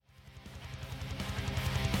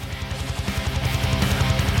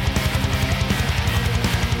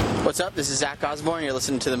What's up? This is Zach Osborne. You're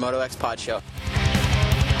listening to the Moto X Pod Show.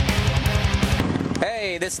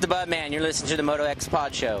 Hey, this is the Bud Man. You're listening to the Moto X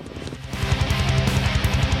Pod Show.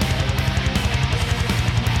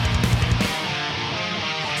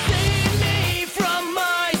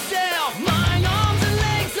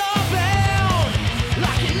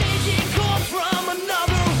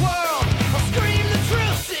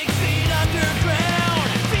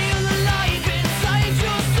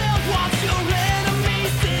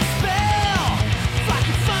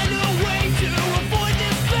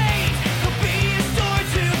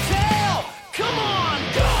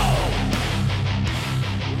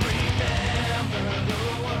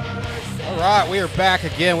 All right, we are back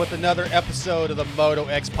again with another episode of the Moto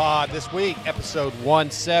X Pod. This week, episode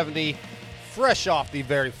 170, fresh off the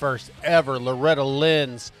very first ever Loretta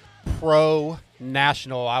Lynn's Pro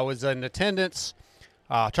National. I was in attendance.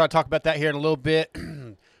 Try to talk about that here in a little bit.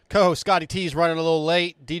 Co-host Scotty T is running a little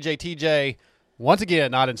late. DJ TJ, once again,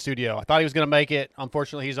 not in studio. I thought he was going to make it.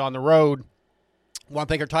 Unfortunately, he's on the road. Want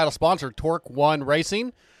to thank our title sponsor, Torque One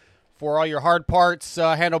Racing. For all your hard parts,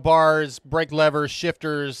 handlebars, brake levers,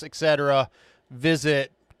 shifters, etc.,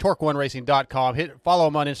 visit torque1racing.com. Follow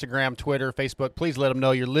them on Instagram, Twitter, Facebook. Please let them know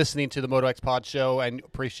you're listening to the Moto X Pod Show and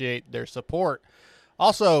appreciate their support.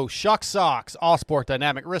 Also, Shock Socks, All Sport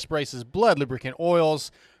Dynamic Wrist Braces, Blood Lubricant Oils.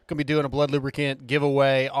 Going to be doing a Blood Lubricant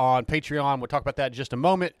giveaway on Patreon. We'll talk about that in just a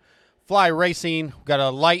moment. Fly Racing, we've got a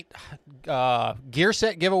light gear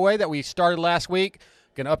set giveaway that we started last week.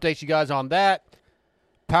 Going to update you guys on that.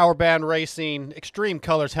 Power Band Racing, Extreme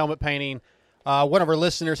Colors helmet painting. One of our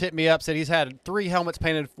listeners hit me up, said he's had 3 helmets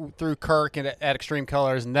painted through Kirk and at Extreme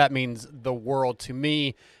Colors, and that means the world to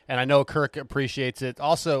me, and I know Kirk appreciates it.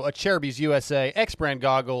 Also, a Cherubies USA, X-Brand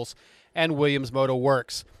Goggles, and Williams Moto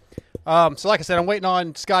Works. So like I said, I'm waiting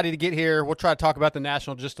on Scotty to get here. We'll try to talk about the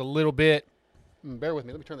National just a little bit. Bear with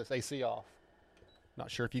me. Let me turn this AC off. Not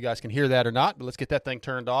sure if you guys can hear that or not, but let's get that thing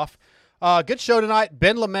turned off. Good show tonight.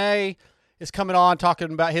 Ben LeMay is coming on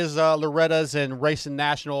talking about his Lorettas and racing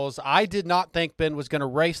Nationals. I did not think Ben was going to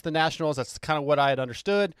race the Nationals. That's kind of what I had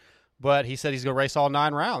understood, but he said he's going to race all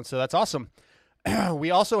 9 rounds, so that's awesome. We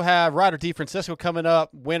also have Ryder DeFrancisco coming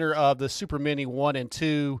up, winner of the Super Mini 1 and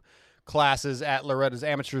 2 classes at Loretta's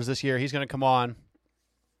Amateurs this year. He's going to come on.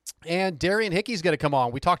 And Darian Hickey's going to come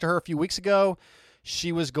on. We talked to her a few weeks ago.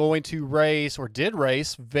 She was going to race, or did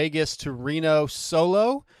race, Vegas to Reno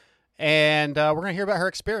solo. And we're going to hear about her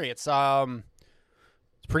experience.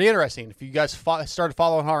 It's pretty interesting. If you guys started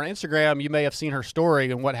following her on Instagram, you may have seen her story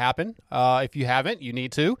and what happened. If you haven't, you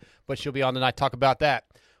need to. But she'll be on tonight to talk about that.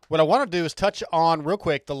 What I want to do is touch on, real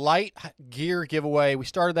quick, the light gear giveaway. We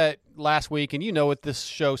started that last week. And you know with this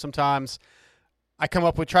show, sometimes I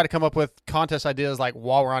try to come up with contest ideas like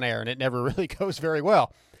while we're on air. And it never really goes very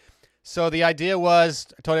well. So the idea was,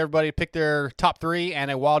 I told everybody to pick their top 3 and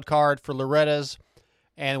a wild card for Loretta's.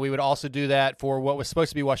 And we would also do that for what was supposed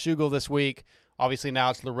to be Washougal this week. Obviously,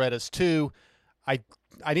 now it's Loretta's 2. I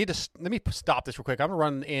need to – let me stop this real quick. I'm going to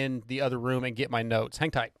run in the other room and get my notes.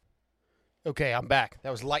 Hang tight. Okay, I'm back.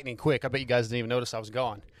 That was lightning quick. I bet you guys didn't even notice I was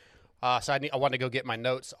gone. So I wanted to go get my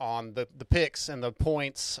notes on the picks and the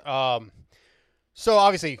points. So,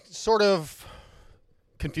 obviously, sort of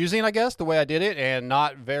confusing, I guess, the way I did it, and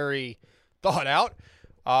not very thought out.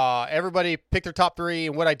 Everybody picked their top 3,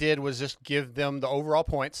 and what I did was just give them the overall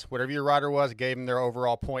points. Whatever your rider was, I gave them their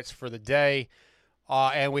overall points for the day.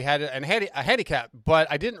 And we had a handicap, but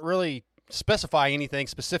I didn't really specify anything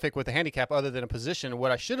specific with the handicap other than a position.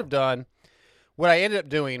 What I should have done, what I ended up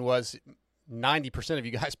doing was 90% of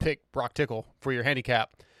you guys picked Brock Tickle for your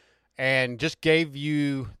handicap and just gave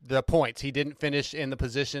you the points. He didn't finish in the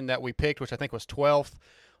position that we picked, which I think was 12th.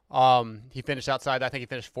 He finished outside. I think he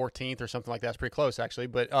finished 14th or something like that. It's pretty close, actually.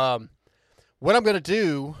 But what I'm going to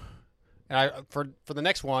do, and for the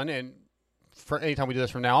next one, and for any time we do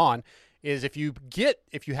this from now on, is if you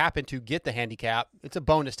happen to get the handicap, it's a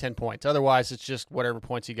bonus 10 points. Otherwise, it's just whatever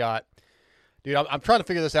points you got. Dude, I'm trying to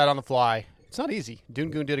figure this out on the fly. It's not easy.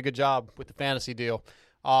 Doongoon did a good job with the fantasy deal.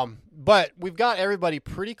 But we've got everybody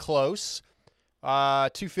pretty close.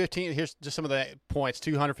 215. Here's just some of the points: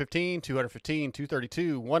 215, 215,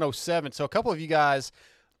 232, 107. So a couple of you guys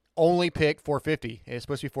only picked 450. It's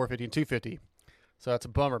supposed to be 450 and 250. So that's a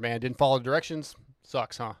bummer, man. Didn't follow the directions.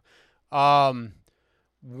 Sucks, huh?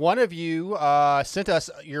 One of you sent us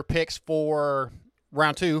your picks for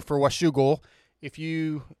round 2 for Washougal. If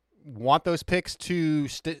you want those picks to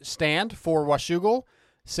stand for Washougal,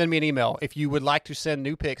 send me an email. If you would like to send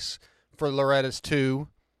new picks for Loretta's 2,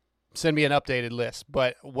 send me an updated list.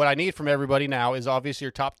 But what I need from everybody now is obviously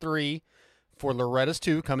your top 3 for Loretta's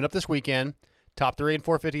 2 coming up this weekend. Top 3 in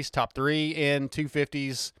 450s, top 3 in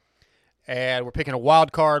 250s. and we're picking a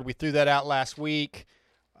wild card. We threw that out last week.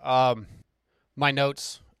 My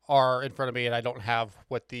notes are in front of me, and I don't have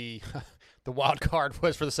what the the wild card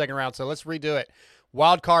was for the second round, so let's redo it.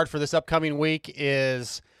 Wild card for this upcoming week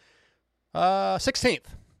is 16th.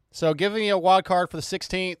 So give me a wild card for the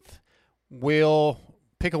 16th. We'll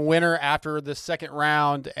pick a winner after the second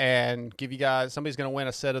round and give you guys, somebody's going to win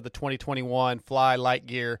a set of the 2021 Fly Light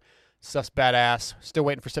Gear. Stuff's badass. Still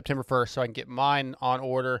waiting for September 1st so I can get mine on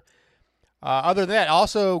order. Other than that,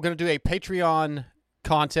 also going to do a Patreon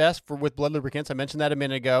contest with Blud Lubricants. I mentioned that a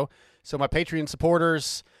minute ago. So my Patreon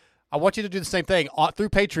supporters, I want you to do the same thing. Through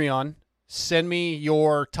Patreon, send me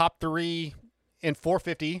your top 3 in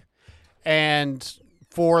 450 and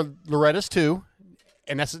for Loretta's too.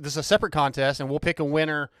 And this is a separate contest, and we'll pick a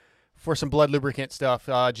winner for some Blud Lubricant stuff.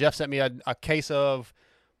 Jeff sent me a case of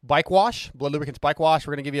bike wash, Blud Lubricants bike wash.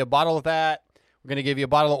 We're going to give you a bottle of that. We're going to give you a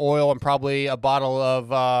bottle of oil and probably a bottle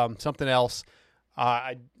of something else.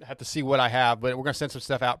 I have to see what I have, but we're going to send some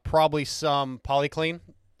stuff out. Probably some Polyclean.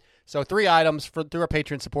 So 3 items through our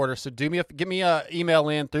Patreon supporters. So give me a email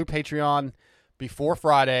in through Patreon before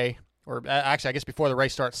Friday, or actually I guess before the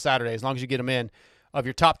race starts Saturday, as long as you get them in, of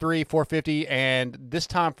your top 3, 450. And this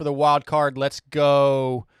time for the wild card, let's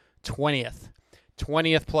go 20th.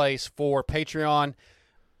 20th place for Patreon.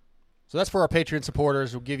 So that's for our Patreon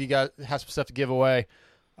supporters. We'll give you guys, have some stuff to give away.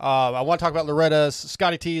 I want to talk about Loretta's.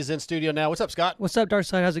 Scotty T is in studio now. What's up, Scott? What's up,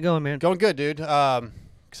 Darkside? How's it going, man? Going good, dude.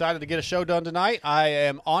 Excited to get a show done tonight. I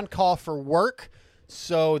am on call for work,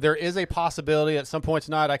 so there is a possibility at some point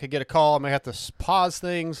tonight I could get a call. I may have to pause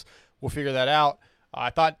things. We'll figure that out. I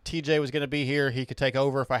thought TJ was going to be here. He could take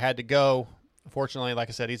over if I had to go. Unfortunately, like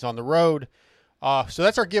I said, he's on the road. So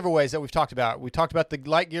that's our giveaways that we've talked about. We talked about the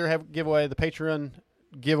Light Gear giveaway, the Patreon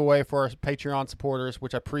giveaway for our Patreon supporters,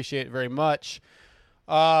 which I appreciate very much.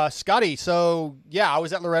 Scotty, so yeah, I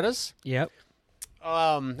was at Loretta's. Yep.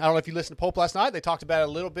 I don't know if you listened to Pulp last night. They talked about it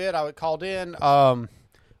a little bit. I called in.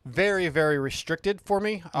 Very, very restricted for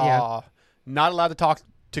me. Yeah. Not allowed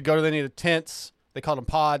to go to any of the tents. They called them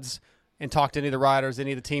pods, and talk to any of the riders,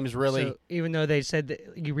 any of the teams really. So even though they said that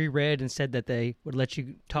you reread and said that they would let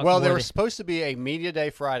you talk. Well, there was supposed to be a media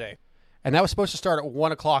day Friday, and that was supposed to start at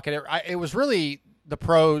 1:00. And it was really the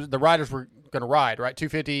riders were going to ride, right?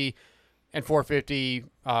 250 and 450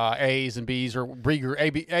 A's and B's, or B group,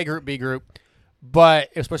 A group, B group. But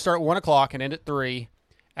it was supposed to start at 1:00 and end at 3:00.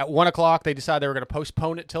 At 1:00, they decided they were going to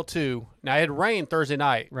postpone it till 2:00. Now, it had rained Thursday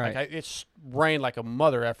night. Right. It's rained like a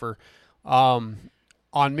mother effer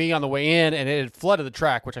on me on the way in, and it had flooded the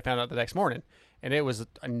track, which I found out the next morning. And it was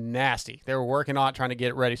nasty. They were working on it, trying to get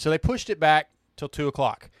it ready. So they pushed it back till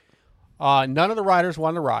 2:00. None of the riders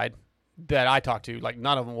wanted to ride that I talked to. Like,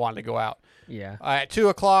 none of them wanted to go out. Yeah. At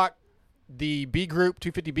 2:00, the B group,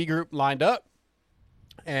 250 B group, lined up.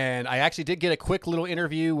 And I actually did get a quick little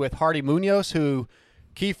interview with Hardy Munoz, who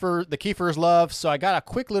the Kiefers love. So I got a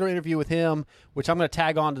quick little interview with him, which I'm going to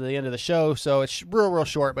tag on to the end of the show. So it's real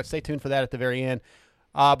short, but stay tuned for that at the very end.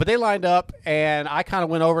 But they lined up, and I kind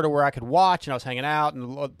of went over to where I could watch, and I was hanging out, and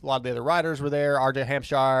a lot of the other riders were there. RJ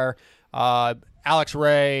Hampshire, Alex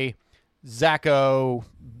Ray, Zacho,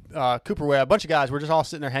 Cooper Webb, a bunch of guys. We're just all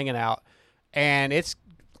sitting there hanging out, and it's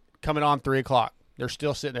coming on 3:00. They're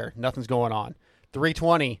still sitting there. Nothing's going on.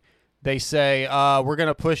 3:20, they say, we're going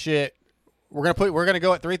to push it. We're going to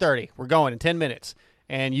go at 3:30. We're going in 10 minutes.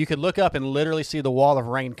 And you could look up and literally see the wall of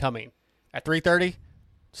rain coming. At 3:30,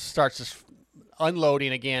 starts just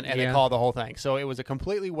unloading again, and they call the whole thing. So it was a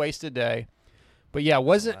completely wasted day. But yeah,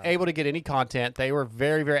 wasn't able to get any content. They were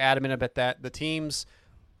very, very adamant about that. The teams,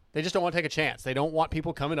 they just don't want to take a chance. They don't want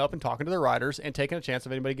people coming up and talking to their riders and taking a chance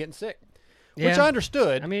of anybody getting sick, which I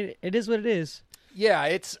understood. I mean, it is what it is. Yeah,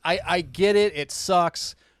 I get it. It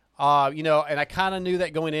sucks. And I kind of knew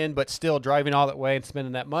that going in, but still driving all that way and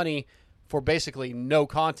spending that money for basically no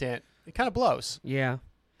content, it kind of blows. Yeah.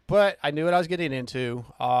 But I knew what I was getting into.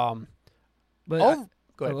 But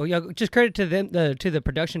go ahead. Yeah, just credit to them, to the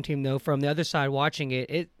production team though. From the other side, watching it,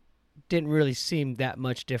 it didn't really seem that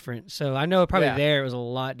much different. So I know probably there it was a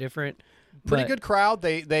lot different. Pretty good crowd.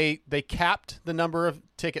 They capped the number of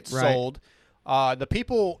tickets sold. The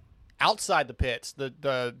people outside the pits,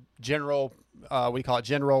 the general, we call it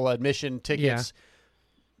general admission tickets.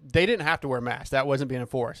 They didn't have to wear masks. That wasn't being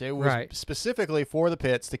enforced. It was specifically for the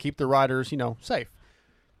pits to keep the riders, safe.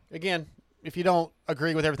 Again, if you don't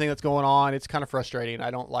agree with everything that's going on, it's kind of frustrating. I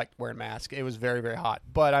don't like wearing masks. It was very, very hot,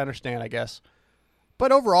 but I understand, I guess.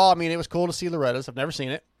 But overall, I mean, it was cool to see Loretta's. I've never seen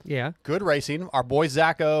it. Yeah. Good racing. Our boy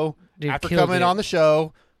Zacho, after killed coming it. on the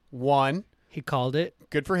show, won. He called it.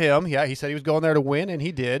 Good for him. Yeah, he said he was going there to win, and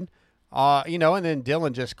he did. And then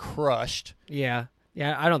Dylan just crushed. Yeah.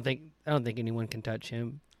 Yeah, I don't think don't think anyone can touch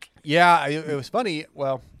him. Yeah, it was funny.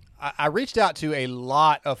 Well, I reached out to a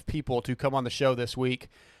lot of people to come on the show this week.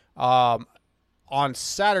 On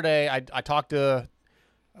Saturday, I talked to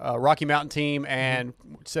Rocky Mountain team and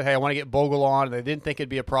said, hey, I want to get Bogle on. And they didn't think it'd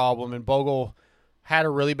be a problem, and Bogle had a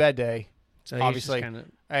really bad day, So obviously. Kinda...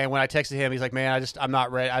 And when I texted him, he's like, man, I'm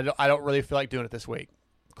not ready. I don't really feel like doing it this week.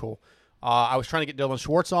 Cool. I was trying to get Dylan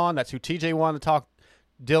Schwartz on. That's who TJ wanted to talk.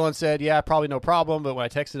 Dylan said, yeah, probably no problem. But when I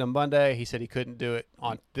texted him Monday, he said he couldn't do it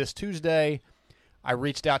on this Tuesday. I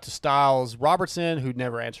reached out to Styles Robertson, who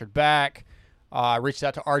never answered back. I reached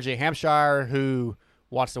out to RJ Hampshire, who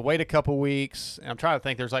wants to wait a couple weeks. And I'm trying to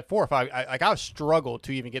think. There's like 4 or 5. I struggled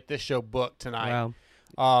to even get this show booked tonight.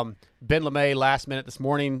 Wow. Ben LeMay last minute this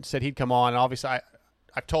morning said he'd come on. And obviously,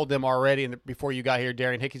 I've told them already, and before you got here,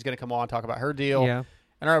 Darian Hickey's going to come on and talk about her deal. Yeah.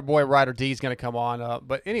 And our boy Ryder D is going to come on.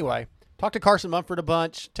 But anyway, talked to Carson Mumford a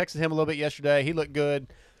bunch. Texted him a little bit yesterday. He looked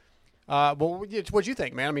good. But what'd you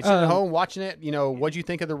think, man? I mean, sitting at home watching it, what'd you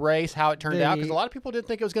think of the race, how it turned out? Because a lot of people didn't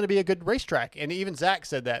think it was going to be a good racetrack. And even Zach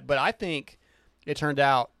said that. But I think it turned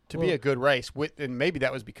out to be a good race. And maybe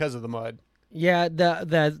that was because of the mud. Yeah,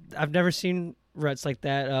 I've never seen ruts like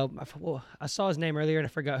that. I saw his name earlier and I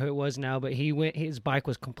forgot who it was now, but his bike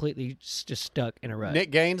was completely just stuck in a rut. Nick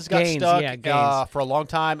Gaines got stuck for a long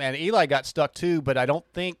time, and Eli got stuck too, but I don't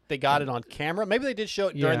think they got it on camera. Maybe they did show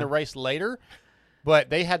it during the race later, but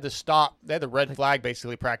they had to stop. They had the red flag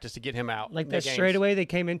basically practice to get him out. Like that straightaway they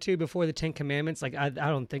came into before the 10 Commandments. Like I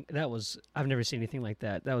don't think I've never seen anything like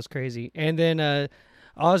that. That was crazy. And then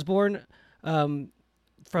Osborne, from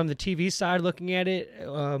the TV side looking at it,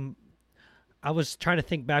 I was trying to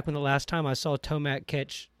think back when the last time I saw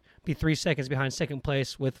Tomac be 3 seconds behind second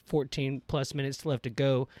place with 14 plus minutes left to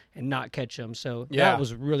go and not catch him. So that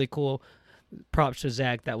was really cool. Props to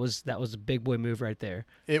Zach. That was a big boy move right there.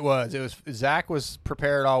 It was. Zach was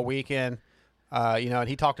prepared all weekend, and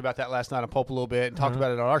he talked about that last night on Pulp a little bit and talked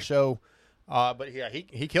about it on our show. But yeah,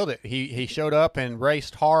 he killed it. He showed up and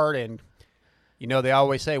raced hard, and they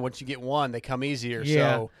always say once you get one, they come easier.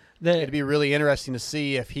 Yeah. So it'd be really interesting to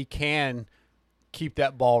see if he can keep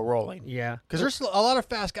that ball rolling. Yeah. Because there's a lot of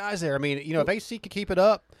fast guys there. I mean, if AC could keep it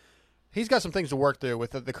up, he's got some things to work through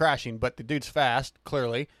with the crashing, but the dude's fast,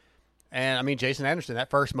 clearly. And, I mean, Jason Anderson, that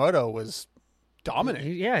first moto was dominant.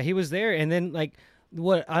 He was there. And then, like,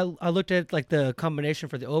 what I looked at, like, the combination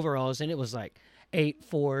for the overalls, and it was, like,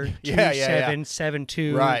 8-4, 2-7,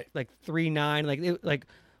 7-2, right. like 3-9.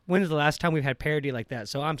 When is the last time we've had parity like that?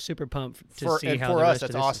 So I'm super pumped to see how the rest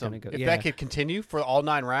of this is going to go. If that could continue for all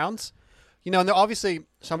 9 rounds, and obviously,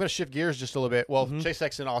 so I'm going to shift gears just a little bit. Well, Chase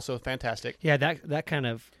Sexton also fantastic. Yeah,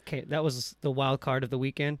 that was the wild card of the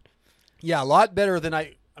weekend. Yeah, a lot better than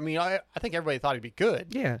I think everybody thought he'd be good.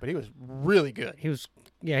 Yeah, but he was really good. He was.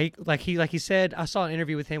 Yeah, he said. I saw an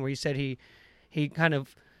interview with him where he said he got a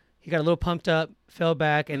little pumped up, fell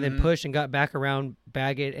back, and then pushed and got back around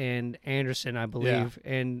Baggett and Anderson, I believe,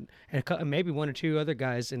 and maybe 1 or 2 other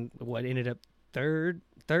guys, and what ended up third.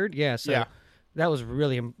 Yeah, so. Yeah. That was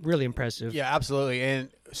really, really impressive. Yeah, absolutely. And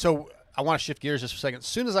so I want to shift gears just for a second. As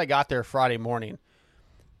soon as I got there Friday morning,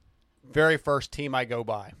 very first team I go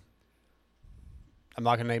by, I'm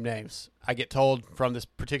not going to name names. I get told from this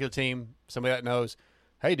particular team, somebody that knows,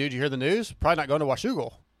 hey, dude, you hear the news? Probably not going to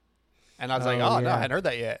Washougal. And I was no, I hadn't heard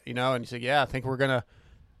that yet. And he said, yeah, I think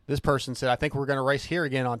this person said, I think we're going to race here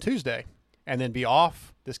again on Tuesday and then be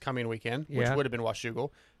off this coming weekend, which would have been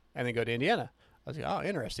Washougal, and then go to Indiana. I was like, oh,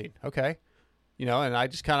 interesting. Okay. And I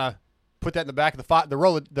just kind of put that in the back of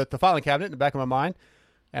the filing cabinet in the back of my mind,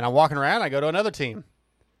 and I'm walking around. I go to another team,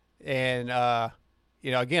 and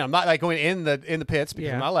again, I'm not like going in the pits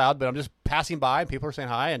because I'm not allowed, but I'm just passing by, and people are saying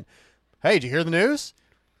hi, and hey, did you hear the news?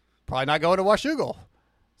 Probably not going to Washougal.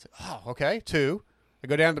 Oh, okay. 2, I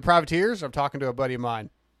go down to the Privateers. I'm talking to a buddy of mine.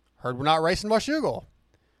 Heard we're not racing Washougal.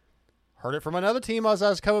 Heard it from another team as I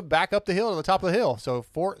was coming back up the hill to the top of the hill. So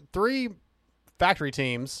 3 factory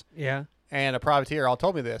teams. Yeah. And a privateer all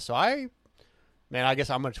told me this. So I guess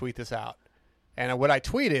I'm going to tweet this out. And what I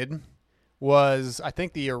tweeted was, I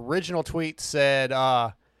think the original tweet said,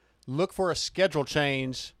 look for a schedule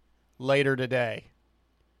change later today.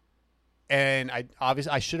 And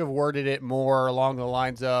I should have worded it more along the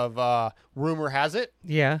lines of rumor has it.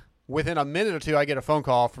 Yeah. Within a minute or 2, I get a phone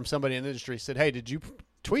call from somebody in the industry. Said, hey, did you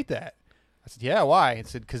tweet that? I said, yeah, why? It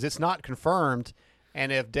said, because it's not confirmed.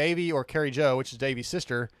 And if Davey or Carrie Jo, which is Davey's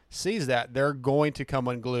sister, sees that, they're going to come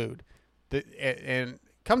unglued. And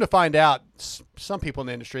come to find out, some people in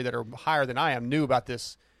the industry that are higher than I am knew about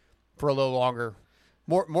this for a little longer,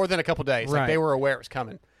 more than a couple days. Right. Like they were aware it was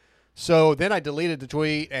coming. So then I deleted the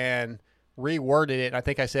tweet and reworded it. I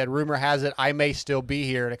think I said, rumor has it I may still be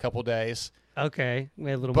here in a couple days. Okay,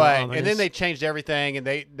 made a little But more ominous. and then they changed everything, and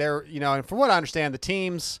they're and from what I understand, the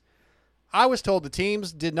teams. I was told the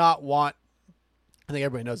teams did not want. I think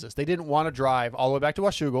everybody knows this. They didn't want to drive all the way back to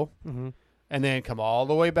Washougal, and then come all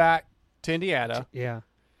the way back to Indiana. Yeah.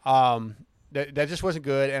 That just wasn't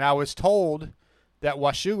good. And I was told that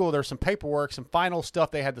Washougal, there's some paperwork, some final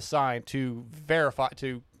stuff they had to sign to verify,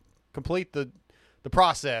 to complete the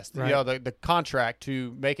process, Right. The contract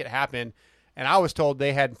to make it happen. And I was told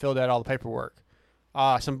they hadn't filled out all the paperwork.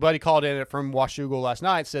 Somebody called in from Washougal last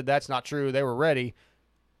night, said that's not true. They were ready.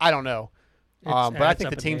 I don't know. But I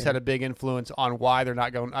think the teams had a big influence on why they're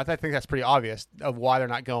not going. I think that's pretty obvious of why they're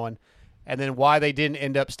not going. And then why they didn't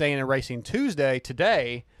end up staying and racing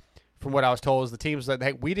today, from what I was told, is the teams that,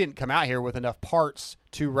 hey, we didn't come out here with enough parts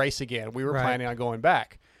to race again. We were Right. planning on going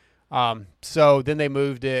back. So then they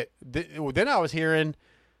moved it. Then I was hearing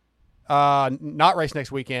not race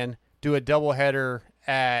next weekend, do a doubleheader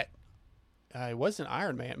at it wasn't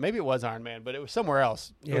Ironman. Maybe it was Ironman, but it was somewhere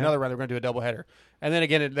else. Yeah. Another round, they were going to do a doubleheader. And then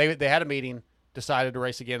again, they had a meeting, decided to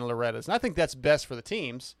race again in Loretta's. And I think that's best for the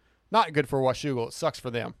teams. Not good for Washougal. It sucks for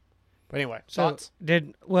them. But anyway, thoughts?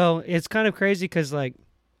 It's kind of crazy because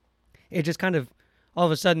it just kind of all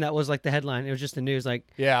of a sudden that was like the headline. It was just the news,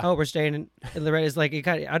 Yeah. oh, we're staying in Loretta. It's like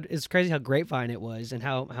it's crazy how grapevine it was and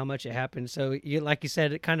how much it happened. So like you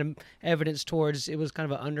said, it kind of evidence towards it was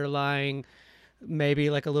kind of an underlying, maybe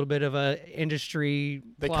like a little bit of a industry.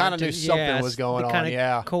 They plot kind of to- knew something yes, was going they on. kinda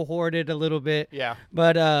Yeah. cohorted a little bit. Yeah.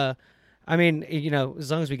 But I mean,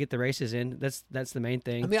 as long as we get the races in, that's the main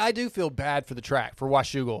thing. I mean, I do feel bad for the track, for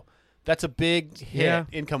Washougal. That's a big hit Yeah.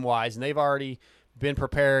 income-wise, and they've already been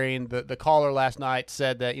preparing. The caller last night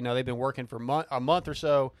said that, they've been working for a month or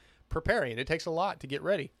so preparing. It takes a lot to get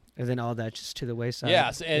ready. And then all that just to the wayside.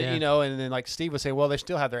 Yes, and, Yeah. and then like Steve was saying, well, they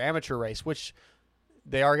still have their amateur race, which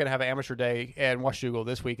they are going to have an amateur day at Washougal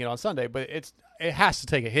this weekend on Sunday, but it has to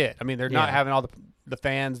take a hit. I mean, they're not Yeah. having all the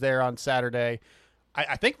fans there on Saturday.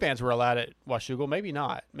 I think fans were allowed at Washougal. Maybe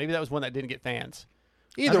not. Maybe that was one that didn't get fans.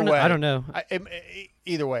 Either way, I don't know.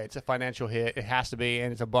 Either way, it's a financial hit. It has to be,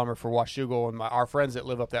 and it's a bummer for Washougal and our friends that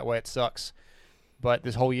live up that way. It sucks. But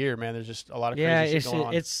this whole year, man, there's just a lot of crazy shit going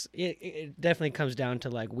on. It definitely comes down to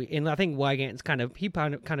and I think Wygant's kind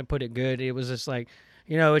of put it good. It was just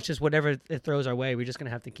it's just whatever it throws our way, we're just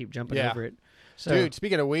gonna have to keep jumping Yeah. over it. So, Dude,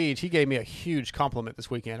 speaking of weeds, he gave me a huge compliment this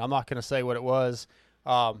weekend. I'm not going to say what it was,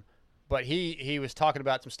 but he was talking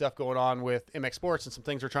about some stuff going on with MX Sports and some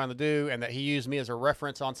things we're trying to do, and that he used me as a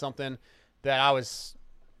reference on something that I was.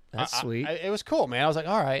 that's sweet. It was cool, man. I was like,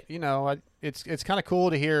 all right, it's kind of cool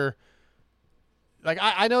to hear. Like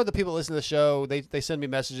I know the people that listen to the show, they send me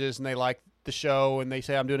messages and they like the show and they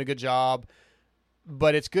say I'm doing a good job,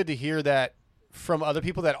 but it's good to hear that from other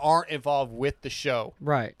people that aren't involved with the show.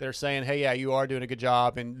 Right. They're saying, hey, yeah, you are doing a good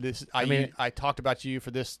job, and this I talked about you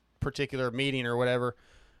for this particular meeting or whatever.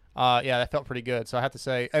 Yeah, that felt pretty good. So I have to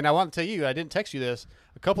say, and I want to tell you, I didn't text you this.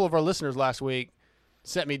 A couple of our listeners last week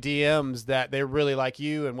sent me DMs that they really like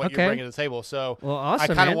you and what Okay. you're bringing to the table. So Well, awesome, I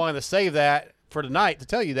kind of man. wanted to save that for tonight to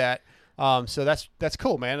tell you that. So that's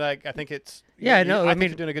cool, man. I think it's Yeah, no, I I think mean-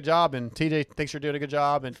 you're doing a good job, and TJ thinks you're doing a good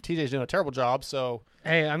job, and TJ's doing a terrible job. So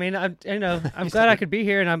Hey, I mean, I'm glad I could be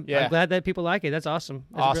here, and I'm Yeah. glad that people like it. That's awesome.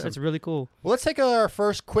 Awesome. It's really cool. well, let's take our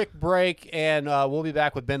first quick break, and we'll be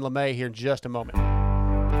back with Ben LeMay here in just a moment.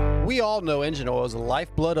 We all know engine oil is the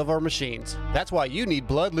lifeblood of our machines. That's why you need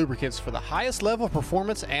Blood lubricants for the highest level of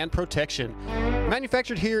performance and protection.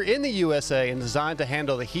 Manufactured here in the USA and designed to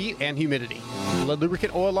handle the heat and humidity. Blood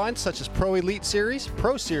lubricant oil lines such as Pro Elite Series,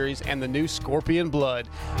 Pro Series, and the new Scorpion Blood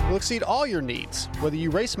will exceed all your needs. Whether you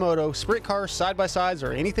race moto, sprint cars, side-by-sides,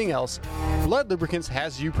 or anything else, Blood Lubricants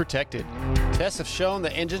has you protected. Tests have shown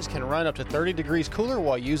that engines can run up to 30 degrees cooler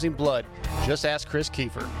while using Blood. Just ask Chris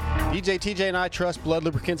Kiefer. DJ, TJ, and I trust Blood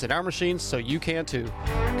Lubricants in our machines, so you can too.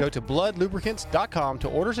 Go to bloodlubricants.com to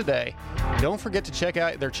order today. Don't forget to check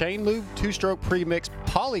out their Chain Lube, 2-Stroke Premix,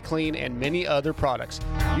 Polyclean, and many other products.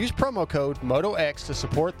 Use promo code MotoX to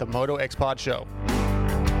support the Moto X Pod show.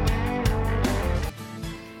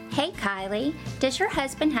 Hey Kylie, does your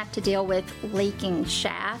husband have to deal with leaking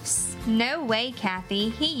shafts? No way, Kathy.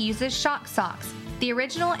 He uses Shock Socks, the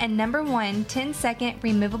original and #1 10-second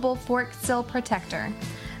removable fork seal protector.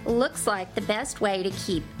 Looks like the best way to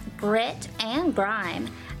keep grit and grime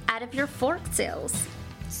out of your fork seals.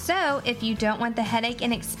 So, if you don't want the headache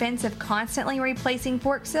and expense of constantly replacing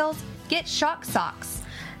fork seals, get Shock Socks.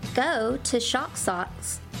 Go to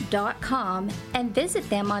shocksocks.com and visit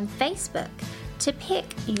them on Facebook to pick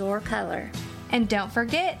your color. And don't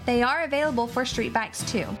forget, they are available for street bikes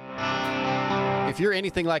too. if you're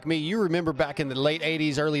anything like me, you remember back in the late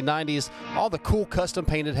 80s, early 90s, all the cool custom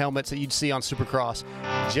painted helmets that you'd see on Supercross.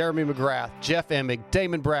 Jeremy McGrath, Jeff Emig,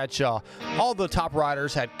 Damon Bradshaw, all the top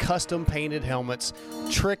riders had custom painted helmets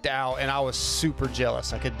tricked out, and I was super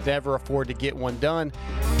jealous. I could never afford to get one done.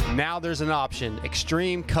 Now there's an option,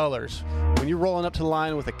 Extreme Colors. When you're rolling up to the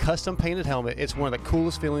line with a custom painted helmet, it's one of the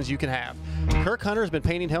coolest feelings you can have. Kirk Hunter has been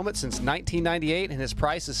painting helmets since 1998, and his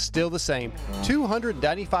price is still the same.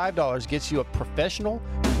 $295 gets you a professional,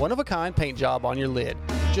 one-of-a-kind paint job on your lid.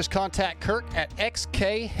 Just contact Kirk at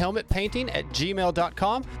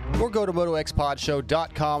xkhelmetpainting@gmail.com or go to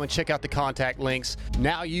motoxpodshow.com and check out the contact links.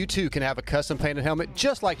 Now you too can have a custom painted helmet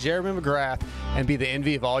just like Jeremy McGrath and be the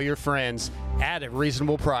envy of all your friends at a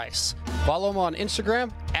reasonable price. Follow him on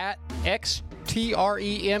Instagram at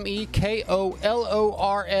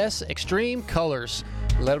XTREMEKOLORS Extreme Colors.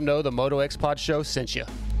 Let them know the Moto X Pod Show sent you.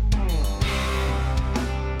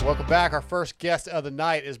 Welcome back. Our first guest of the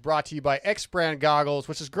night is brought to you by X Brand Goggles,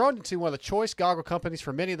 which has grown into one of the choice goggle companies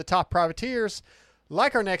for many of the top privateers,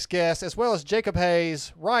 like our next guest, as well as Jacob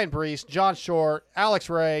Hayes, Ryan Brees, John Short, Alex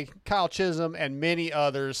Ray, Kyle Chisholm, and many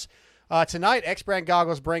others. Tonight, X Brand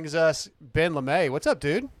Goggles brings us Ben LeMay. What's up,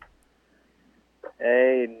 dude?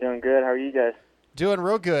 Hey, doing good. How are you guys? Doing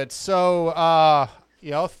real good. So,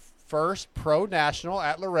 first pro national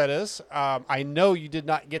at Loretta's. I know you did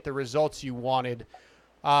not get the results you wanted.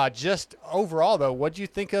 Just overall, though, what do you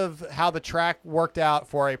think of how the track worked out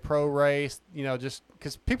for a pro race? Just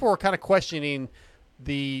because people were kind of questioning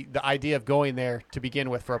the idea of going there to begin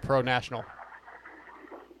with for a pro national.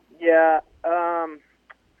 Yeah, I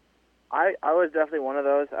was definitely one of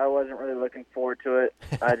those. I wasn't really looking forward to it.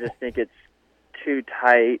 I just think it's too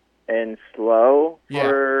tight and slow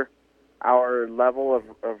for our level of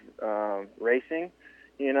racing.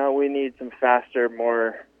 We need some faster,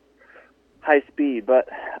 more high speed. But,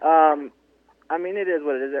 it is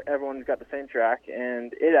what it is. Everyone's got the same track.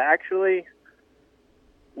 And it actually,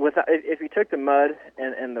 if you took the mud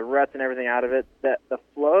and the ruts and everything out of it, the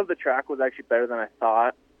flow of the track was actually better than I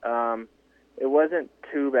thought. It wasn't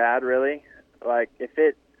too bad, really. Like, if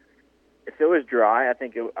it was dry, I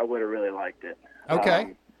think I would have really liked it.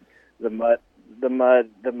 Okay. The mud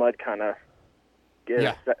kind of gives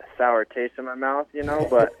a sour taste in my mouth,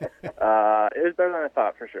 but it was better than I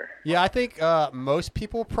thought for sure. Yeah, I think most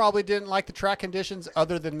people probably didn't like the track conditions,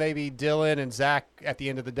 other than maybe Dylan and Zach at the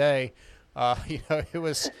end of the day.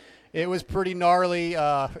 It was pretty gnarly.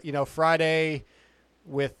 Friday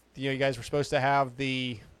with you guys were supposed to have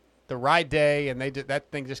the ride day, and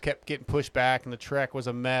that thing just kept getting pushed back, and the trek was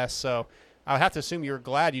a mess. So I would have to assume you were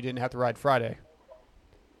glad you didn't have to ride Friday.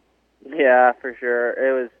 Yeah, for sure.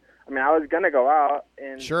 It was. I was gonna go out,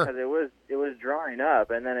 and sure, because it was drying up,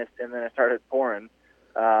 and then it started pouring.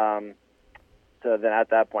 So then at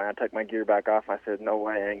that point, I took my gear back off. I said, "No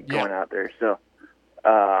way, I ain't going out there." So,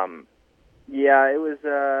 it was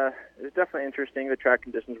definitely interesting. The track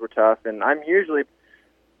conditions were tough, and I'm usually,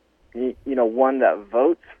 one that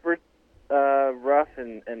votes for rough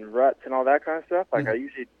and ruts and all that kind of stuff. Like I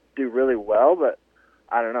usually do really well, but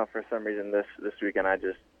I don't know, for some reason this weekend I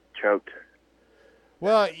just choked.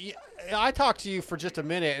 Well, I talked to you for just a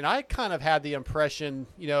minute, and I kind of had the impression,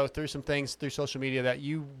 through some things through social media, that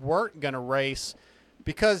you weren't going to race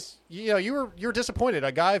because you were disappointed.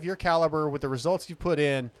 A guy of your caliber with the results you put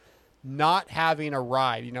in, not having a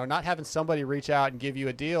ride, not having somebody reach out and give you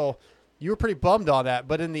a deal. You were pretty bummed on that,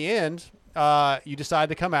 but in the end, you decided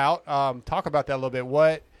to come out. Talk about that a little bit.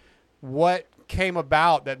 What came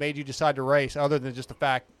about that made you decide to race, other than just the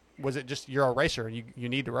fact, was it just you're a racer and you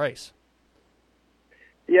need to race?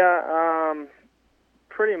 Yeah,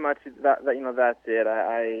 pretty much that's it.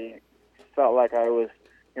 I felt like I was,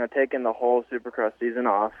 taking the whole Supercross season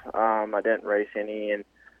off. I didn't race any, and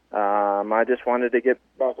I just wanted to get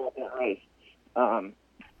back up and race.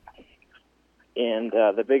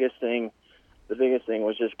 The biggest thing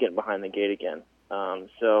was just getting behind the gate again. I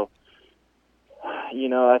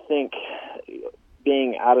think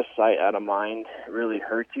being out of sight, out of mind really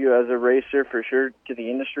hurts you as a racer, for sure, to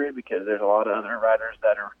the industry, because there's a lot of other riders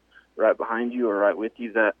that are right behind you or right with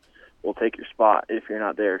you that will take your spot if you're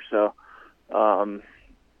not there. So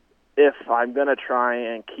if I'm going to try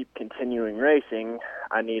and keep continuing racing,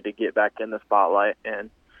 I need to get back in the spotlight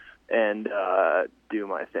and do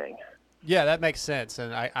my thing. Yeah, that makes sense.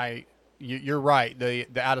 And you're right. The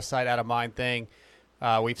out of sight, out of mind thing.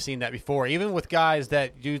 We've seen that before, even with guys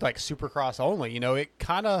that do like Supercross only. It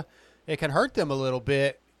can hurt them a little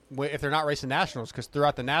bit if they're not racing nationals, because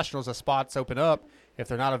throughout the nationals, the spots open up. If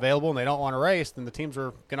they're not available and they don't want to race, then the teams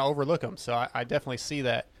are going to overlook them. So I definitely see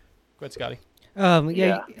that. Go ahead, Scotty.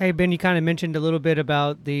 Yeah. Hey Ben, you kind of mentioned a little bit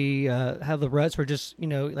about the how the ruts were just,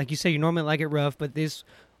 like you say, you normally like it rough, but these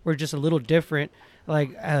were just a little different.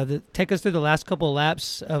 Like, take us through the last couple of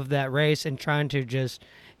laps of that race and trying to just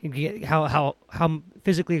get how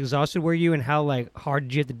physically exhausted were you, and how like hard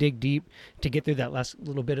did you have to dig deep to get through that last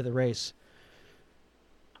little bit of the race?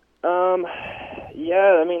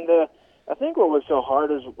 Yeah, I mean, I think what was so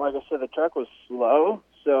hard is, like I said, the track was slow,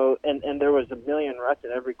 so and there was a million ruts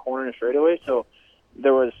in every corner and straightaway, so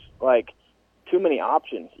there was like too many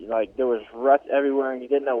options. Like there was ruts everywhere, and you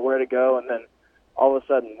didn't know where to go, and then all of a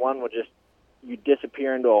sudden one would just you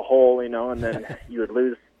disappear into a hole, and then you would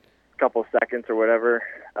lose a couple seconds or whatever.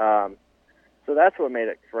 So that's what made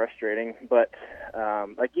it frustrating. But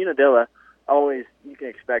like Unadilla, always you can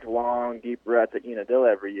expect long, deep ruts at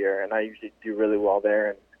Unadilla every year, and I usually do really well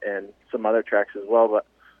there, and some other tracks as well. But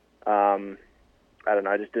I don't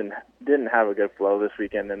know, I just didn't have a good flow this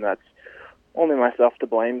weekend, and that's only myself to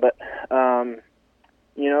blame. But the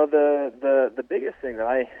biggest thing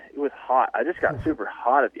it was hot. I just got super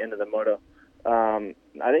hot at the end of the moto. I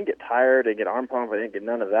didn't get tired, I didn't get arm pump, I didn't get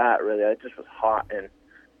none of that really. I just was hot, and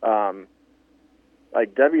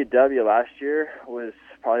like WW last year was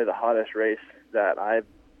probably the hottest race that I've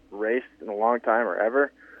raced in a long time or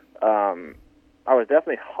ever. I was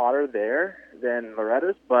definitely hotter there than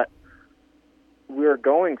Loretta's, but we were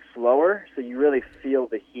going slower, so you really feel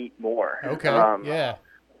the heat more. Okay, yeah.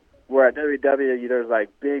 Where at WW, there's like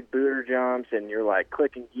big booter jumps, and you're like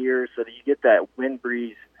clicking gears, so that you get that wind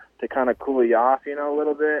breeze to kind of cool you off, a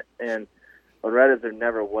little bit. And Loretta's, there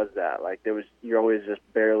never was that. Like you're always just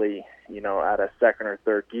barely, at a second or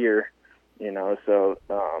third gear, So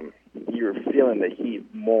you were feeling the heat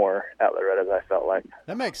more at Loretta's, I felt like.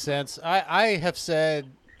 That makes sense. I have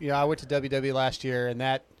said, I went to WW last year, and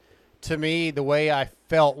that, to me, the way I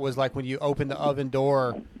felt was like when you open the oven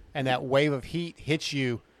door and that wave of heat hits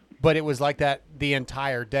you, but it was like that the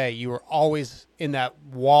entire day. You were always in that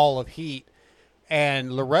wall of heat.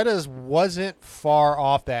 And Loretta's wasn't far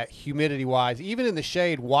off that humidity-wise. Even in the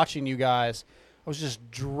shade, watching you guys, I was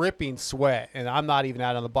just dripping sweat, and I'm not even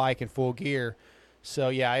out on the bike in full gear. So,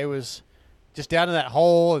 yeah, it was just down in that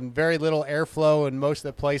hole and very little airflow in most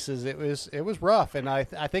of the places. It was rough, and I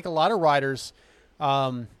think a lot of riders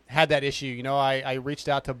had that issue. I reached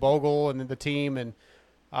out to Bogle and the team, and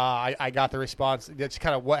I got the response. That's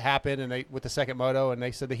kind of what happened and with the second moto, and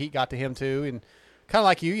they said the heat got to him too, and kind of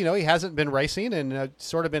like you, he hasn't been racing and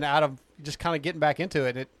sort of been out of just kind of getting back into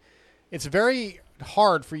it. It's very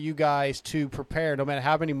hard for you guys to prepare, no matter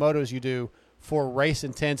how many motos you do, for race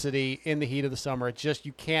intensity in the heat of the summer. It's just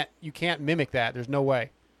you can't mimic that. There's no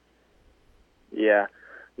way. Yeah.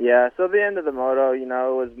 So the end of the moto, it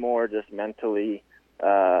was more just mentally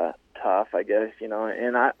tough, I guess.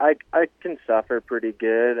 And I can suffer pretty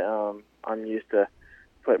good. I'm used to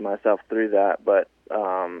putting myself through that, but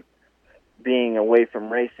being away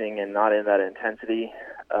from racing and not in that intensity,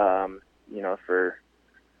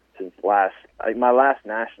 since my last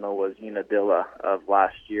national was Unadilla of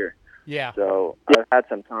last year. Yeah. So I've had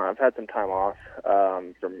some time off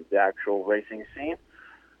from the actual racing scene.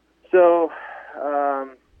 So I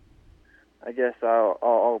guess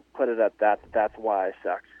I'll put it at that. That's why I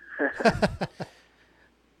sucked.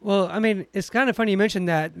 Well, I mean, it's kind of funny you mentioned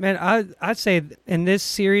that, man. I'd say in this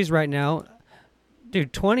series right now,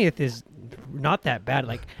 dude, 20th is not that bad.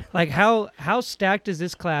 Like how stacked is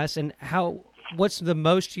this class, and what's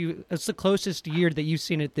the closest year that you've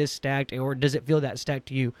seen it this stacked, or does it feel that stacked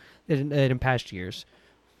to you in past years?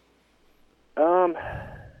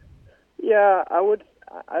 Yeah, I would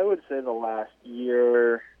say the last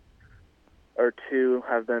year or two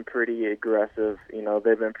have been pretty aggressive.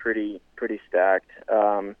 They've been pretty stacked.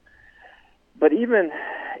 But even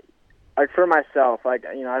like for myself,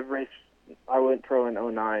 I've raced. I went pro in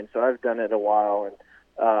 2009, so I've done it a while,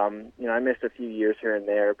 and I missed a few years here and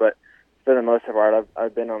there, but for the most part,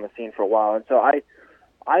 I've been on the scene for a while, and so I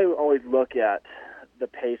always look at the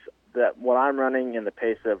pace that what I'm running and the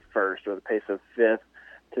pace of first or the pace of fifth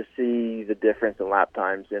to see the difference in lap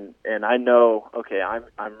times, and I know, okay, I'm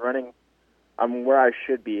where I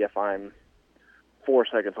should be if I'm 4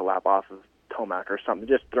 seconds a lap off of Tomac or something,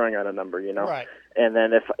 just throwing out a number, Right. And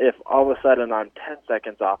then if all of a sudden I'm 10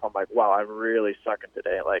 seconds off, I'm like, wow, I'm really sucking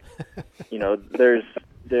today. Like,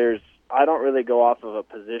 there's I don't really go off of a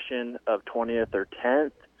position of 20th or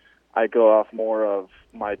 10th. I go off more of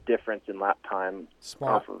my difference in lap time.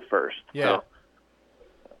 Smart. Off of first. Yeah. So,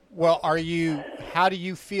 well, how do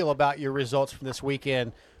you feel about your results from this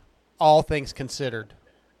weekend, all things considered?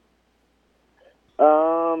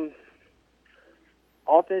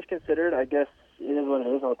 all things considered, I guess it is what it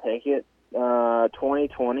is. I'll take it.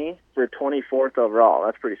 2020 for 24th overall.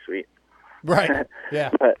 That's pretty sweet. Right.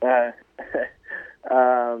 Yeah. But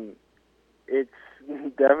it's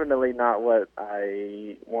definitely not what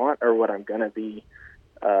I want or what I'm gonna be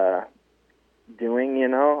doing.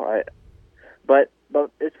 But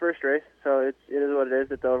it's first race, so it is what it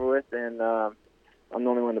is. It's over with, and I'm the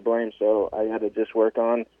only one to blame. So I had to just work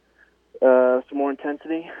on some more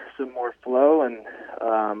intensity, some more flow, and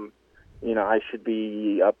I should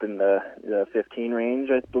be up in the 15 range,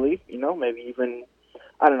 I believe. Maybe even,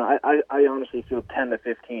 I don't know. I honestly feel 10 to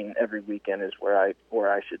 15 every weekend is where I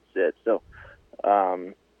should sit. So,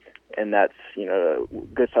 and that's a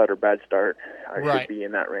good start or bad start. I Right. should be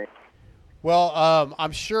in that range. Well,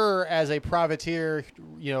 I'm sure as a privateer,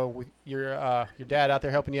 with your dad out there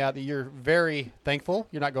helping you out, that you're very thankful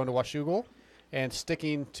you're not going to Washougal and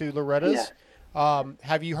sticking to Loretta's. Yeah.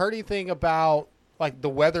 Have you heard anything about like the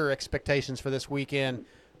weather expectations for this weekend?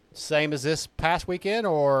 Same as this past weekend,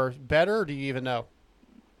 or better? Or do you even know?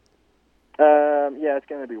 Yeah, it's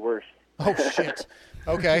going to be worse. Oh shit!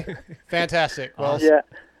 Okay, fantastic. Well, Yeah.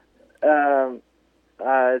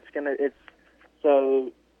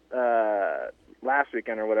 Last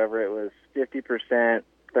weekend or whatever, it was 50%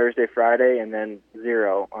 Thursday, Friday, and then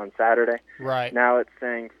 0 on Saturday. right. Now it's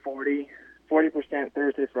saying 40%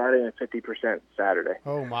 Thursday, Friday, and 50% Saturday.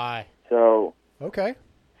 Oh my. So Okay.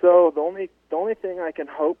 the only thing I can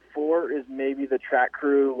hope for is maybe the track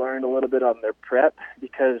crew learned a little bit on their prep,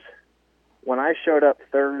 because when I showed up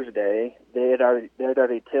Thursday, they had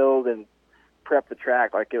already tilled and prepped the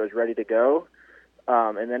track like it was ready to go,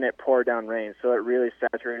 and then it poured down rain, so it really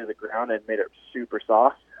saturated the ground and made it super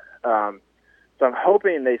soft. So I'm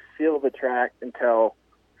hoping they seal the track until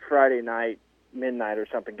Friday night, midnight or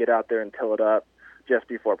something, get out there and till it up just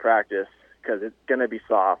before practice, because it's going to be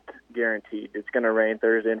soft, guaranteed. It's going to rain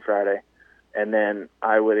Thursday and Friday, and then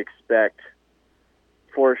I would expect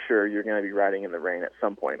for sure you're going to be riding in the rain at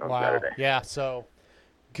some point on Wow. Saturday. Yeah. So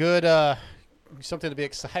good. Something to be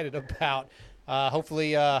excited about.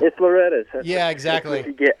 Hopefully. It's Loretta's. Yeah, exactly. That's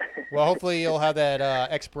what you get. Well, hopefully you'll have that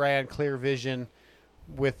X brand clear vision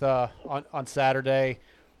with on Saturday.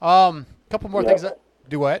 Couple more things.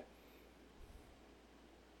 Do what?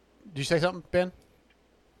 Did you say something, Ben?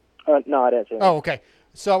 No, I didn't say that. Oh, okay.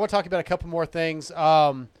 So I want to talk about a couple more things.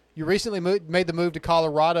 You recently made the move to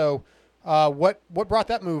Colorado. What brought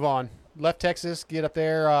that move on? Left Texas, get up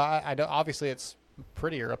there. I know obviously it's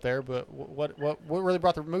prettier up there, but what really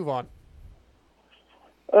brought the move on?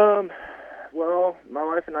 Well, my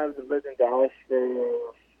wife and I have lived in Dallas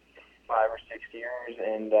for 5 or 6 years,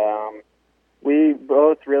 and we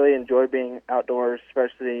both really enjoy being outdoors,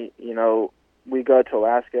 especially, we go to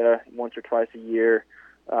Alaska once or twice a year,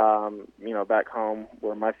 back home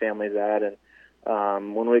where my family's at, and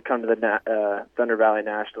when we come to the Thunder Valley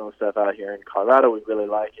National and stuff out here in Colorado, we really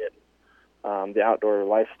like it. The outdoor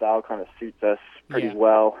lifestyle kind of suits us pretty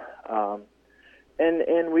well.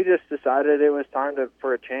 And we just decided it was time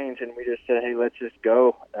for a change, and we just said, hey, let's just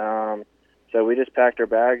go. So we just packed our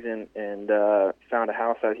bags and found a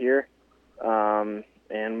house out here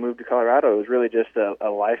and moved to Colorado. It was really just a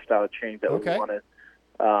lifestyle change that we wanted.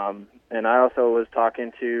 And I also was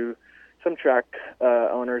talking to some track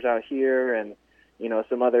owners out here and,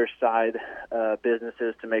 some other side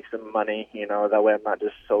businesses to make some money. That way I'm not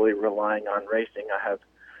just solely relying on racing. I have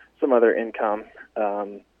some other income.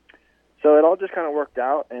 So it all just kind of worked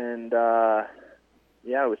out, and so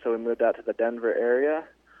we moved out to the Denver area,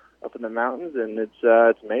 up in the mountains, and it's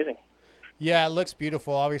amazing. Yeah, it looks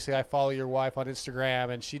beautiful. Obviously, I follow your wife on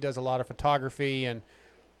Instagram, and she does a lot of photography and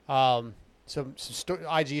some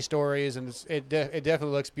IG stories, and it definitely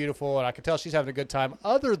looks beautiful. And I can tell she's having a good time.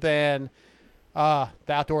 Other than the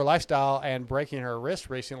outdoor lifestyle and breaking her wrist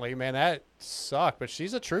recently, man, that sucked. But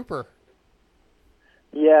she's a trooper.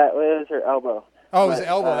 Yeah, it was her elbow. Oh, it was the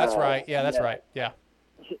elbow. That's right. Yeah, that's right. Yeah.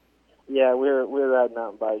 Yeah, we were riding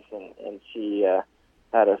mountain bikes, and she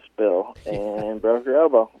had a spill and broke her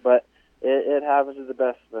elbow. But it happens to the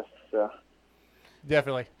best of us. So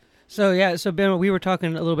Definitely. So Ben, we were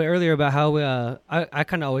talking a little bit earlier about how I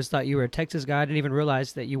kind of always thought you were a Texas guy. I didn't even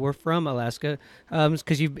realize that you were from Alaska,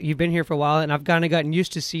 because you've been here for a while, and I've kind of gotten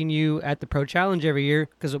used to seeing you at the Pro Challenge every year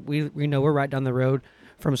because we know we're right down the road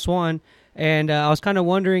from Swan. And I was kind of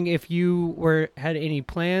wondering if you had any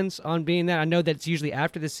plans on being that. I know that it's usually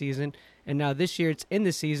after the season, and now this year it's in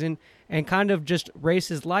the season. And kind of just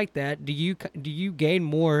races like that, do you gain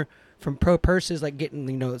more from pro purses, like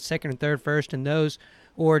getting second and third, first in those,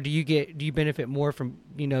 or do you benefit more from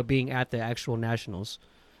being at the actual nationals?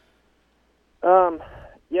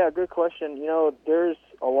 Yeah, good question. There's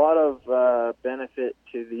a lot of benefit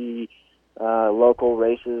to the local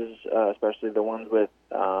races, especially the ones with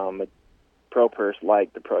a pro purse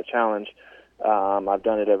like the Pro Challenge. I've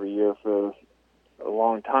done it every year for a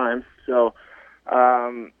long time. So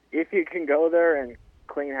if you can go there and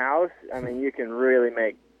clean house, I mean, you can really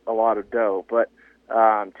make a lot of dough. But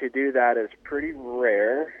to do that is pretty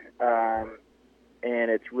rare,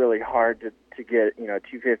 and it's really hard to get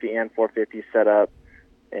 250 and 450 set up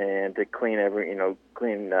and to clean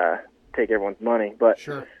take everyone's money. But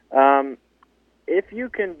Sure. if you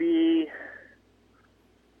can be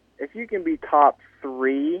top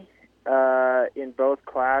 3 in both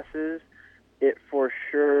classes, it for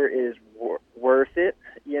sure is worth it,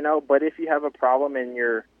 But if you have a problem and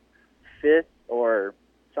you're 5th or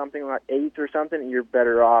something like 8th or something, you're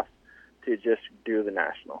better off to just do the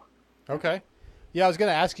national. Okay. Yeah, I was going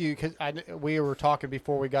to ask you because we were talking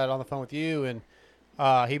before we got on the phone with you, and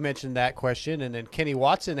he mentioned that question. And then Kenny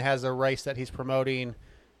Watson has a race that he's promoting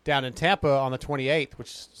down in Tampa on the 28th, which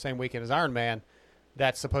is the same weekend as Ironman.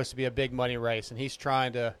 That's supposed to be a big money race, and he's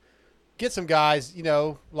trying to get some guys,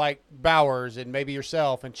 like Bowers and maybe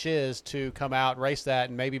yourself and Chiz to come out and race that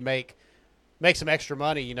and maybe make some extra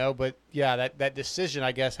money, But, yeah, that decision,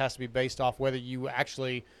 I guess, has to be based off whether you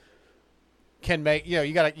actually can make,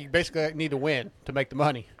 you basically need to win to make the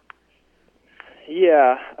money.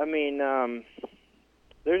 Yeah, I mean,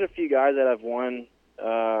 there's a few guys that have won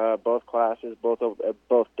both classes,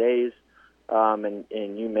 both days, and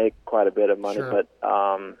you make quite a bit of money. Sure. But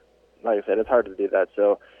like I said, it's hard to do that.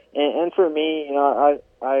 So, and for me,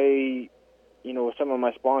 I with some of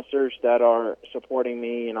my sponsors that are supporting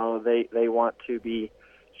me, they want to be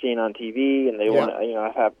seen on TV, and they want,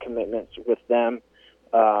 I have commitments with them,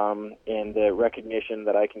 and the recognition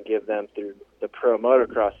that I can give them through the Pro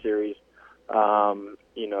Motocross Series.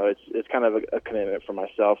 It's kind of a commitment for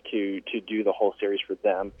myself to do the whole series for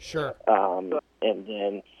them. Sure. And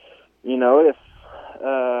then, if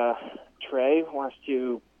Trey wants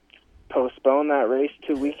to postpone that race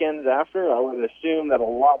 2 weekends after, I would assume that a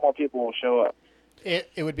lot more people will show up.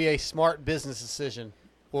 It would be a smart business decision.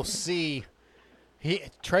 We'll see.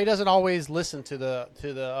 Trey doesn't always listen to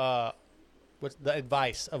the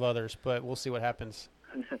advice of others, but we'll see what happens.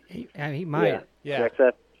 He might. Yeah.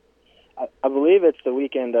 Except, I believe it's the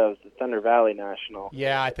weekend of the Thunder Valley National.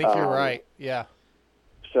 Yeah, I think you're right. Yeah.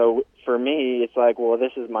 So for me, it's like, well,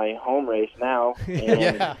 this is my home race now,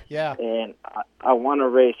 and yeah. And I want to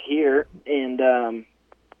race here, and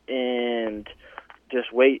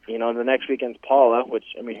just wait. The next weekend's Paula, which,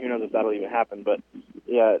 I mean, who knows if that'll even happen, but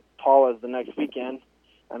yeah, Paula's the next weekend.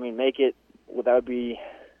 I mean, make it. That would be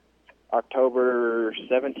October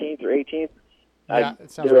 17th or 18th. Yeah, it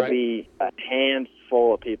sounds there would right. be a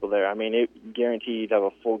handful of people there. I mean, it guaranteed to have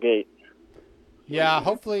a full gate. Yeah,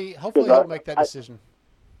 hopefully he'll make that decision.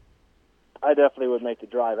 I definitely would make the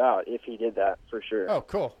drive out if he did that, for sure. Oh,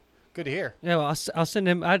 cool. Good to hear. Yeah, well, I'll send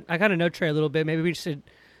him. I kind of know Trey a little bit. Maybe we should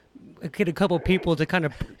get a couple people to kind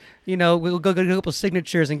of, we'll go get a couple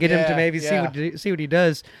signatures and get him to maybe see what he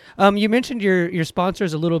does. You mentioned your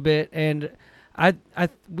sponsors a little bit, and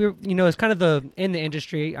we're it's kind of in the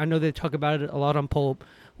industry. I know they talk about it a lot on Pulp,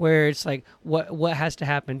 where it's like what has to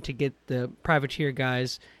happen to get the privateer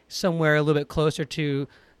guys somewhere a little bit closer to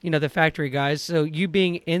the factory guys. So you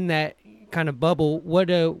being in that kind of bubble,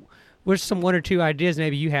 what's some 1 or 2 ideas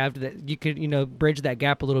maybe you have that you could bridge that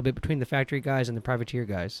gap a little bit between the factory guys and the privateer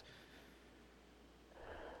guys?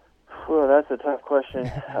 Well, that's a tough question.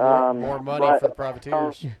 More money for the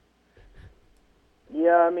privateers.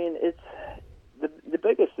 Yeah, I mean, it's the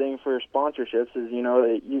biggest thing for sponsorships is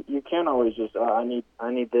you can't always just I need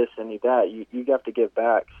this, I need that. You have to give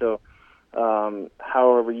back. So,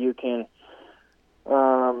 however you can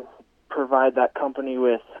provide that company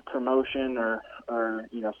with promotion or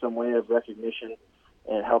some way of recognition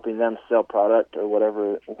and helping them sell product or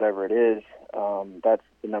whatever it is, that's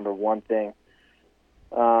the number one thing.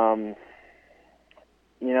 The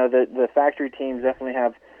factory teams definitely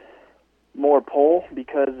have more pull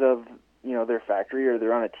because of their factory, or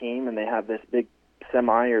they're on a team and they have this big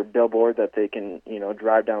semi or billboard that they can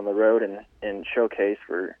drive down the road and showcase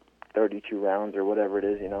for 32 rounds or whatever it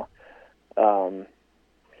is.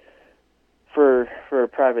 For a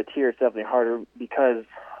privateer, it's definitely harder because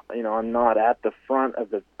I'm not at the front of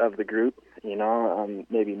the group. I'm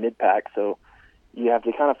maybe mid pack, so you have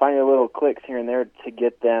to kind of find your little clicks here and there to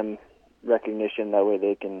get them recognition. That way,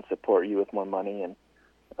 they can support you with more money, and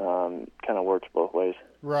kind of works both ways.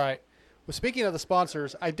 Right. Well, speaking of the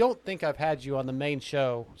sponsors, I don't think I've had you on the main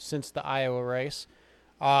show since the Iowa race.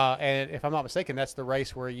 And if I'm not mistaken, that's the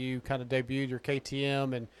race where you kind of debuted your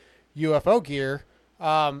KTM and UFO gear.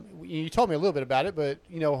 You told me a little bit about it, but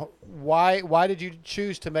why did you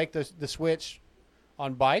choose to make the switch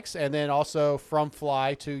on bikes and then also from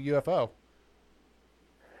Fly to UFO?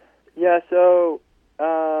 Yeah, so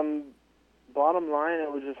bottom line,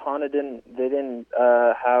 it was just Honda didn't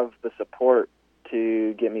have the support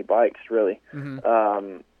to get me bikes really, and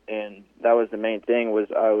that was the main thing. Was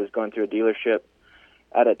I was going through a dealership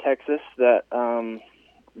out of Texas that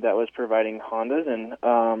was providing Hondas,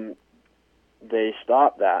 and they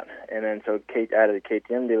stopped that, and then so Kate added a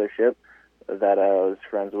KTM dealership that I was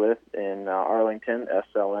friends with in Arlington,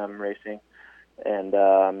 SLM Racing, and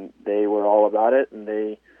they were all about it, and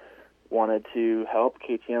they wanted to help.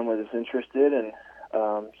 KTM was interested, and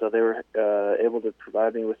so they were able to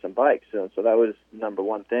provide me with some bikes. So that was number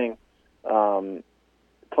one thing.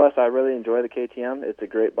 Plus, I really enjoy the KTM. It's a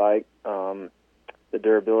great bike. The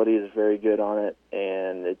durability is very good on it,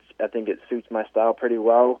 and I think it suits my style pretty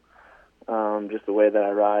well. Just the way that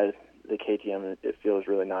I ride the KTM, it feels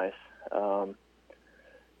really nice. And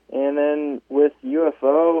then with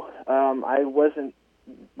UFO, I wasn't,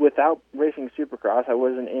 without racing Supercross, I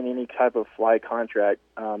wasn't in any type of Fly contract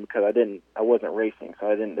because I wasn't racing,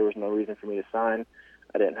 so there was no reason for me to sign.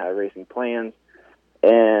 I didn't have racing plans,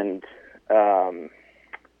 and I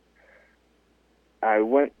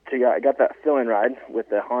got that fill-in ride with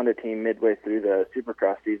the Honda team midway through the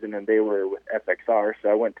Supercross season, and they were with FXR, so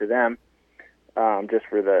I went to them just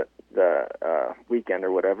for the weekend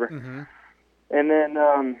or whatever. Mm-hmm. And then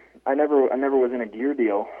I never was in a gear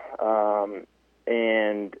deal.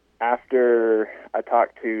 And after I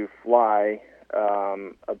talked to Fly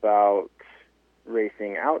about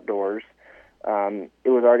racing outdoors, it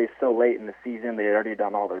was already so late in the season. They had already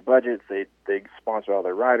done all their budgets. They sponsored all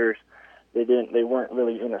their riders. They weren't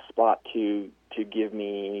really in a spot to give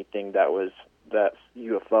me anything that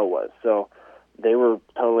UFO was. So they were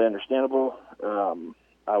totally understandable.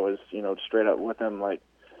 I was straight up with them, like,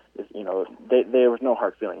 there was no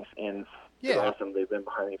hard feelings, and they're awesome. They've been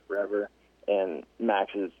behind me forever, and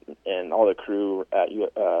Max and all the crew at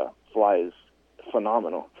Fly is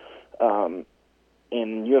phenomenal. And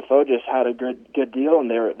UFO just had a good deal, and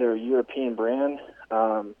they're a European brand,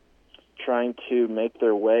 trying to make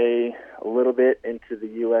their way a little bit into the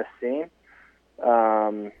U.S. scene.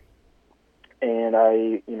 And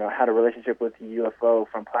I, had a relationship with UFO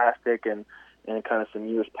from Plastic and kind of some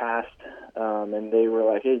years past, and they were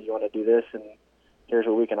like, hey, do you want to do this? And here's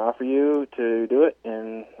what we can offer you to do it.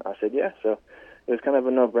 And I said, yeah. So it was kind of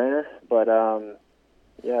a no-brainer. But, so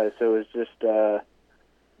it was just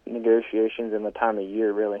negotiations and the time of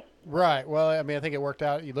year, really. Right. Well, I mean, I think it worked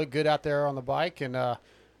out. You look good out there on the bike, and I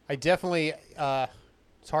definitely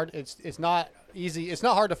it's hard. It's not easy. It's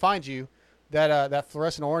not hard to find you. That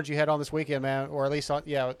fluorescent orange you had on this weekend, man, or at least on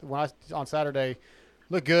Saturday,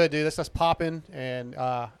 looked good, dude. That's popping, and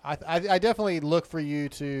I definitely look for you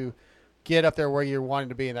to get up there where you're wanting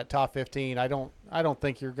to be in that top 15. I don't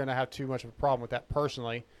think you're going to have too much of a problem with that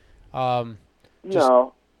personally. No.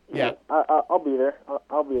 Yeah. I'll be there.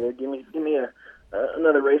 I'll be there. Give me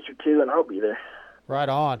another race or two, and I'll be there. Right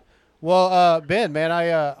on. Well, Ben, man,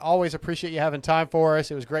 I always appreciate you having time for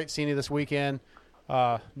us. It was great seeing you this weekend.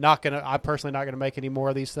 I'm personally not gonna make any more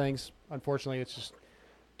of these things. Unfortunately, it's just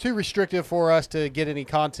too restrictive for us to get any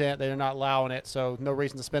content. They're not allowing it, so no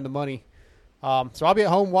reason to spend the money. So I'll be at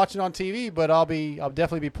home watching on TV, but I'll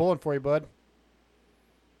definitely be pulling for you, bud.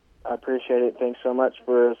 I appreciate it. Thanks so much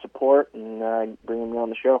for the support and bringing me on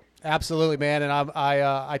the show. Absolutely, man. And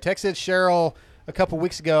I texted Cheryl a couple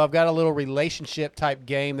weeks ago. I've got a little relationship type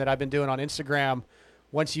game that I've been doing on Instagram.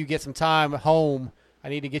 Once you get some time at home, I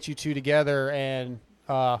need to get you two together, and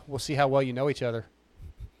we'll see how well you know each other.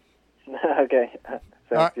 Okay.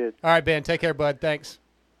 Sounds good. All right, Ben. Take care, bud. Thanks.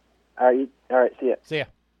 All right. See ya. See ya.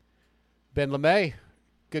 Ben LeMay,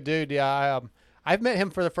 good dude. Yeah, I've met him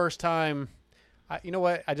for the first time. You know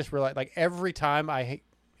what? I just realized, like, every time I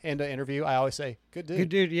end an interview, I always say, good dude. Good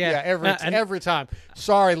dude, yeah. Yeah, every time.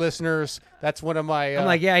 Sorry, listeners. That's one of my... I'm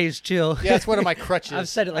like, yeah, he's chill. Yeah, it's one of my crutches. I've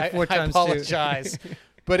said it like 4 times, I apologize.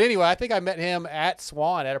 But anyway, I think I met him at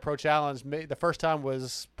Swan at a Pro Challenge. The first time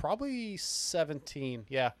was probably 17.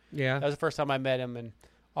 Yeah. Yeah. That was the first time I met him, and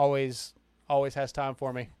always has time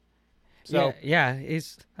for me. So yeah,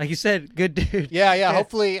 he's, like you said, good dude. Yeah.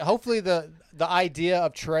 Hopefully the idea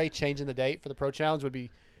of Trey changing the date for the Pro Challenge would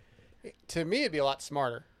be, to me, it'd be a lot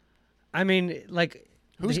smarter. I mean, like,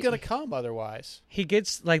 who's going to come otherwise? He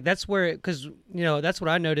gets, like, that's where, because, that's what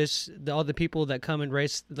I noticed, all the people that come and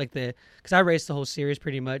race, like, because I raced the whole series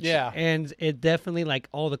pretty much. Yeah. And it definitely, like,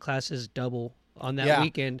 all the classes double on that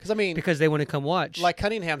weekend. Because they want to come watch. Like,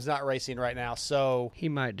 Cunningham's not racing right now, so he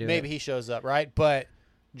might do maybe he shows up, right? But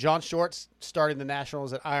John Short's starting the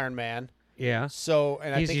Nationals at Ironman. Yeah. So,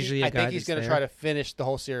 and He's I usually a think guy he's that's going to there. try to finish the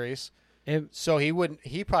whole series. It- So he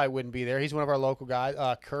probably wouldn't be there. He's one of our local guys.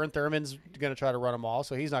 Curran Thurman's going to try to run them all,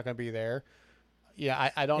 so he's not going to be there.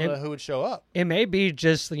 Yeah, I don't know who would show up. It may be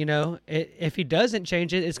just, if he doesn't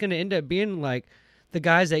change it, it's going to end up being like the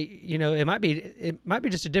guys that, it might be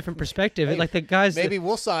just a different perspective. Hey, like the guys Maybe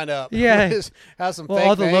we'll sign up. Yeah. We'll just have some Well, fake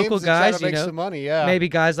all the names local and try guys, to make some money. Yeah, maybe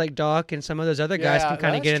guys like Doc and some of those other guys Yeah, can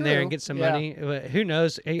kind of that's get in there true. and get some Yeah. money. But who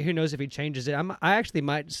knows? Who knows if he changes it? I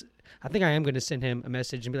think I am going to send him a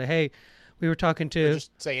message and be like, hey, we were talking Or to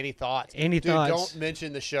just say any thoughts. Any Dude, thoughts? Don't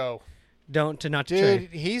mention the show. not to Dude, trade.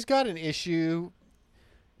 he's got an issue.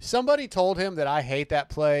 Somebody told him that I hate that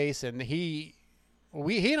place, and Trey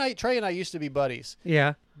and I used to be buddies,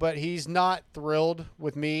 Yeah. but he's not thrilled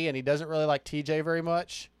with me, and he doesn't really like TJ very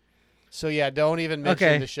much. So yeah, don't even mention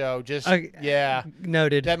Okay. the show. Just Okay. yeah,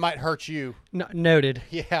 Noted. that might hurt you. Noted.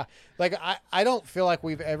 Yeah, like I don't feel like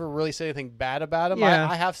we've ever really said anything bad about him. Yeah.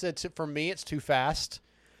 I have said for me it's too fast.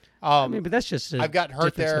 I mean, but that's just I've gotten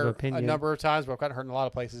hurt difference of there a opinion. number of times, but I've gotten hurt in a lot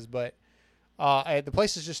of places. But the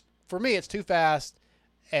place is just, for me, it's too fast,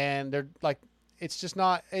 and they're like, it's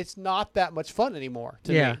not that much fun anymore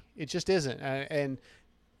to Yeah. me. It just isn't, and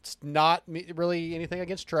it's not really anything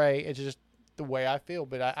against Trey. It's just the way I feel.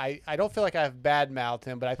 But I don't feel like I've bad mouthed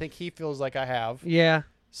him, but I think he feels like I have. Yeah.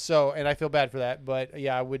 So, and I feel bad for that. But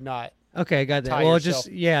yeah, I would not. Okay, got that. Tie Well, yourself.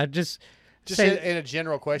 Just say in a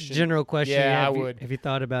general question. general question. Yeah, I if you- would. if you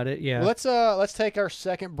thought about it. Yeah. Well, let's take our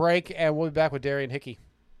second break, and we'll be back with Darian Hickey.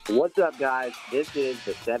 What's up, guys? This is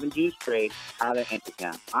the 7 Juice Trade out of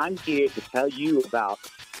Entertown. I'm here to tell you about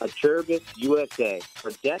Acerbis USA. For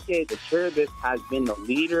decades, Acerbis has been the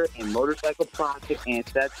leader in motorcycle plastic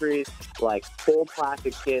accessories like full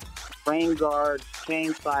plastic kits, frame guards,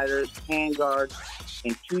 chain sliders, hand guards.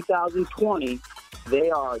 In 2020, they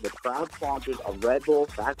are the proud sponsors of Red Bull,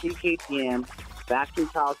 Factory KTM, Factory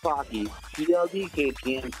Kawasaki, PLD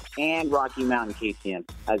KTM, and Rocky Mountain KTM,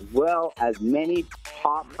 as well as many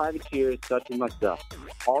top privateers such as myself.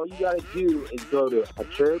 All you got to do is go to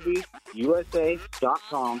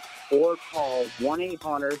AcerbisUSA.com or call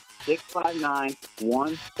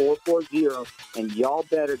 1-800-659-1440, and y'all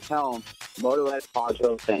better tell them Moto X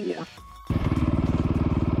Poncho sent you.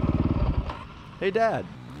 Hey, Dad.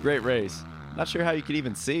 Great race. Not sure how you could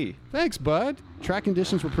even see. Thanks, bud. Track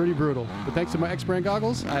conditions were pretty brutal, but thanks to my X-Brand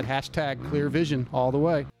goggles, I had hashtag clear vision all the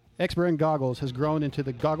way. X-Brand goggles has grown into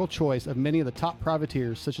the goggle choice of many of the top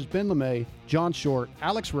privateers such as Ben LeMay, John Short,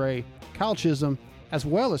 Alex Ray, Kyle Chisholm, as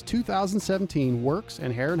well as 2017 Works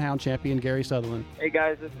and Hare and Hound champion Gary Sutherland. Hey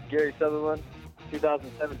guys, this is Gary Sutherland,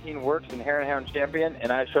 2017 Works and Hare and Hound champion,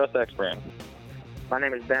 and I trust X-Brand. My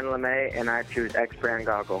name is Ben LeMay, and I choose X-Brand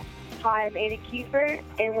goggles. Hi, I'm Andy Kiefer,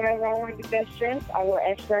 and whenever I want to be best dressed, I wear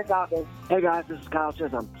X-Brand goggles. Hey guys, this is Kyle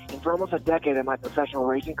Chisholm, and for almost a decade of my professional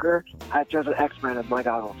racing career, I've chosen X-Brand as my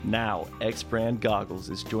goggles. Now, X-Brand Goggles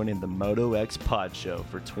is joining the Moto X Pod Show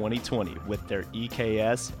for 2020 with their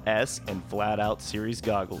EKS, S, and Flat Out Series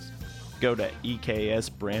goggles. Go to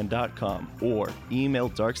EKSbrand.com or email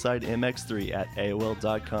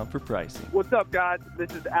DarksideMX3@AOL.com for pricing. What's up, guys? This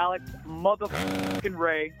is Alex motherfucking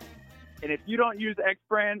Ray. And if you don't use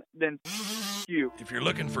X-Brand, then you. If you're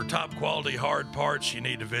looking for top quality hard parts, you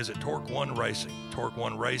need to visit Torque One Racing. Torque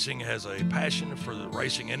One Racing has a passion for the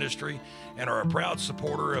racing industry and are a proud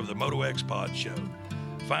supporter of the Moto X Pod Show.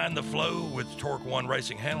 Find the flow with Torque One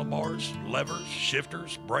Racing handlebars, levers,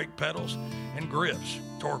 shifters, brake pedals, and grips.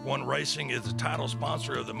 Torque One Racing is the title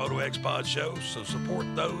sponsor of the Moto X Pod Show, so support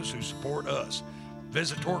those who support us.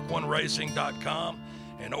 Visit TorqueOneRacing.com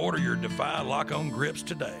and order your Defy lock-on grips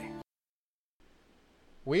today.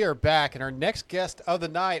 We are back, and our next guest of the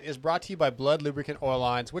night is brought to you by Blood Lubricant Oil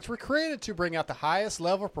Lines, which were created to bring out the highest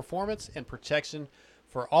level of performance and protection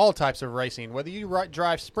for all types of racing. Whether you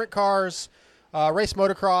drive sprint cars, race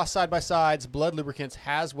motocross, side-by-sides, Blood Lubricants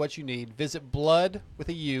has what you need. Visit Blood with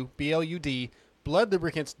a U, B-L-U-D,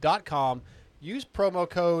 bloodlubricants.com. Use promo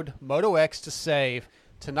code MotoX to save.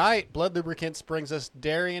 Tonight, Blood Lubricants brings us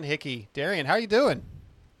Darian Hickey. Darian, how you doing?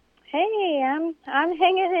 Hey, I'm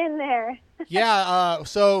hanging in there. Yeah,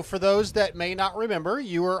 so for those that may not remember,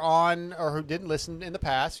 you were on, or who didn't listen in the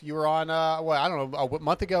past, you were on, I don't know, a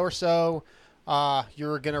month ago or so, you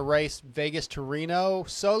were going to race Vegas to Reno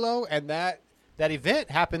solo, and that event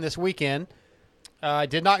happened this weekend.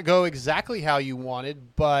 Did not go exactly how you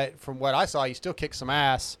wanted, but from what I saw, you still kicked some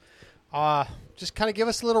ass. Just kind of give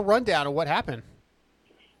us a little rundown of what happened.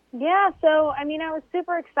 Yeah, so, I mean, I was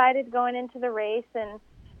super excited going into the race, and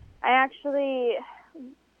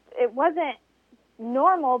it wasn't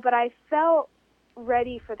normal, but I felt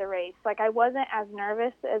ready for the race. Like, I wasn't as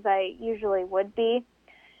nervous as I usually would be.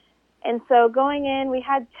 And so going in, we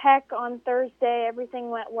had tech on Thursday. Everything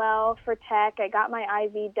went well for tech. I got my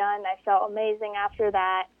IV done. I felt amazing after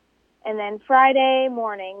that. And then Friday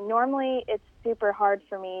morning, normally it's super hard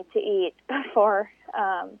for me to eat before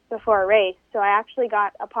a race. So I actually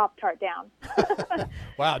got a Pop-Tart down.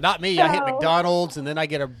 Wow, not me. I hit McDonald's, and then I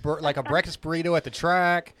get a breakfast burrito at the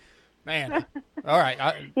track. Man. All right.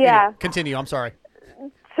 Anyway, continue. I'm sorry.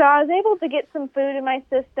 So I was able to get some food in my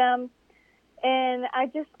system, and I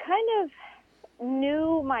just kind of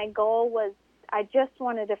knew my goal was I just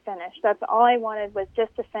wanted to finish. That's all I wanted, was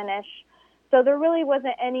just to finish. So there really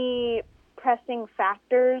wasn't any pressing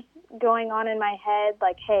factors going on in my head,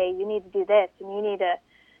 like, hey, you need to do this, and you need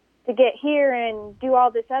to get here and do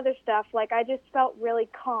all this other stuff. Like, I just felt really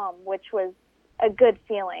calm, which was a good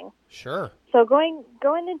feeling. Sure. So going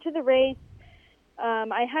into the race,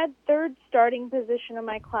 I had third starting position in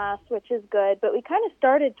my class, which is good, but we kind of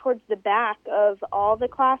started towards the back of all the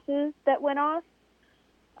classes that went off.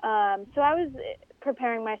 So I was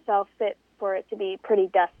preparing myself for it to be pretty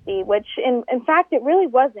dusty, which in fact it really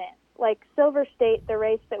wasn't. Like, Silver State, the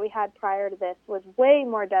race that we had prior to this, was way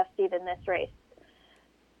more dusty than this race.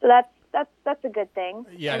 So that's a good thing.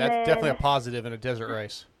 Yeah, that's definitely a positive in a desert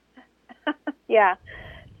race. Yeah.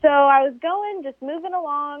 So I was just moving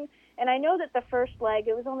along, and I know that the first leg,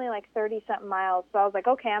 it was only like 30-something miles. So I was like,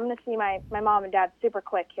 okay, I'm going to see my mom and dad super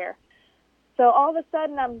quick here. So all of a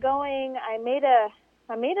sudden I'm going, I made a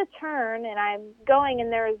turn, and I'm going,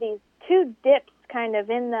 and there was these two dips kind of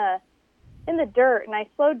in the dirt, and I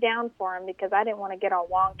slowed down for them because I didn't want to get all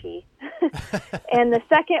wonky. And the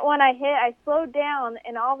second one I hit, I slowed down,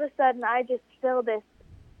 and all of a sudden I just feel this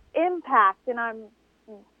impact, and I'm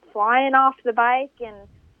flying off the bike, and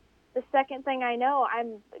the second thing I know,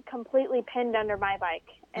 I'm completely pinned under my bike,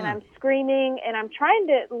 and I'm screaming, and I'm trying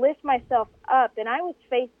to lift myself up, and I was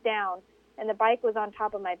face down, and the bike was on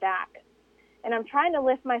top of my back. And I'm trying to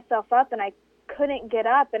lift myself up, and I couldn't get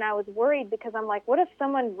up, and I was worried because I'm like, what if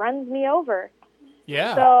someone runs me over?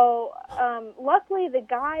 Yeah. So luckily the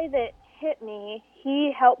guy that hit me,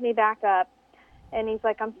 he helped me back up, and he's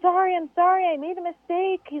like, I'm sorry, I made a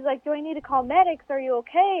mistake. He's like, do I need to call medics? Are you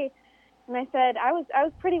okay? And I said, I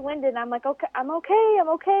was pretty winded, and I'm like, okay, I'm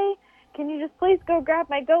okay. Can you just please go grab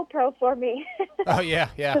my GoPro for me? Oh, yeah.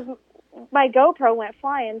 'Cause my GoPro went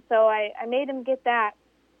flying, so I made him get that.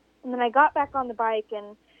 And then I got back on the bike,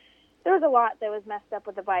 and there was a lot that was messed up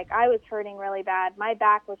with the bike. I was hurting really bad. My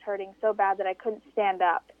back was hurting so bad that I couldn't stand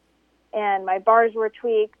up, and my bars were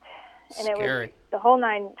tweaked, and Scary. It was the whole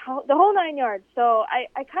nine yards. So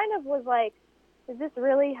I kind of was like, is this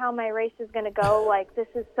really how my race is going to go? Like, this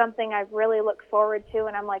is something I've really looked forward to.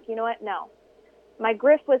 And I'm like, you know what? No. My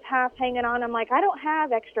grip was half hanging on. I'm like, I don't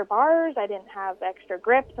have extra bars. I didn't have extra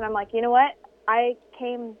grips. And I'm like, you know what? I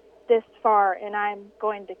came this far, and I'm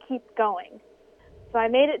going to keep going. So I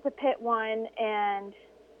made it to pit 1, and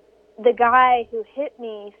the guy who hit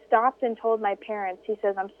me stopped and told my parents. He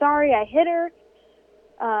says, I'm sorry I hit her,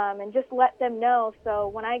 and just let them know. So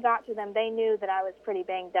when I got to them, they knew that I was pretty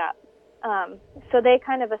banged up. So they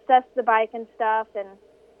kind of assessed the bike and stuff and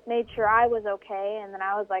made sure I was okay. And then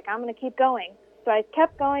I was like, I'm going to keep going. So I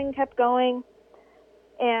kept going,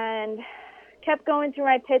 and kept going through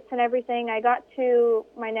my pits and everything. I got to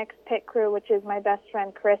my next pit crew, which is my best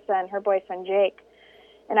friend Carissa and her boyfriend Jake.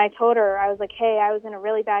 And I told her, I was like, hey, I was in a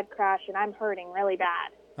really bad crash, and I'm hurting really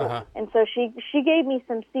bad. Uh-huh. And so she gave me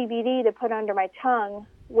some CBD to put under my tongue,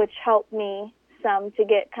 which helped me some to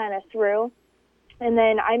get kind of through. And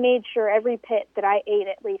then I made sure every pit that I ate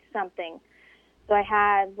at least something. So I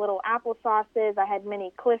had little applesauces, I had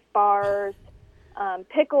mini Cliff bars,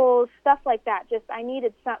 pickles, stuff like that. Just I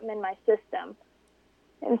needed something in my system.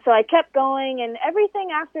 And so I kept going, and everything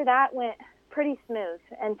after that went pretty smooth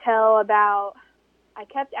until I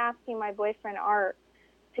kept asking my boyfriend Art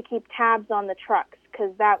to keep tabs on the trucks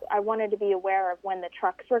because I wanted to be aware of when the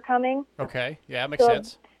trucks were coming. Okay, yeah, that makes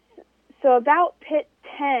sense. So about pit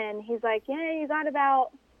 10, he's like, yeah, you got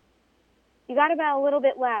about a little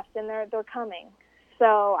bit left, and they're coming.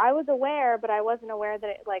 So I was aware, but I wasn't aware that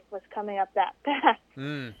it was coming up that fast.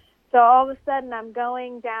 So all of a sudden, I'm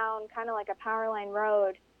going down kind of like a power line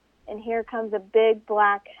road, and here comes a big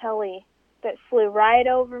black heli that flew right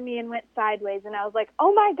over me and went sideways, and I was like,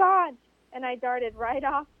 oh my God! And I darted right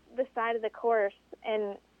off the side of the course,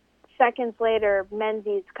 and seconds later,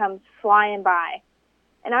 Menzies comes flying by.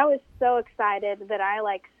 And I was so excited that I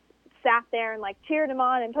sat there and cheered him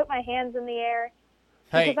on and put my hands in the air.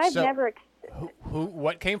 Hey, because I've never.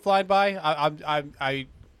 What came flying by?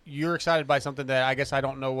 You're excited by something that I guess I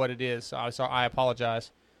don't know what it is. So I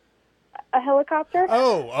apologize. A helicopter.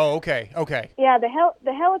 Oh, okay. Yeah,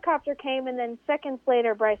 the helicopter came, and then seconds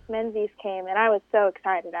later, Bryce Menzies came, and I was so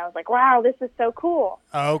excited. I was like, "Wow, this is so cool."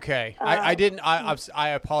 Okay, I didn't. I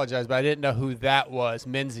apologize, but I didn't know who that was.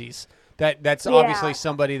 Menzies. That's obviously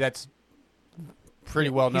somebody that's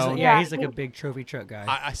pretty well known. He's like a big trophy truck guy.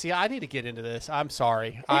 I see. I need to get into this. I'm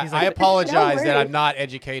sorry. I apologize that I'm not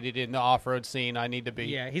educated in the off-road scene. I need to be.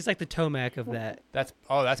 Yeah, he's like the Tomac of that. That's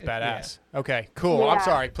badass. Yeah. Okay, cool. Yeah. I'm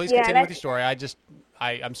sorry. Please continue with your story.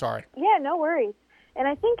 I'm sorry. Yeah, no worries. And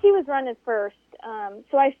I think he was running first.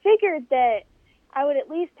 So I figured that I would at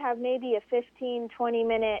least have maybe a 15,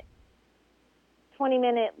 20-minute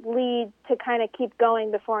lead to kind of keep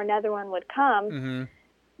going before another one would come. Mm-hmm.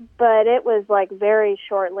 But it was like very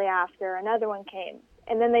shortly after another one came.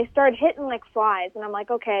 And then they started hitting like flies. And I'm like,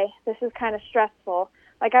 okay, this is kind of stressful.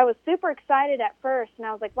 Like I was super excited at first. And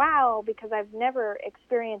I was like, wow, because I've never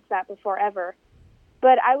experienced that before ever.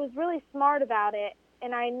 But I was really smart about it.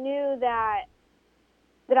 And I knew that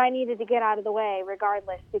I needed to get out of the way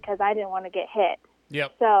regardless because I didn't want to get hit.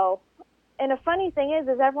 Yep. So, and a funny thing is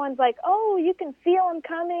everyone's like, oh, you can feel them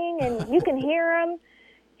coming and you can hear them.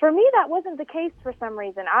 For me, that wasn't the case for some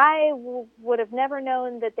reason. I would have never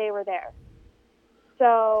known that they were there.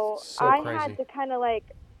 So I had to kind of like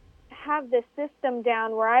have this system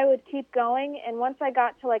down where I would keep going. And once I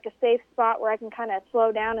got to like a safe spot where I can kind of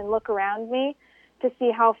slow down and look around me to see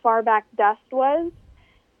how far back dust was,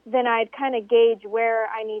 then I'd kind of gauge where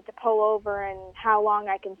I need to pull over and how long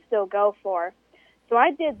I can still go for. So I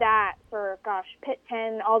did that for, pit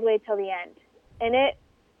 10 all the way till the end. And it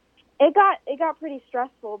got pretty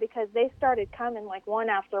stressful because they started coming like one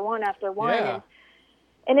after one after one. Yeah.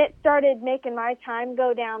 And it started making my time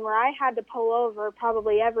go down where I had to pull over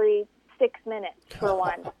probably every 6 minutes for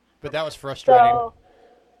one. But that was frustrating. So,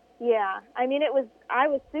 yeah. I mean, I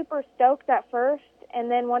was super stoked at first. And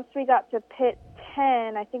then once we got to pit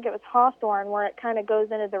 10, I think it was Hawthorne, where it kind of goes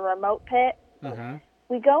into the remote pit. Mm-hmm.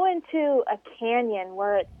 We go into a canyon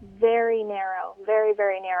where it's very narrow, very,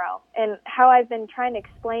 very narrow. And how I've been trying to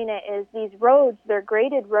explain it is these roads, they're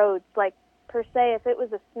graded roads. Like, per se, if it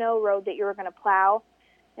was a snow road that you were going to plow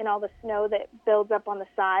and all the snow that builds up on the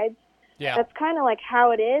sides, that's kind of like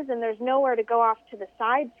how it is. And there's nowhere to go off to the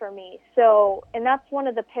side for me. So, and that's one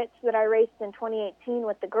of the pits that I raced in 2018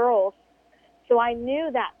 with the girls. So I knew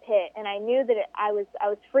that pit, and I knew that I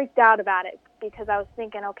was freaked out about it because I was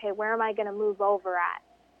thinking, okay, where am I going to move over at?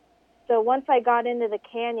 So once I got into the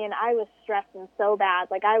canyon, I was stressing so bad.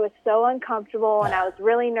 Like I was so uncomfortable, and I was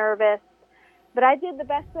really nervous. But I did the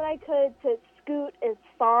best that I could to scoot as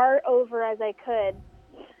far over as I could.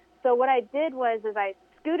 So what I did was I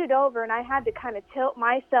scooted over, and I had to kind of tilt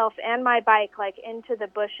myself and my bike like into the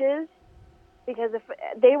bushes, because if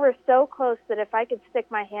they were so close that if I could stick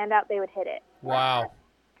my hand out, they would hit it. Wow.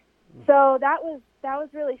 So that was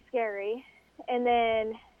really scary. And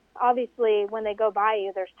then obviously when they go by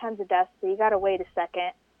you, there's tons of dust, so you got to wait a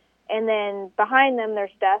second. And then behind them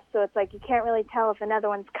there's dust, so it's like you can't really tell if another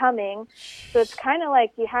one's coming. So it's kind of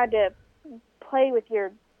like you had to play with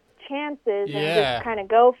your chances and just kind of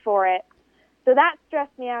go for it. So that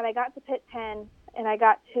stressed me out. I got to pit 10, and I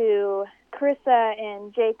got to Carissa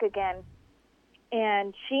and Jake again.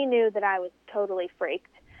 And she knew that I was totally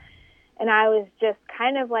freaked. And I was just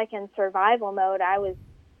kind of like in survival mode. I was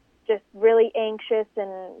just really anxious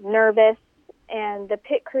and nervous. And the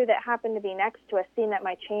pit crew that happened to be next to us seen that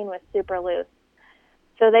my chain was super loose.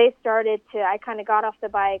 So they started I kind of got off the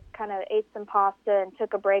bike, kind of ate some pasta and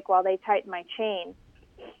took a break while they tightened my chain.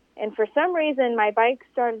 And for some reason, my bike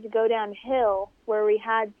started to go downhill where we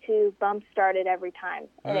had to bump start it every time.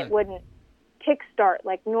 And it wouldn't kickstart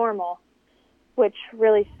like normal, which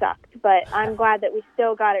really sucked. But I'm glad that we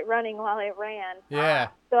still got it running while it ran. Yeah.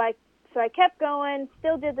 So I kept going,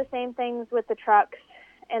 still did the same things with the trucks,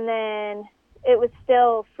 and then it was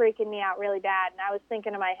still freaking me out really bad. And I was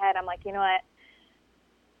thinking in my head, I'm like, you know what?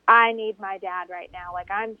 I need my dad right now.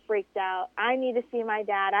 Like, I'm freaked out. I need to see my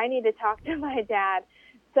dad. I need to talk to my dad.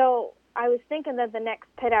 So I was thinking that the next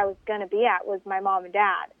pit I was going to be at was my mom and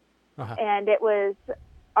dad. Uh-huh. And it was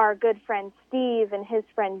our good friend Steve and his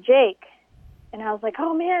friend Jake. And I was like,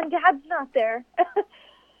 oh, man, Dad's not there.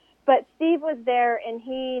 But Steve was there, and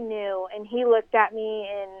he knew, and he looked at me,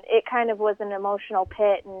 and it kind of was an emotional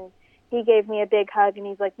pit, and he gave me a big hug, and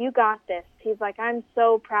he's like, you got this. He's like, I'm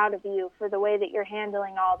so proud of you for the way that you're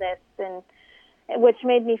handling all this, and which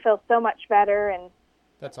made me feel so much better. And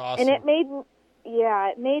that's awesome. And it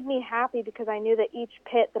made me happy because I knew that each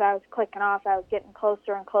pit that I was clicking off, I was getting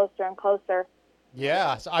closer and closer and closer.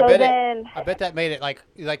 Yeah, so I bet that made it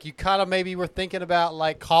like you kind of maybe were thinking about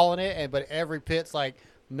like calling it, but every pit's like,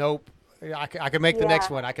 nope, I can make the next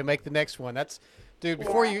one. I can make the next one. That's, dude.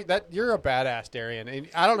 Before you're a badass, Darian. And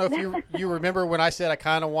I don't know if you remember when I said I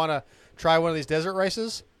kind of want to try one of these desert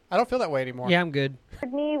races. I don't feel that way anymore. Yeah, I'm good. For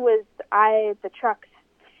me, the trucks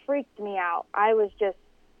freaked me out. I was just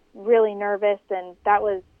really nervous, and that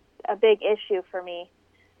was a big issue for me.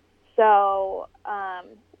 So,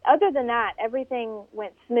 other than that, everything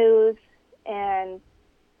went smooth, and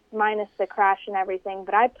minus the crash and everything.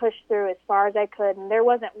 But I pushed through as far as I could, and there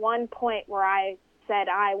wasn't one point where I said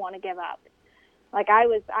I want to give up. Like I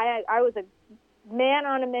was a man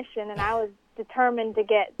on a mission, and I was determined to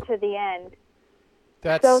get to the end.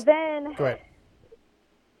 So then go ahead.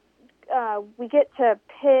 We get to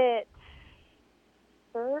pit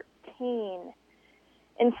 13.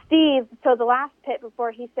 And Steve, so the last pit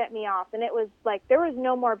before he sent me off, and it was like there was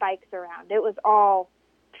no more bikes around. It was all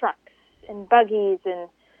trucks and buggies. And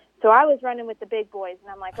so I was running with the big boys,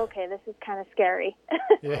 and I'm like, okay, this is kind of scary.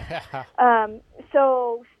 Yeah.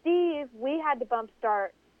 So Steve, we had to bump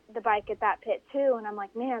start the bike at that pit too. And I'm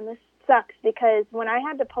like, man, this sucks, because when I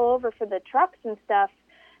had to pull over for the trucks and stuff,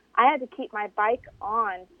 I had to keep my bike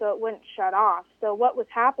on so it wouldn't shut off. So what was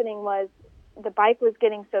happening was the bike was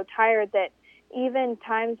getting so tired that even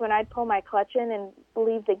times when I'd pull my clutch in and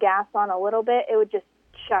leave the gas on a little bit, it would just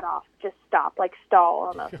shut off, just stop, like stall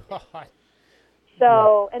almost.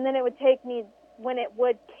 So, and then it would take me, when it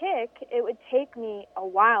would kick, it would take me a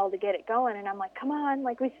while to get it going. And I'm like, come on,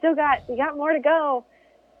 like we got more to go.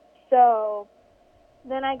 So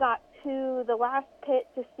then I got to the last pit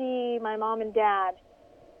to see my mom and dad,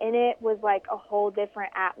 and it was like a whole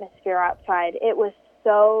different atmosphere outside. It was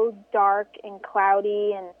so dark and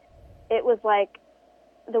cloudy, and it was like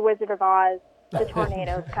the Wizard of Oz, the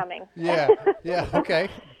tornado's coming. Yeah, okay.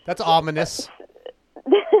 That's ominous.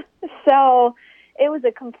 So it was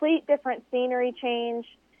a complete different scenery change.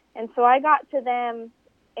 And so I got to them,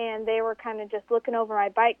 and they were kind of just looking over my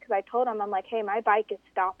bike, because I told them, I'm like, hey, my bike is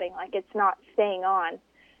stopping. Like, it's not staying on.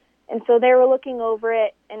 And so they were looking over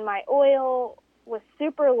it, and my oil was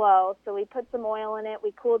super low. So we put some oil in it.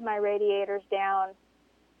 We cooled my radiators down,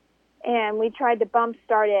 and we tried to bump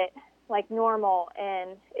start it like normal,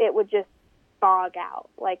 and it would just bog out.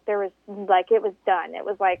 Like it was done. It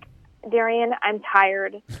was like, Darian, I'm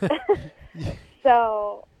tired.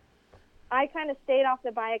 So I kind of stayed off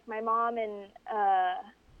the bike. My mom,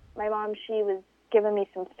 she was giving me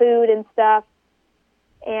some food and stuff,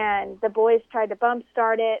 and the boys tried to bump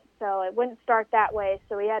start it, so it wouldn't start that way.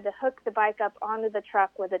 So we had to hook the bike up onto the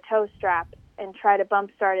truck with a tow strap and try to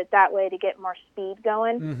bump start it that way to get more speed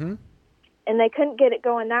going. Mm-hmm. And they couldn't get it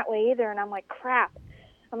going that way either. And I'm like, crap.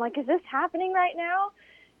 I'm like, is this happening right now?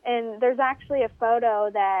 And there's actually a photo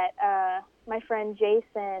that my friend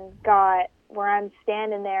Jason got where I'm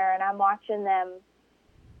standing there and I'm watching them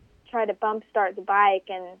try to bump start the bike,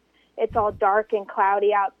 and it's all dark and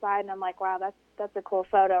cloudy outside. And I'm like, wow, that's a cool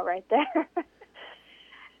photo right there.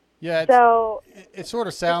 Yeah. So it sort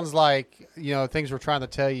of sounds like, things were trying to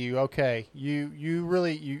tell you, okay, you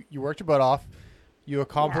really worked your butt off. You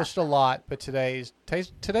accomplished a lot, but today's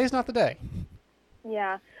not the day.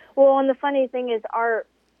 Yeah. Well, and the funny thing is,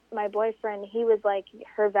 my boyfriend, he was like,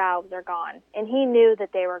 her valves are gone, and he knew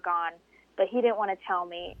that they were gone, but he didn't want to tell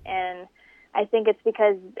me. And I think it's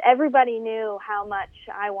because everybody knew how much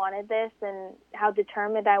I wanted this and how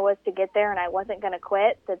determined I was to get there, and I wasn't going to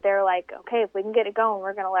quit, that they're like, okay, if we can get it going,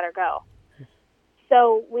 we're going to let her go.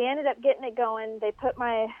 So we ended up getting it going. They put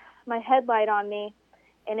my headlight on me,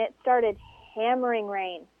 and it started hammering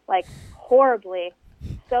rain, like horribly,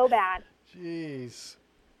 so bad. Jeez.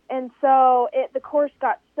 And so the course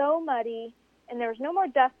got so muddy, and there was no more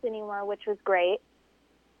dust anymore, which was great.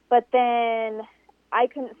 But then I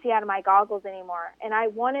couldn't see out of my goggles anymore, and I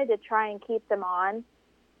wanted to try and keep them on,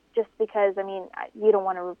 just because, you don't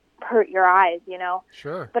want to hurt your eyes,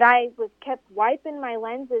 Sure. But I kept wiping my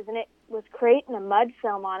lenses, and it was creating a mud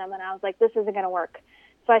film on them, and I was like, this isn't going to work.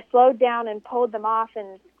 So I slowed down and pulled them off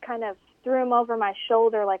and kind of threw them over my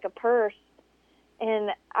shoulder like a purse.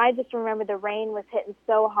 And I just remember the rain was hitting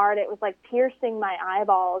so hard, it was like piercing my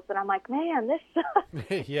eyeballs. And I'm like, man, this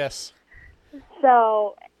sucks. Yes.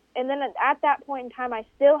 So, and then at that point in time, I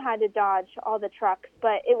still had to dodge all the trucks.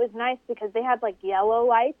 But it was nice because they had like yellow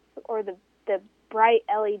lights or the bright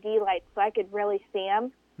LED lights, so I could really see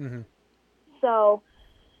them. Mm-hmm. So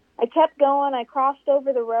I kept going. I crossed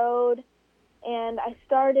over the road, and I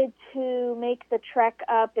started to make the trek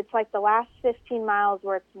up. It's like the last 15 miles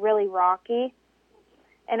where it's really rocky.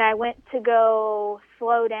 And I went to go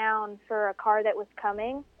slow down for a car that was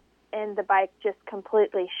coming, and the bike just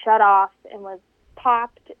completely shut off and was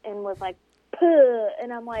popped and was like, puh,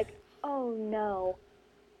 and I'm like, oh no.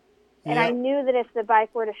 And I knew that if the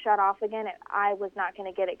bike were to shut off again, I was not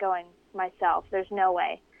going to get it going myself. There's no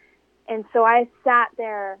way. And so I sat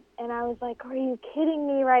there, and I was like, are you kidding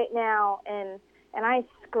me right now? And I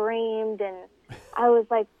screamed, and I was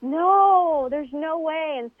like, no, there's no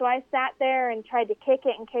way. And so I sat there and tried to kick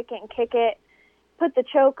it and kick it and kick it, put the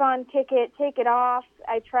choke on, kick it, take it off.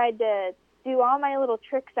 I tried to do all my little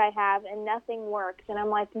tricks I have, and nothing works. And I'm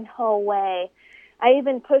like, no way. I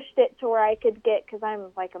even pushed it to where I could get, because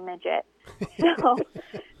I'm like a midget.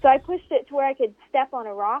 So I pushed it to where I could step on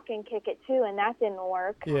a rock and kick it too, and that didn't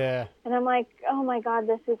work. Yeah. And I'm like, oh my God,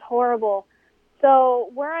 this is horrible. So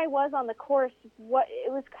where I was on the course,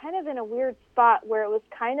 it was kind of in a weird spot where it was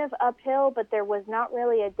kind of uphill, but there was not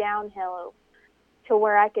really a downhill to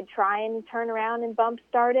where I could try and turn around and bump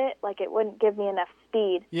start it. Like, it wouldn't give me enough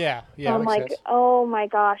speed. Yeah. So I'm like, sense. oh my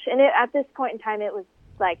gosh. And at this point in time, it was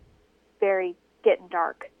like very getting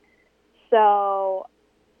dark. So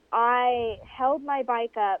I held my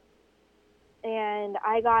bike up, and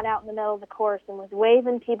I got out in the middle of the course and was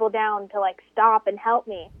waving people down to like stop and help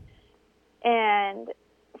me. And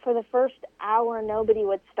for the first hour, nobody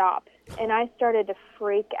would stop. And I started to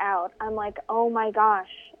freak out. I'm like, oh my gosh,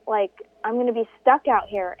 like, I'm going to be stuck out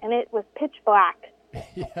here. And it was pitch black.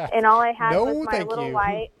 Yeah. And all I had No, was my thank little you.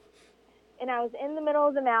 light. And I was in the middle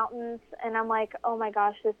of the mountains, and I'm like, oh my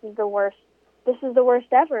gosh, this is the worst. This is the worst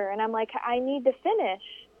ever. And I'm like, I need to finish.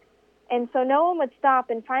 And so no one would stop.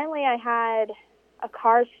 And finally I had a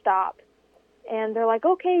car stop. And they're like,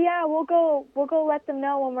 okay, yeah, we'll go let them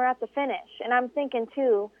know when we're at the finish. And I'm thinking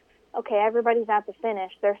too, okay, everybody's at the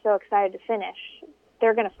finish. They're so excited to finish.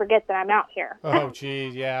 They're going to forget that I'm out here. Oh,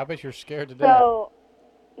 geez. Yeah, I bet you're scared to death. So,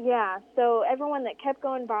 yeah, so everyone that kept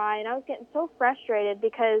going by, and I was getting so frustrated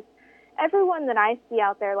because everyone that I see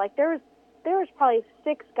out there, like there was probably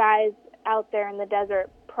 6 guys out there in the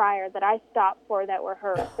desert prior that I stopped for that were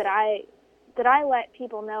hurt, that I let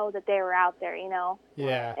people know that they were out there, you know.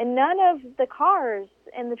 Yeah. And none of the cars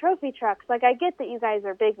and the trophy trucks, like, I get that you guys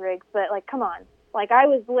are big rigs, but like, come on. Like, I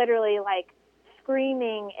was literally like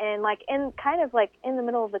screaming and like in kind of like in the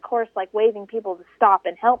middle of the course, like waving people to stop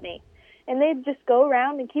and help me. And they'd just go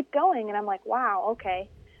around and keep going. And I'm like, wow, okay.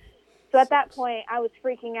 So at that point I was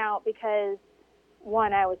freaking out because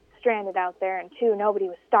 1, I was stranded out there, and 2, nobody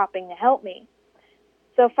was stopping to help me.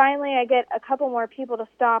 So finally I get a couple more people to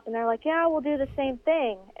stop, and they're like, yeah, we'll do the same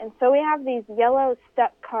thing. And so we have these yellow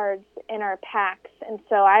step cards in our packs. And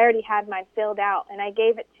so I already had mine filled out, and I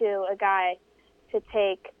gave it to a guy to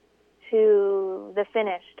take to the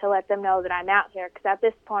finish to let them know that I'm out here. Because at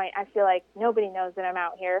this point, I feel like nobody knows that I'm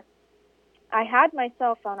out here. I had my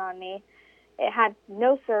cell phone on me. It had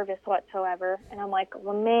no service whatsoever. And I'm like,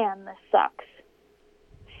 well, man, this sucks.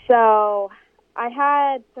 So I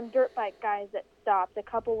had some dirt bike guys that stopped. A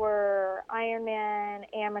couple were Ironman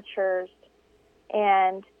amateurs,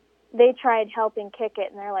 and they tried helping kick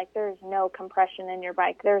it, and they're like, there's no compression in your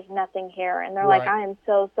bike. There's nothing here. And they're like, I am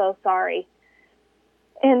so, so sorry.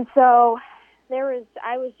 And so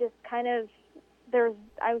I was just kind of,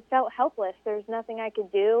 I felt helpless. There's nothing I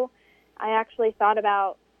could do. I actually thought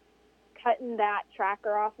about cutting that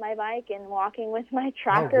tracker off my bike and walking with my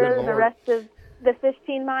tracker the rest of the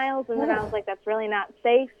 15 miles. And then I was like, that's really not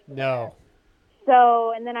safe. No.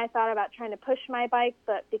 So, and then I thought about trying to push my bike,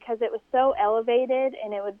 but because it was so elevated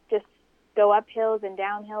and it would just go up hills and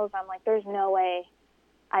down hills, I'm like, there's no way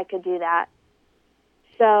I could do that.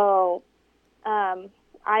 So,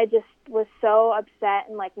 I just was so upset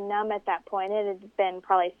and like numb at that point. It had been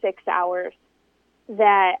probably 6 hours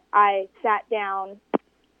that I sat down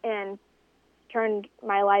and turned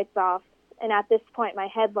my lights off. And at this point, my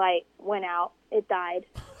headlight went out. It died.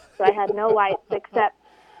 So I had no lights except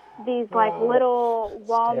these like little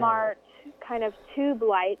Walmart kind of tube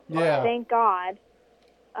lights. Yeah. Thank God.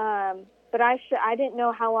 But I didn't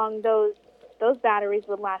know how long those batteries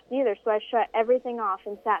would last either. So I shut everything off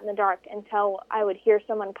and sat in the dark until I would hear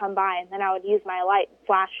someone come by, and then I would use my light and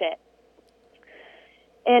flash it.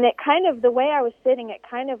 And it kind of, the way I was sitting, it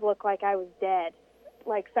kind of looked like I was dead.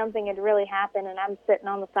 Like something had really happened, and I'm sitting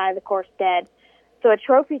on the side of the course dead. So a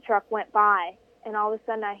trophy truck went by, and all of a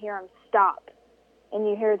sudden I hear him stop. And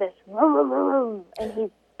you hear this, and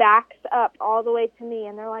he backs up all the way to me,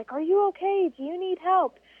 and they're like, are you okay? Do you need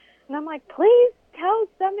help? And I'm like, please tell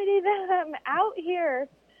somebody that I'm out here.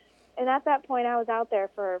 And at that point, I was out there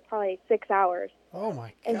for probably 6 hours. Oh,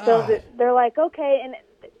 my God. And so they're like, okay,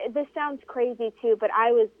 and this sounds crazy too, but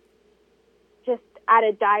I was just at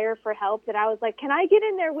a dire for help that I was like, can I get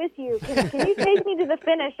in there with you? Can you take me to the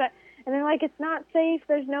finish? And they're like, it's not safe.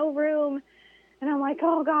 There's no room. And I'm like,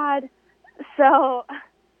 oh, God. So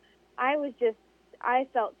I was just I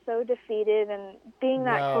felt so defeated, and being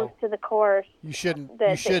that No. close to the course. You shouldn't.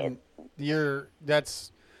 that You shouldn't. You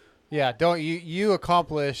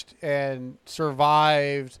accomplished and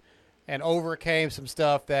survived and overcame some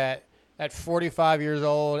stuff that at 45 years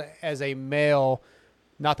old as a male,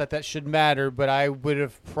 not that that should matter, but I would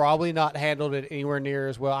have probably not handled it anywhere near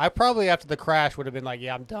as well. I probably after the crash would have been like,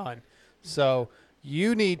 yeah, I'm done. So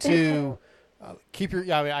you need to keep your,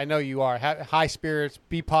 I mean, I know you are, have high spirits,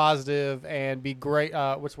 be positive, and be great.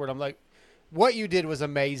 What's the word? I'm like, what you did was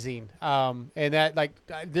amazing. And that, like,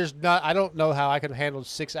 I don't know how I could have handled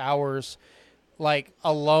 6 hours, like,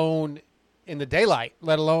 alone in the daylight,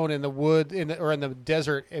 let alone in the wood or in the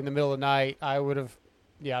desert in the middle of the night. I would have,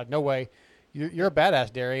 no way. You're a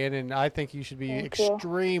badass, Darian, and I think you should be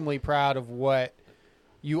extremely proud of what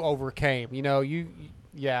you overcame. You know, you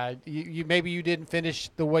maybe you didn't finish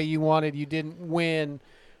the way you wanted, you didn't win,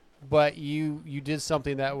 but you did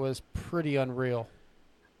something that was pretty unreal.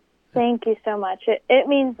 Thank you so much. It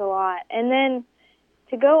means a lot. And then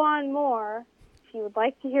to go on more, if you would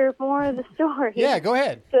like to hear more of the story. Yeah, go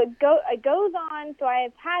ahead. So it goes on. So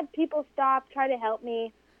I've had people stop, try to help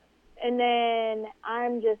me, and then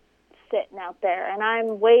I'm just sitting out there and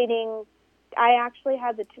I'm waiting. I actually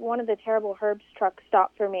had one of the Terrible Herbs trucks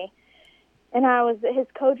stop for me, and his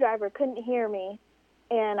co-driver couldn't hear me,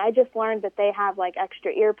 and I just learned that they have like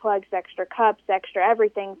extra earplugs, extra cups, extra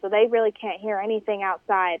everything, so they really can't hear anything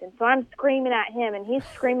outside. And so I'm screaming at him, and he's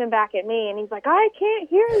screaming back at me, and he's like, I can't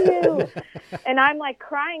hear you. And I'm like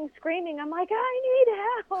crying, screaming. I'm like, I need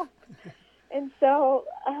help. And so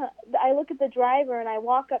I look at the driver, and I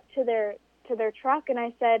walk up to their truck, and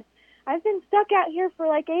I said, I've been stuck out here for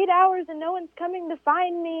like 8 hours, and no one's coming to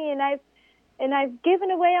find me, and I've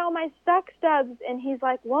given away all my stock stubs. And he's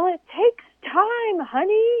like, well, it takes time,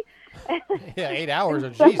 honey. Yeah, 8 hours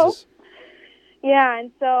of Jesus. Yeah,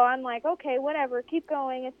 and so I'm like, okay, whatever, keep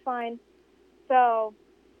going, it's fine. So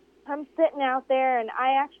I'm sitting out there, and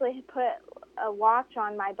I actually put a watch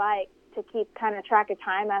on my bike to keep kind of track of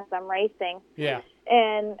time as I'm racing. Yeah.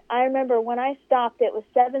 And I remember when I stopped, it was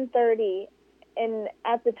 7:30, and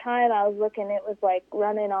at the time I was looking, it was like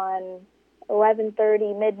running on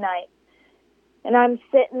 11:30 midnight. And I'm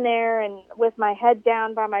sitting there, and with my head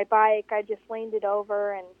down by my bike, I just leaned it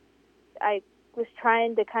over, and I was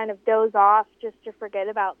trying to kind of doze off just to forget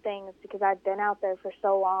about things because I'd been out there for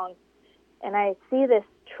so long. And I see this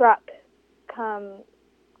truck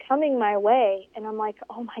coming my way, and I'm like,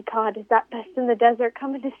 oh my God, is that Best in the Desert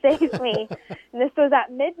coming to save me? And this was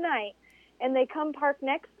at midnight, and they come park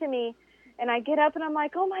next to me, and I get up, and I'm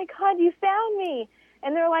like, oh my God, you found me.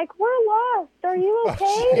 And they're like, we're lost. Are you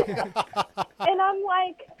okay? And I'm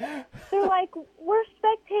like, they're like, we're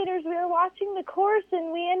spectators. We were watching the course,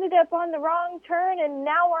 and we ended up on the wrong turn, and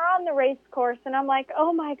now we're on the race course. And I'm like,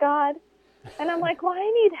 oh, my God. And I'm like, well,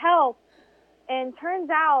 I need help. And turns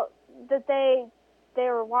out that they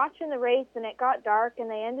were watching the race, and it got dark, and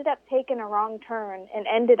they ended up taking a wrong turn and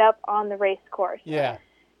ended up on the race course. Yeah.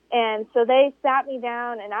 And so they sat me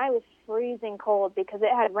down, and I was freezing cold because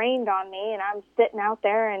it had rained on me, and I'm sitting out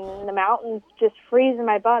there in the mountains just freezing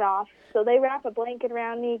my butt off. So they wrap a blanket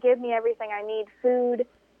around me, give me everything I need, food,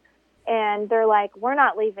 and they're like, we're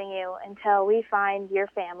not leaving you until we find your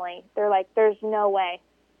family. They're like, there's no way.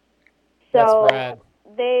 So that's rad.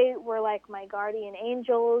 They were like my guardian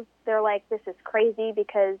angels. They're like, this is crazy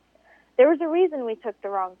because there was a reason we took the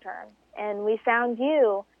wrong turn, and we found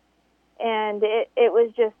you. And it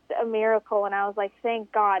was just a miracle, and I was like,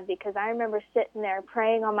 thank God, because I remember sitting there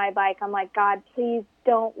praying on my bike. I'm like, God, please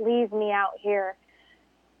don't leave me out here.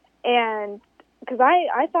 And because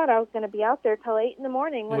I thought I was going to be out there till 8 in the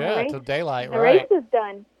morning when till daylight, the right. race is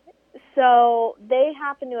done. So they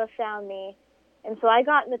happened to have found me, and so I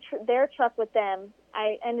got in their truck with them.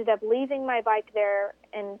 I ended up leaving my bike there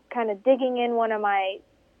and kind of digging in one of my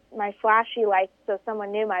flashy lights so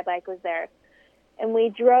someone knew my bike was there. And we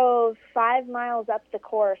drove 5 miles up the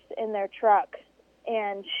course in their truck.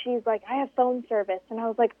 And she's like, I have phone service. And I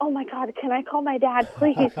was like, oh, my God, can I call my dad,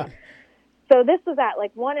 please? So this was at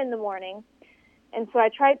like 1 in the morning. And so I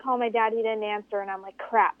tried calling my dad. He didn't answer. And I'm like,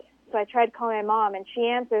 crap. So I tried calling my mom, and she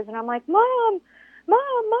answers. And I'm like, Mom.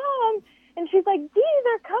 And she's like, Dee,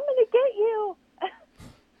 they're coming to get you.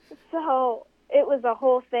 So it was a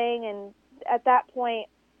whole thing. And at that point,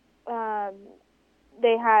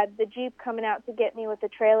 they had the Jeep coming out to get me with the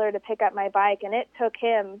trailer to pick up my bike, and it took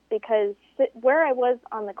him because where I was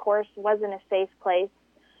on the course wasn't a safe place.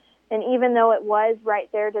 And even though it was right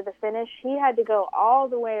there to the finish, he had to go all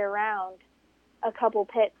the way around a couple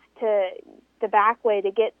pits to the back way to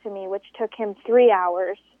get to me, which took him 3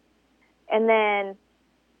 hours. And then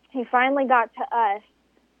he finally got to us,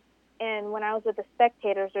 And when I was with the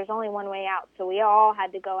spectators, there's only one way out, so we all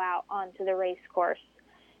had to go out onto the race course.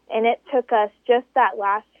 And it took us just that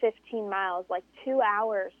last 15 miles, like 2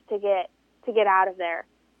 hours to get out of there.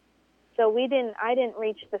 So I didn't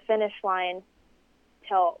reach the finish line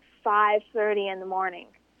till 5:30 in the morning.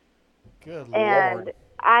 Good and Lord.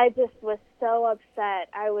 I just was so upset.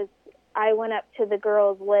 I went up to the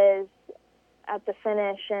girls, Liz, at the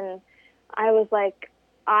finish, and I was like,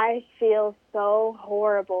 I feel so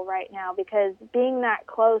horrible right now, because being that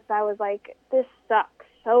close, I was like, this sucks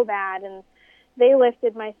so bad. And they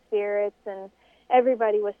lifted my spirits, and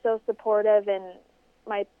everybody was so supportive, and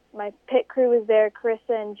my pit crew was there,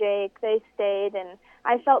 Carissa and Jake, they stayed, and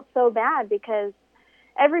I felt so bad because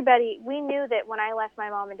we knew that when I left my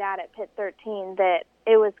mom and dad at pit 13 that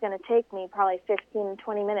it was going to take me probably 15,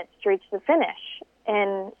 20 minutes to reach the finish,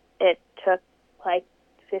 and it took like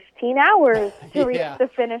 15 hours to reach the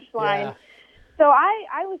finish line. Yeah. So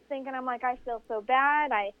I was thinking, I'm like, I feel so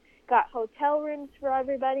bad. I got hotel rooms for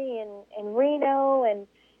everybody in Reno, and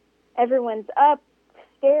everyone's up,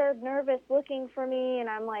 scared, nervous, looking for me, and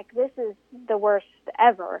I'm like, this is the worst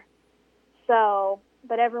ever. So,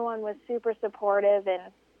 but everyone was super supportive, and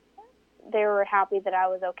they were happy that I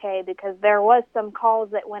was okay, because there was some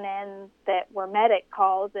calls that went in that were medic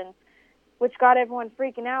calls, and which got everyone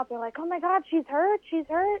freaking out. They're like, oh my God, she's hurt.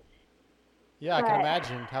 Yeah, I can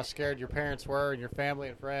imagine how scared your parents were and your family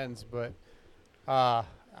and friends. But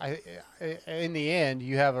in the end,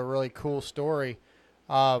 you have a really cool story.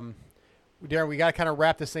 Darren, we got to kind of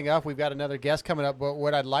wrap this thing up. We've got another guest coming up. But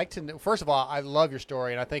what I'd like to know, first of all, I love your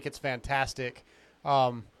story, and I think it's fantastic.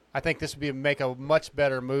 I think this would make a much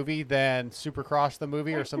better movie than Supercross the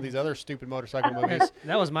movie or some of these other stupid motorcycle movies.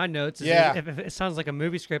 That was my notes. Yeah. If it sounds like a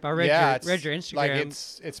movie script. I read your Instagram. Like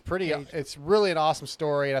it's really an awesome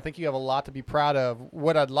story, and I think you have a lot to be proud of.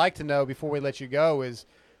 What I'd like to know before we let you go is,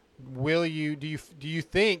 do you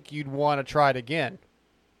think you'd want to try it again?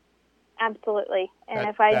 Absolutely. And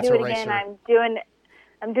if I do it again,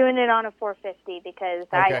 I'm doing it on a 450, because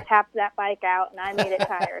I tapped that bike out and I made it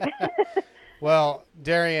tired. Well,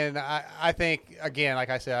 Darian, I think, again,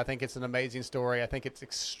 like I said, I think it's an amazing story. I think it's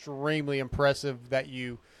extremely impressive that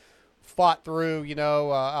you fought through,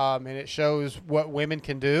 and it shows what women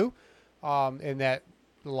can do, and that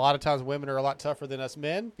a lot of times women are a lot tougher than us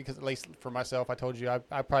men, because at least for myself, I told you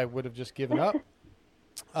I probably would have just given up.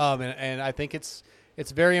 And I think it's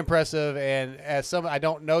very impressive. And as someone, I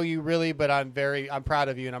don't know you really, but I'm proud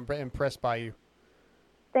of you, and I'm impressed by you.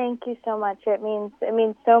 Thank you so much. It means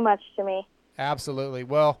so much to me. Absolutely.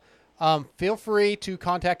 Well, feel free to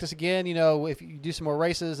contact us again. If you do some more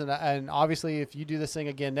races, and obviously if you do this thing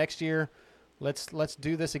again next year, let's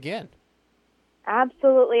do this again.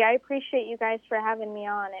 Absolutely. I appreciate you guys for having me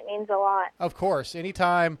on. It means a lot. Of course.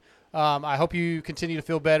 Anytime. I hope you continue to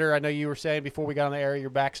feel better. I know you were saying before we got on the air,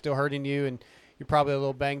 your back's still hurting you, and you're probably a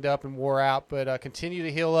little banged up and wore out, but continue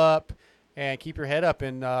to heal up and keep your head up,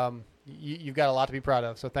 and you've got a lot to be proud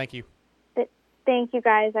of. So thank you. Thank you,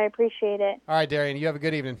 guys. I appreciate it. All right, Darian, you have a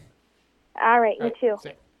good evening. All right, you too.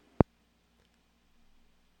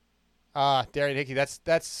 Darian Hickey, that's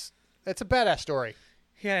a badass story.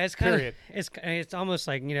 Yeah, it's kind of it's almost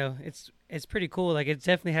like, it's pretty cool. Like, it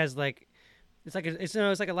definitely has it's like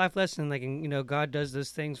a life lesson. Like, God does those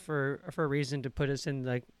things for a reason, to put us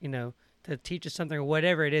in, to teach us something or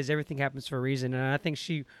whatever it is. Everything happens for a reason, and I think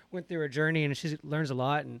she went through her journey and she learns a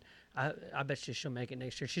lot, and I bet she'll make it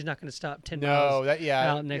next year. She's not going to stop 10 miles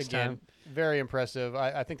out next time. Very impressive.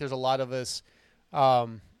 I think there's a lot of us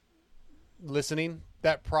listening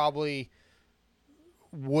that probably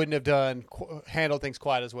wouldn't have handled things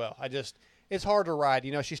quite as well. It's hard to ride.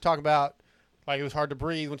 She's talking about, like, it was hard to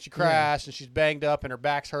breathe when she crashed, and she's banged up and her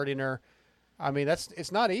back's hurting her. I mean,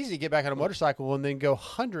 it's not easy to get back on a motorcycle and then go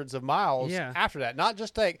hundreds of miles after that. Not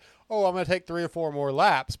just I'm going to take 3 or 4 more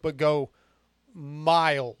laps, but go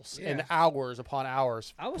miles and hours upon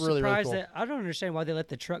hours. I was really, surprised really cool. that I don't understand why they let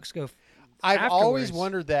the trucks go. I've always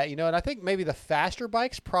wondered that, and I think maybe the faster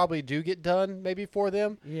bikes probably do get done maybe for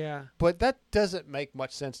them. Yeah. But that doesn't make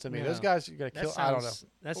much sense to me. No. Those guys are going to kill. I don't know.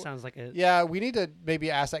 That sounds like a. Yeah, we need to maybe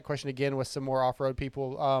ask that question again with some more off-road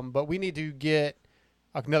people. But we need to get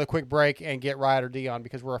another quick break and get Ryder D on,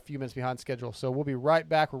 because we're a few minutes behind schedule. So we'll be right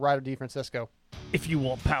back with Ryder D Francisco. If you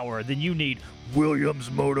want power, then you need Williams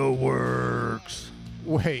Moto Works.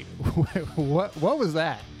 Wait, what was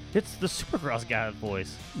that? It's the Supercross guy's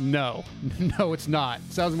voice. No, it's not.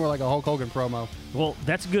 Sounds more like a Hulk Hogan promo. Well,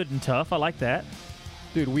 that's good and tough. I like that.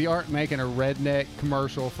 Dude, we aren't making a redneck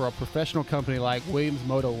commercial for a professional company like Williams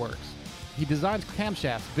Moto Works. He designs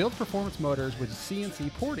camshafts, builds performance motors with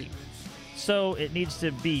CNC porting. So it needs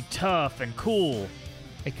to be tough and cool.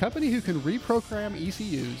 A company who can reprogram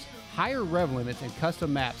ECUs, higher rev limits, and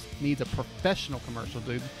custom maps needs a professional commercial,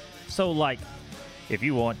 dude. So, like, if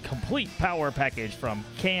you want complete power package from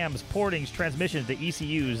cams, portings, transmissions to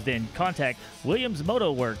ECUs, then contact Williams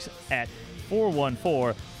Moto Works at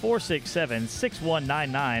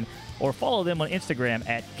 414-467-6199 or follow them on Instagram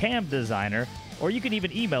at Cam Designer, or you can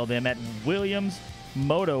even email them at Williams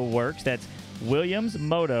Moto Works. That's Williams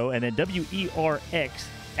Moto and then WERX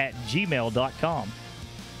at gmail.com.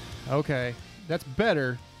 Okay, that's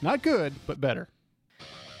better. Not good, but better.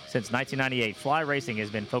 Since 1998, Fly Racing has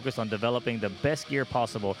been focused on developing the best gear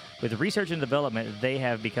possible. With research and development, they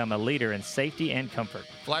have become a leader in safety and comfort.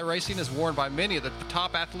 Fly Racing is worn by many of the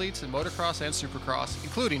top athletes in motocross and supercross,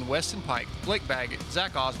 including Weston Pike, Blake Baggett,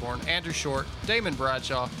 Zach Osborne, Andrew Short, Damon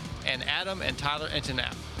Bradshaw, and Adam and Tyler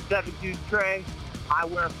Entenap. 7 Juice Trey, I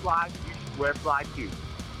wear Fly, you should wear Fly too.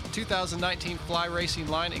 The 2019 Fly Racing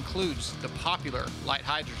line includes the popular Light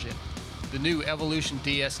Hydrogen, the new Evolution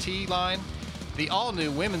DST line, the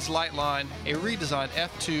all-new Women's Light line, a redesigned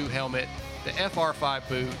F2 helmet, the FR5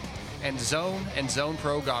 boot, and Zone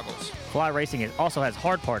Pro goggles. Fly Racing also has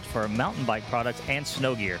hard parts for mountain bike products and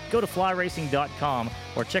snow gear. Go to flyracing.com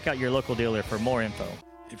or check out your local dealer for more info.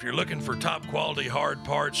 If you're looking for top quality hard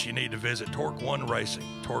parts, you need to visit Torque One Racing.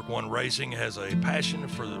 Torque One Racing has a passion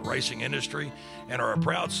for the racing industry and are a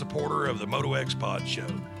proud supporter of the Moto X Pod Show.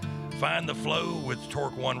 Find the flow with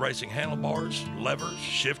Torque One Racing handlebars, levers,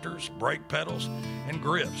 shifters, brake pedals, and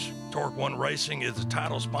grips. Torque One Racing is the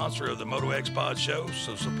title sponsor of the Moto X Pod Show,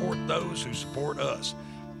 so support those who support us.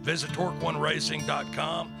 Visit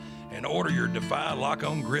TorqueOneRacing.com and order your Defy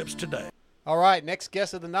lock-on grips today. All right, next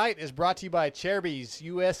guest of the night is brought to you by Cherubies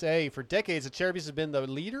USA. For decades, Cherubies has been the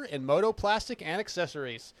leader in moto plastic and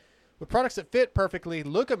accessories. With products that fit perfectly,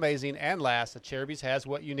 look amazing, and last, Cherubies has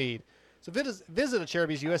what you need. So visit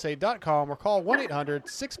CherubiesUSA.com or call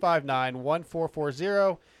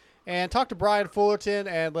 1-800-659-1440 and talk to Brian Fullerton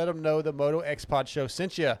and let him know the Moto X Pod Show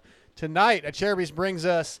sent you. Tonight, Cherubies brings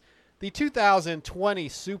us the 2020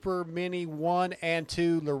 Super Mini 1 and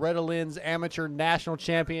 2 Loretta Lynn's Amateur National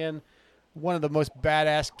Champion, one of the most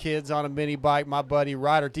badass kids on a mini bike, my buddy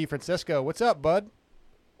Ryder DeFrancisco. What's up, bud?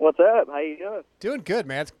 What's up? How you doing? Doing good,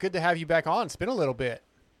 man. It's good to have you back on. It's been a little bit.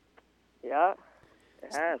 Yeah,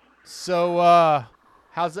 it has. So,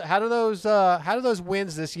 how do those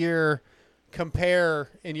wins this year compare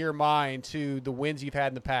in your mind to the wins you've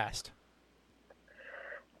had in the past?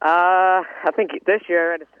 I think this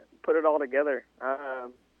year I just put it all together.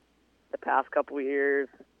 The past couple of years,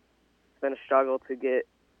 it's been a struggle to get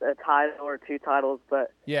a title or two titles,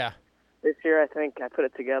 but yeah, this year I think I put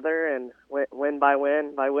it together and win by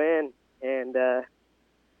win, and I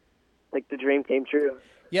think the dream came true.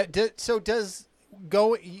 Yeah. Does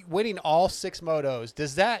winning all 6 motos,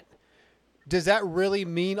 does that really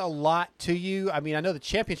mean a lot to you? I mean, I know the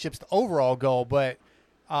championship's the overall goal, but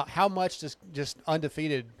how much does just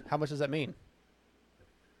undefeated, how much does that mean?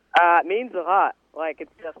 It means a lot. Like,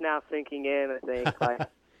 it's just now sinking in, I think. Like,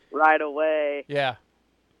 right away. Yeah.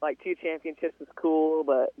 Like, 2 championships is cool,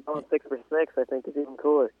 but going 6 for 6, I think, is even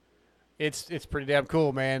cooler. It's pretty damn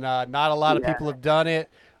cool, man. Not a lot of people have done it.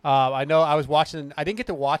 I know I was watching. I didn't get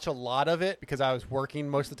to watch a lot of it because I was working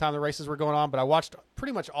most of the time the races were going on, but I watched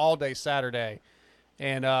pretty much all day Saturday.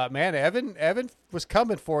 And, man, Evan was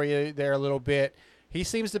coming for you there a little bit. He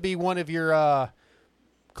seems to be one of your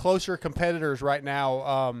closer competitors right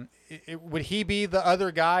now. Would he be the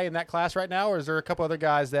other guy in that class right now, or is there a couple other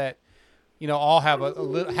guys that, all have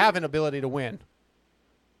have an ability to win?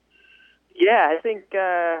 Yeah, I think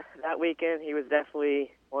that weekend he was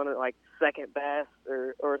definitely one of, second best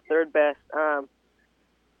or third best. I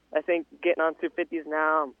think getting on 250s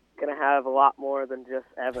now, I'm going to have a lot more than just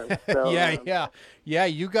Evan. So, yeah.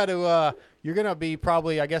 You got to. You're going to be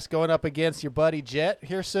probably, I guess, going up against your buddy Jet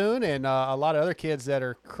here soon, and a lot of other kids that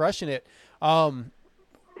are crushing it.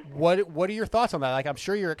 What are your thoughts on that? Like, I'm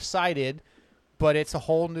sure you're excited, but it's a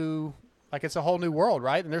whole new world,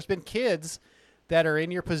 right? And there's been kids that are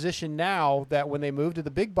in your position now that when they move to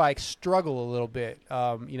the big bike struggle a little bit.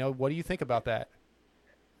 What do you think about that?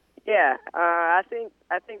 Yeah, I think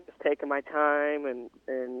just taking my time and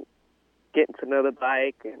getting to know the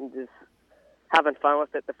bike and just having fun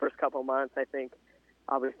with it the first couple of months, I think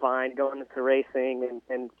I'll be fine going into racing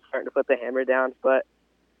and starting to put the hammer down. But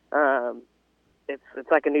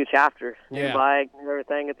it's like a new chapter, new bike, and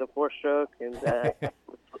everything. It's a 4-stroke, and it's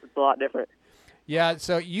a lot different. Yeah,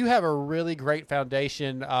 so you have a really great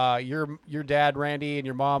foundation. Your dad Randy and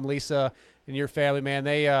your mom Lisa and your family, man.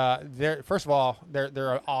 They're first of all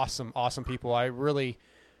they're awesome people. I really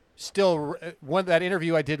still that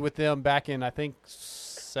interview I did with them back in I think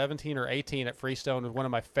 17 or 18 at Freestone was one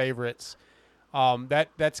of my favorites.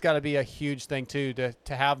 That's got to be a huge thing too,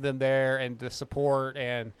 to have them there and the support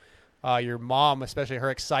and your mom, especially her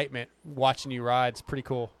excitement watching you ride. It's pretty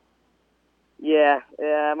cool. Yeah.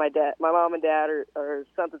 My mom and dad are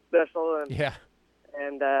something special, and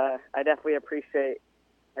and I definitely appreciate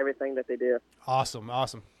everything that they do. Awesome.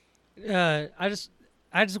 I just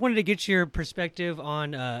wanted to get your perspective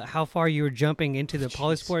on how far you were jumping into the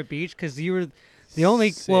Polysport Beach, because you were the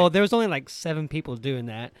only. Sick. Well, there was only like 7 people doing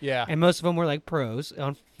that. Yeah, and most of them were like pros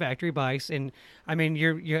on factory bikes. And I mean,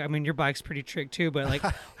 your bike's pretty trick too. But like,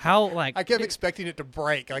 how like I kept expecting it to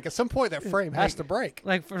break. Like at some point, that frame has to break.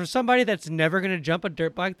 Like for somebody that's never gonna jump a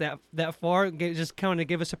dirt bike that far, just kind of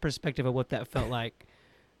give us a perspective of what that felt like.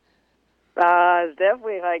 It's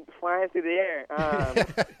definitely like flying through the air.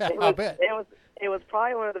 I bet. It was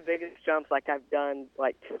probably one of the biggest jumps like I've done,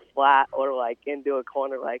 like to flat or like into a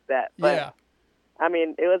corner like that. But, yeah. I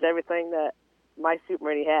mean, it was everything that my Super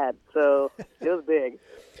Mini had, so it was big.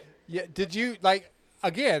 Yeah. Did you like?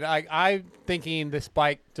 Again, I'm thinking this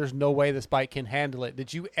bike. There's no way this bike can handle it.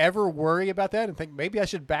 Did you ever worry about that and think maybe I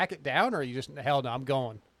should back it down, or are you just hell no, I'm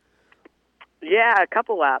going? Yeah, a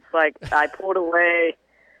couple laps. Like I pulled away,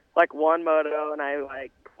 like one moto, and I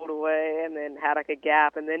like pulled away, and then had like a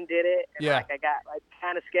gap, and then did it. And like I got like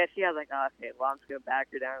kind of sketchy. I was like, oh, okay, well I'm just gonna back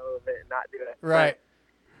her down a little bit and not do it. Right.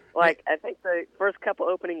 But, like I think the first couple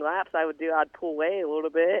opening laps I'd pull away a little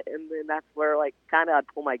bit, and then that's where like kind of I'd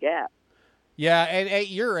pull my gap. Yeah, and at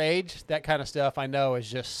your age, that kind of stuff I know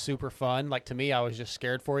is just super fun. Like to me, I was just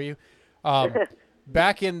scared for you.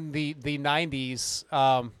 Back in the 90s,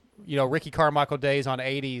 Ricky Carmichael days on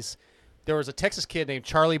 80s, there was a Texas kid named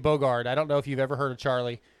Charlie Bogard. I don't know if you've ever heard of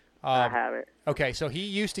Charlie. I haven't. Okay, so he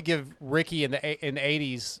used to give Ricky in the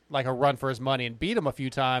 80s like a run for his money and beat him a few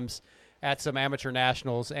times at some amateur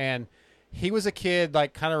nationals. And he was a kid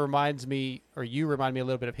like kind of reminds me, or you remind me a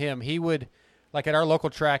little bit of him. He would, like at our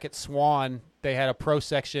local track at Swan, they had a pro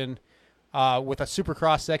section with a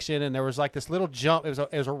supercross section, and there was like this little jump. It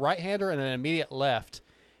was a right-hander and an immediate left,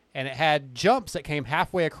 and it had jumps that came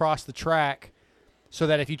halfway across the track, so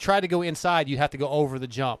that if you tried to go inside, you'd have to go over the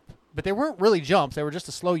jump. But they weren't really jumps; they were just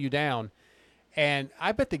to slow you down. And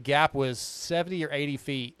I bet the gap was 70 or 80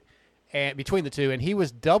 feet, and between the two, and he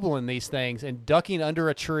was doubling these things and ducking under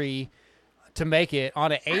a tree to make it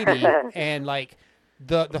on an 80, and like.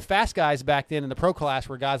 The fast guys back then in the pro class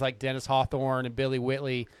were guys like Dennis Hawthorne and Billy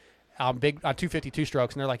Whitley, big on 252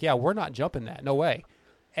 strokes, and they're like, yeah, we're not jumping that, no way.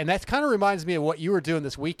 And that kind of reminds me of what you were doing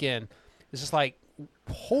this weekend. It's just like,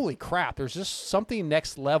 holy crap, there's just something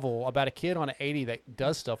next level about a kid on an 80 that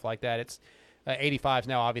does stuff like that. It's 85s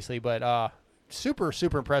now, obviously, but super,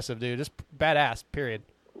 super impressive, dude. Just badass, period.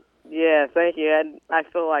 Yeah, thank you. And I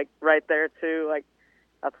feel like right there, too, like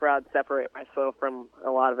that's where I'd separate myself from a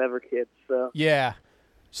lot of other kids. So yeah.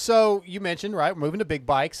 So you mentioned, right, moving to big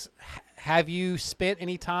bikes. Have you spent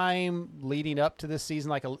any time leading up to this season?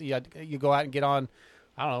 Like you go out and get on,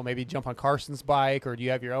 I don't know, maybe jump on Carson's bike, or do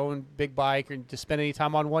you have your own big bike, or just spend any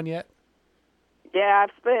time on one yet? Yeah,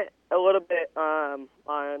 I've spent a little bit on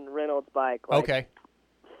Reynolds' bike. Like okay.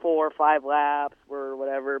 4 or 5 laps or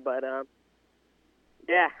whatever. But, I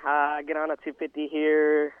get on a 250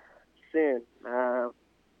 here soon. Here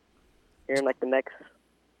in like the next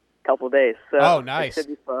couple of days. So nice. It should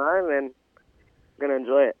be fun, and I'm going to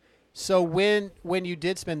enjoy it. So when you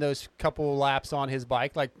did spend those couple laps on his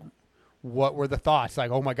bike, like what were the thoughts?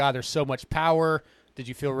 Like, oh my God, there's so much power. Did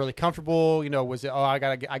you feel really comfortable? Was it, I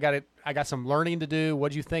got some learning to do?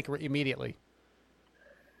 What did you think immediately?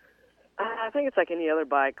 I think it's like any other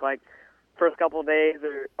bike. Like first couple of days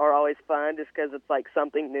are always fun just because it's like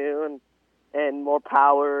something new and more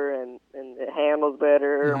power and it handles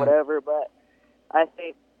better or whatever. But I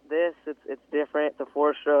think it's different. It's a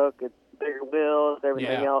 4-stroke. It's bigger wheels,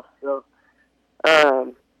 everything else. So,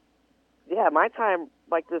 my time,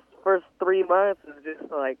 like this first 3 months is just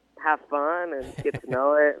to, like, have fun and get to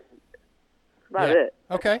know it. That's about it.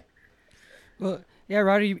 Okay. Well, yeah,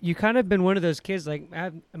 Roddy, you kind of been one of those kids. Like,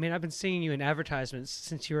 I've been seeing you in advertisements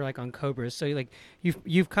since you were like on Cobras. So like,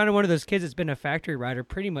 you've kind of one of those kids that's been a factory rider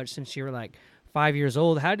pretty much since you were like 5 years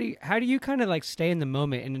old. How do you kind of like stay in the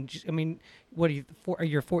moment? And just, what are you?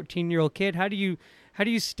 You're a 14-year-old kid. How do you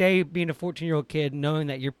stay being a 14-year-old kid knowing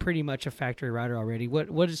that you're pretty much a factory rider already?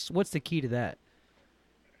 What's the key to that?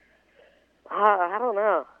 I don't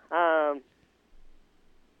know.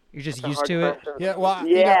 You're just used to it? Yeah, well,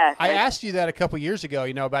 I asked you that a couple years ago,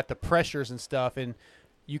 about the pressures and stuff, and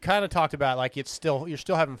you kind of talked about like you're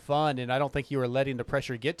still having fun, and I don't think you were letting the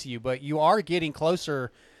pressure get to you, but you are getting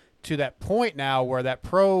closer to that point now where that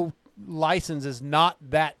pro license is not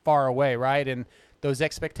that far away, right? And those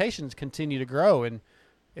expectations continue to grow, and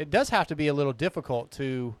it does have to be a little difficult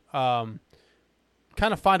to kind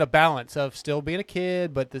of find a balance of still being a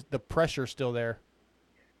kid, but the pressure's still there.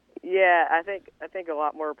 Yeah, I think a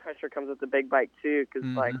lot more pressure comes with the big bike too, because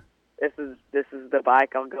like this is the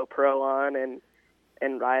bike I'll go pro on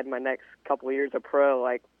and ride my next couple of years of pro.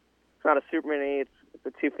 Like it's not a Super Mini, it's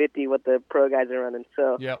a 250 what the pro guys are running.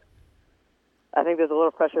 So yep. I think there's a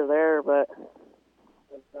little pressure there, but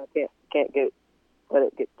I can't let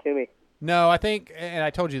it get to me. No, I think, and I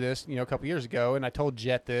told you this, a couple years ago, and I told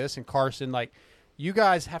Jet this and Carson, like, you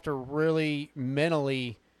guys have to really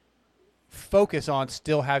mentally focus on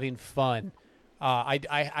still having fun.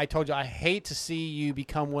 I told you I hate to see you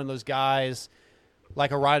become one of those guys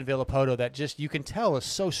like a Ryan Villapoto that just you can tell is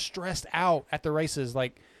so stressed out at the races.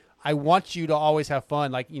 Like, I want you to always have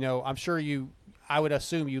fun. Like, I'm sure I would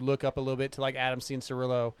assume you look up a little bit to like Adam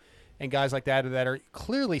Cianciarulo and guys like that are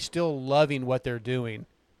clearly still loving what they're doing.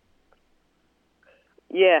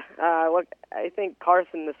 Yeah, look, I think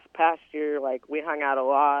Carson this past year, like, we hung out a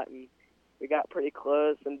lot and we got pretty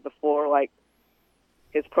close. And before, like,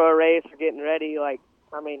 his pro race or getting ready, like,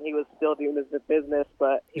 I mean, he was still doing his business,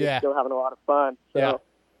 but he was still having a lot of fun. So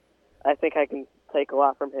I think I can take a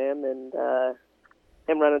lot from him, and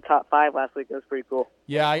him running top 5 last week was pretty cool.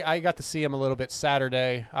 Yeah, I got to see him a little bit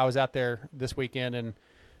Saturday. I was out there this weekend, and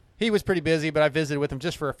he was pretty busy, but I visited with him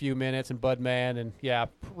just for a few minutes, and Bud Man, and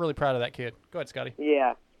really proud of that kid. Go ahead, Scotty.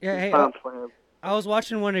 Yeah. Hey, for him. I was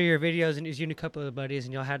watching one of your videos, and it was you and a couple of buddies,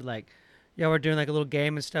 and y'all had y'all were doing like a little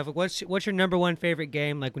game and stuff. What's your number one favorite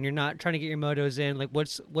game? Like when you're not trying to get your motos in, like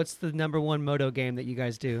what's the number one moto game that you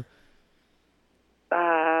guys do?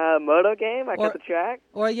 Moto game, like at the track?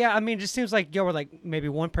 Or I mean, it just seems like y'all were like maybe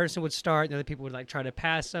one person would start and other people would like try to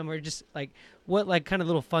pass them, or just like what like kind of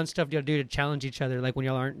little fun stuff do y'all do to challenge each other, like when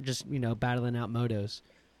y'all aren't just battling out motos?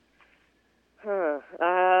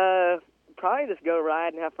 Probably just go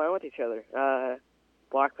ride and have fun with each other.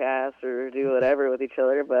 Block pass or do whatever with each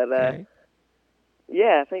other, but I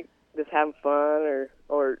think just having fun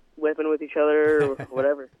or whipping with each other or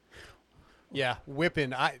whatever. Yeah,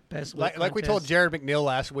 whipping. Best like we told Jared McNeil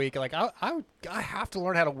last week. Like I have to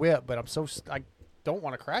learn how to whip, but I don't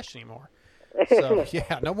want to crash anymore. So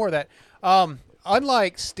no more of that.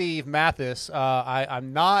 Unlike Steve Mathis,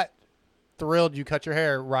 I'm not thrilled you cut your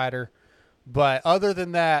hair, Ryder. But other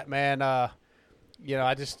than that, man, I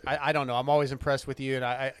don't know. I'm always impressed with you, and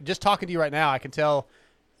I just talking to you right now, I can tell.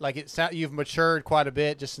 Like you've matured quite a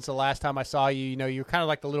bit just since the last time I saw you. You're kind of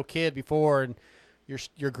like the little kid before, and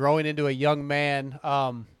you're growing into a young man,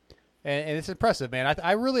 and it's impressive, man.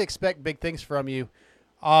 I really expect big things from you.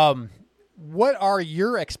 What are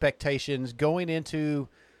your expectations going into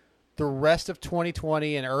the rest of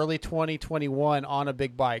 2020 and early 2021 on a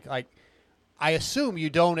big bike? Like, I assume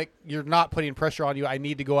you're not putting pressure on you. I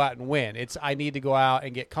need to go out and win. I need to go out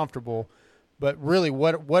and get comfortable. But really,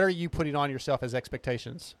 what are you putting on yourself as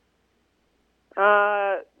expectations?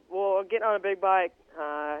 Well, getting on a big bike,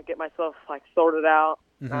 get myself like sorted out.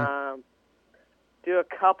 Mm-hmm. Do a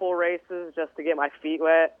couple races just to get my feet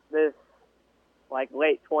wet. This like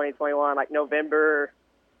late 2021, like November,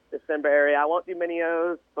 December area. I won't do mini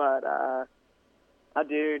O's, but I'll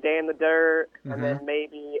do Day in the Dirt, and then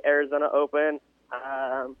maybe Arizona Open,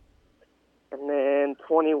 and then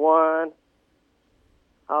 21.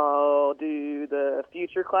 I'll do the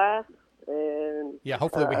Future class, and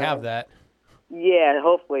hopefully we have that. Yeah,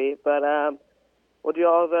 hopefully, but we'll do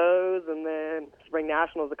all of those, and then Spring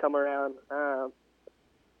Nationals will come around.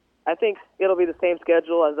 I think it'll be the same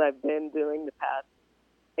schedule as I've been doing the past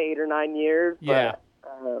 8 or 9 years. Yeah.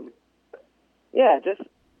 But, just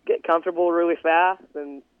get comfortable really fast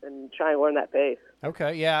and try and learn that pace.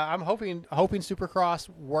 Okay, yeah, I'm hoping Supercross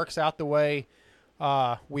works out the way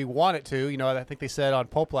we want it to. I think they said on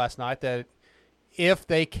Pulp last night that if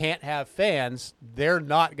they can't have fans, they're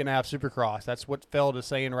not going to have Supercross. That's what Feld is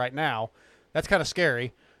saying right now. That's kind of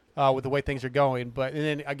scary with the way things are going. But and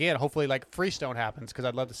then again, hopefully like Freestone happens, because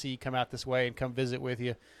I'd love to see you come out this way and come visit with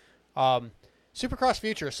you. Supercross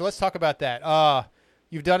Future. So let's talk about that.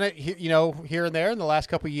 You've done it, here and there in the last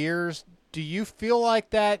couple of years. Do you feel like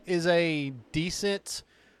that is a decent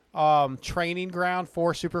training ground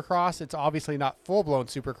for Supercross? It's obviously not full-blown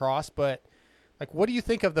Supercross, but like, what do you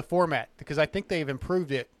think of the format? Because I think they've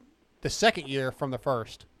improved it the second year from the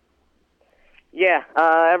first. Yeah,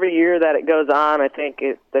 every year that it goes on, I think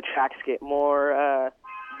the tracks get more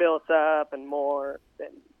built up and more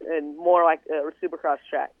like a Supercross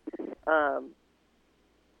track.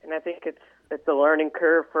 And I think it's a learning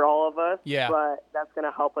curve for all of us. Yeah. But that's going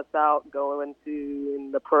to help us out going into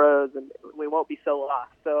the pros, and we won't be so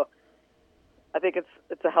lost. So I think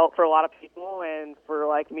it's a help for a lot of people, and for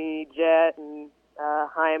like me, Jet, and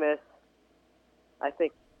Hymus, I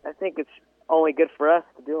think it's only good for us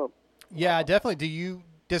to do them. Yeah, definitely.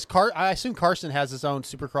 I assume Carson has his own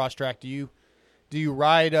Supercross track. Do you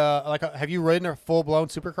ride have you ridden a full blown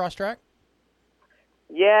Supercross track?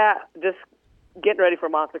 Yeah, just getting ready for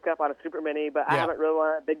Monster Cup on a Super Mini, but I Yeah. haven't really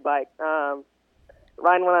on a big bike.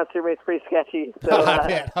 Riding one on a Super Mini is pretty sketchy. So,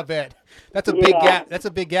 I bet. That's a big gap. That's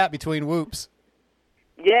a big gap between whoops.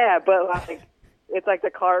 Yeah, but like it's like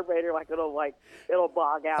the carburetor, like it'll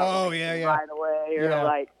bog out. Oh, like, yeah. right away, or Yeah.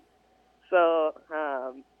 like so.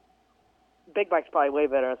 Big bike's probably way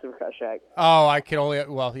better on Supercross track. Oh, I can only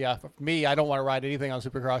for me, I don't want to ride anything on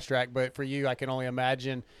Supercross track, but for you, I can only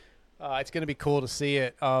imagine. It's going to be cool to see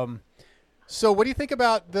it. So what do you think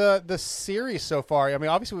about the series so far? I mean,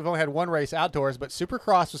 obviously we've only had one race outdoors, but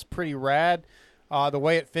Supercross was pretty rad. The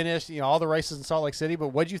way it finished, all the races in Salt Lake City. But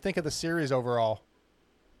what did you think of the series overall?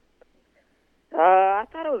 I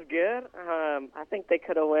thought it was good. I think they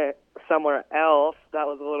could have went somewhere else that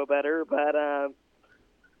was a little better, but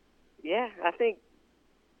yeah, I think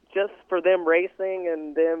just for them racing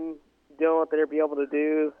and them doing what they'll be able to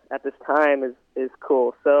do at this time is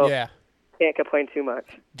cool. So yeah, can't complain too much.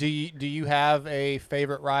 Do you have a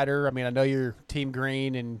favorite rider? I mean, I know you're Team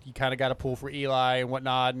Green and you kind of got to pull for Eli and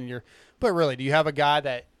whatnot, but really, do you have a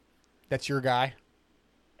guy that's your guy?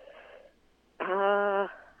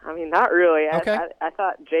 I mean, not really. Okay. I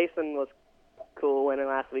thought Jason was cool winning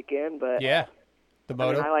last weekend, but yeah, the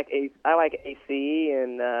moto. I like AC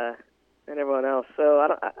and everyone else. So I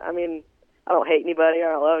don't hate anybody. I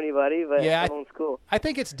don't love anybody, but everyone's cool. I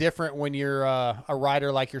think it's different when you're a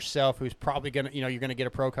rider like yourself, who's probably gonna, you're gonna get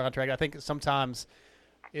a pro contract. I think sometimes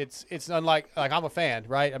it's unlike I'm a fan,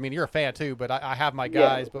 right? I mean, you're a fan too, but I have my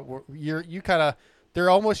guys, but you kind of, they're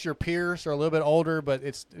almost your peers. They're a little bit older, but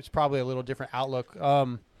it's probably a little different outlook.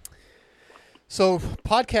 So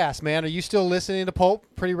podcast, man, are you still listening to Pulp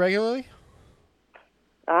pretty regularly?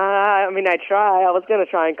 I mean, I try. I was going to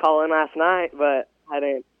try and call in last night, but I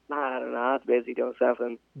didn't. I don't know. I was busy doing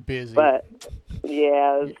something. Busy. But,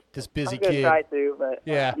 yeah. This busy kid. I was going to try to, but,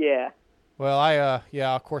 yeah. Well,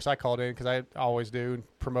 of course I called in because I always do,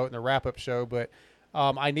 promoting the wrap-up show, but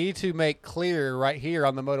I need to make clear right here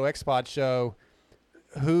on the Moto X Pod show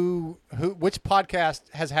which podcast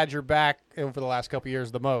has had your back over the last couple of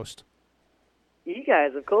years the most. You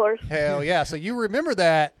guys, of course. Hell yeah. So you remember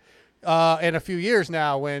that in a few years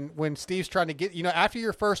now when Steve's trying to get, after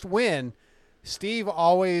your first win, Steve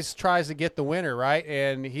always tries to get the winner, right?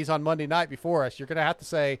 And he's on Monday night before us. You're going to have to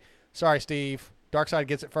say, sorry, Steve, Dark Side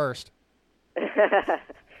gets it first.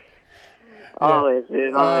 Always,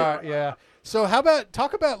 dude. Always. Yeah. So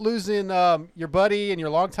talk about losing your buddy and your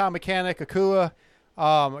longtime mechanic, Akua.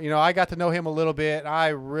 I got to know him a little bit. I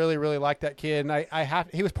really, really liked that kid, and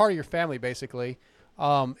he was part of your family basically.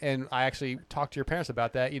 And I actually talked to your parents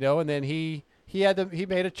about that, and then he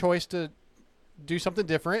made a choice to do something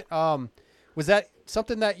different. Was that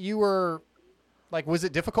something that you were like? Was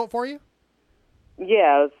it difficult for you?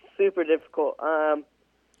 Yeah, it was super difficult. I'm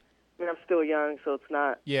still young, so it's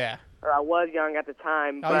not. Yeah. Or I was young at the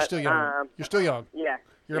time. You're still young. You're still young. Yeah.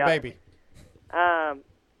 You're a baby. Yeah,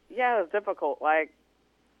 it was difficult. Like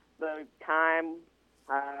the time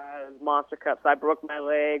Monster Cups, I broke my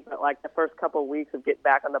leg, but like the first couple of weeks of getting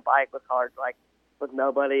back on the bike was hard. Like with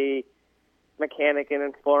nobody mechanicking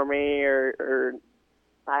in for me, or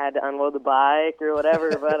I had to unload the bike or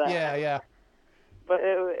whatever. But yeah. But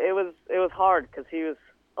it was hard because he was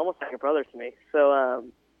almost like a brother to me. So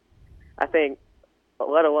I think,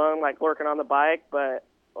 let alone like working on the bike, but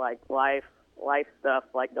like life stuff,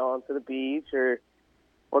 like going to the beach or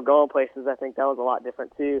going places, I think that was a lot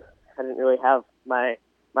different too. I didn't really have my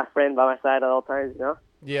friend by my side at all times,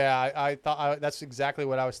 Yeah, I thought that's exactly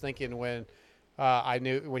what I was thinking when I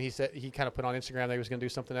knew when he said he kind of put on Instagram that he was going to do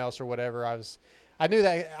something else or whatever. I knew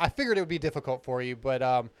that. I figured it would be difficult for you, but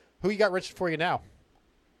who you got registered for you now?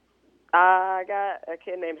 I got a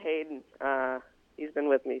kid named Hayden. He's been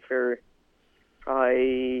with me for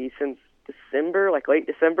probably since December, like late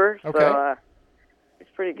December. Okay. So it's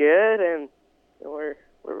pretty good, and we're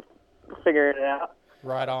figuring it out.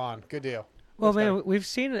 Right on. Good deal. Well, man, we've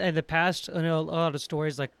seen in the past, a lot of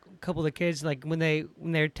stories, like a couple of the kids, like when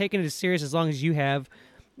they're taking it serious, as long as you have,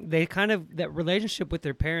 they kind of, that relationship with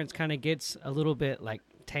their parents kind of gets a little bit like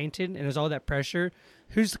tainted, and there's all that pressure.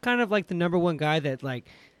 Who's kind of like the number one guy that like,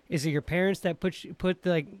 is it your parents that put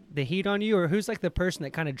the heat on you, or who's like the person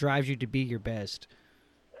that kind of drives you to be your best?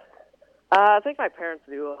 I think my parents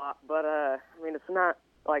do a lot, but I mean, it's not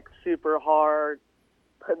like super hard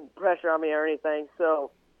putting pressure on me or anything.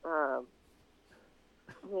 So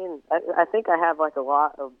I mean, I think I have like a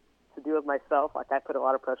lot of to do with myself. Like I put a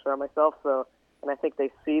lot of pressure on myself, and I think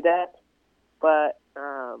they see that. But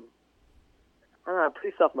I don't know, I'm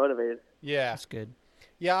pretty self-motivated. Yeah, that's good.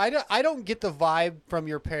 Yeah, I don't get the vibe from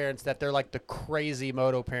your parents that they're like the crazy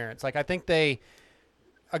moto parents. Like I think they,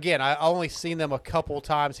 again, I only seen them a couple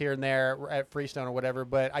times here and there at Freestone or whatever,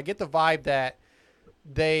 but I get the vibe that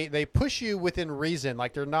they push you within reason.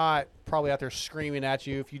 Like they're not probably out there screaming at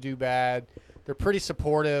you if you do bad. They're pretty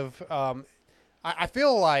supportive. I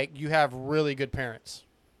feel like you have really good parents.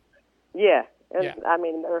 Yeah, and I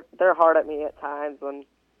mean they're hard at me at times when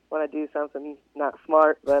I do something not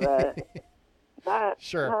smart, but not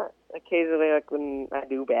occasionally like when I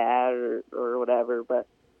do bad or whatever. But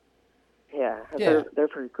yeah. They're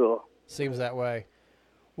pretty cool. Seems that way.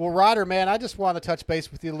 Well, Ryder, man, I just want to touch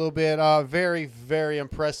base with you a little bit. Very, very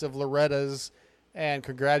impressive Loretta's, and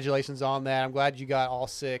congratulations on that. I'm glad you got all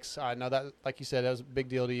 6. I know that, like you said, that was a big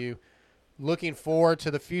deal to you. Looking forward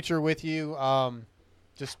to the future with you.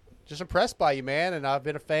 Just impressed by you, man, and I've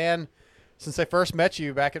been a fan since I first met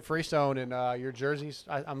you back at Freestone. And your jerseys,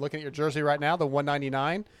 I'm looking at your jersey right now, the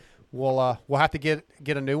 199. We'll have to get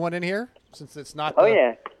a new one in here since it's not.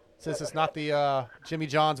 Since it's not the Jimmy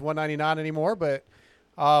John's 199 anymore, but.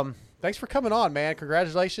 Thanks for coming on, man.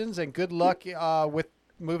 Congratulations and good luck with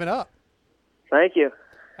moving up. Thank you.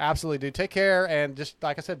 Absolutely, dude. Take care, and just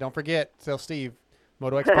like I said, don't forget, tell Steve,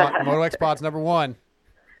 Moto X Pod's number 1.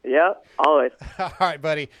 Yep, always. All right,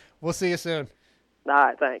 buddy. We'll see you soon. All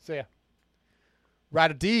right, thanks. See ya.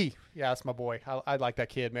 Ryder D. Yeah, that's my boy. I like that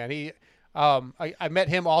kid, man. He, I met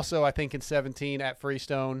him also, I think, in 17 at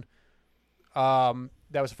Freestone. That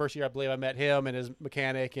was the first year I believe I met him and his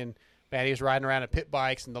mechanic, and man, he was riding around in pit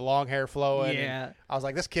bikes and the long hair flowing. Yeah. I was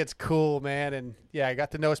like, this kid's cool, man. And, yeah, I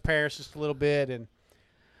got to know his parents just a little bit, and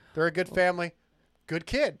they're a good family. Good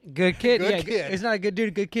kid. Good kid. Good kid. He's not a good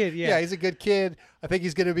dude, good kid. Yeah. Yeah, he's a good kid. I think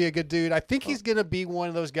he's going to be a good dude. I think he's going to be one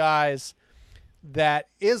of those guys that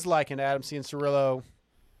is like an Adam Cianciarulo,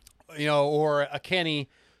 or a Kenny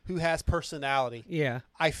who has personality. Yeah.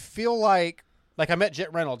 I feel like I met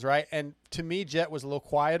Jet Reynolds, right? And to me, Jet was a little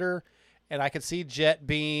quieter, and I could see Jet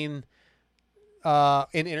being –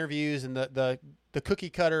 in interviews and the cookie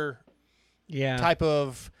cutter type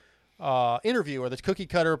of interview or the cookie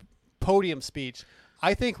cutter podium speech.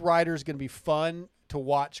 I think Ryder's going to be fun to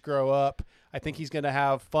watch grow up. I think he's going to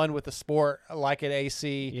have fun with the sport like at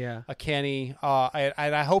AC, a Kenny.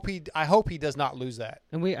 And I hope he does not lose that.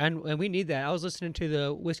 And we need that. I was listening to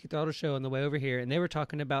the Whiskey Throttle show on the way over here, and they were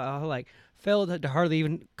talking about how like Phil hardly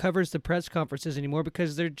even covers the press conferences anymore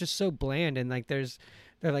because they're just so bland and like they're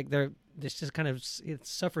just kind of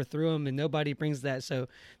suffer through them and nobody brings that. So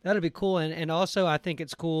that'll be cool. And also I think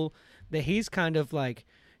it's cool that he's kind of like,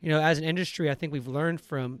 as an industry, I think we've learned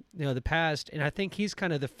from, the past. And I think he's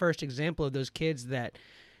kind of the first example of those kids that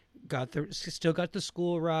still got the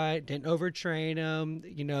school right, didn't overtrain them,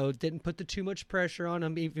 didn't put too much pressure on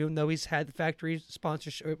him, even though he's had the factory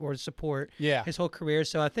sponsorship or support his whole career.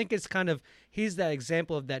 So I think it's he's that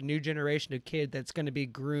example of that new generation of kid that's going to be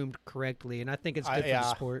groomed correctly. And I think it's good for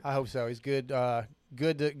the sport. I hope so. He's good.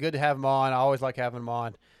 Good to have him on. I always like having him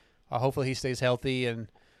on. Hopefully he stays healthy. And,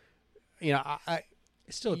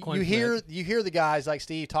 it's still a coin flip. You hear the guys like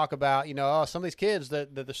Steve talk about, some of these kids, the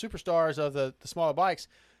superstars of the smaller bikes,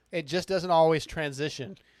 it just doesn't always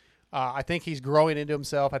transition. I think he's growing into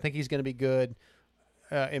himself. I think he's going to be good.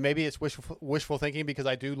 And maybe it's wishful thinking because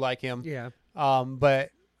I do like him. Yeah. But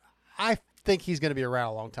I think he's going to be around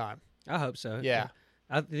a long time. I hope so. Yeah.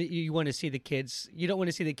 You want to see the kids. You don't want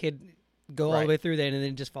to see the kid go all the way through that and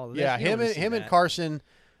then just follow. Yeah, him and Carson,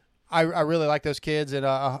 I really like those kids. And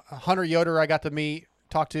Hunter Yoder I got to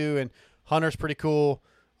talk to, and Hunter's pretty cool.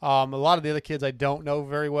 A lot of the other kids I don't know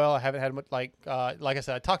very well. I haven't had much, like I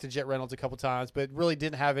said, I talked to Jet Reynolds a couple times, but really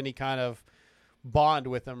didn't have any kind of bond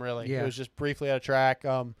with them really. Yeah. It was just briefly at a track.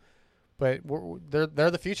 But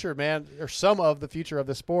they're the future, man, or some of the future of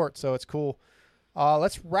the sport. So it's cool.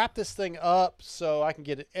 Let's wrap this thing up so I can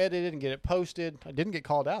get it edited and get it posted. I didn't get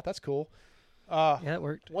called out. That's cool. Yeah, it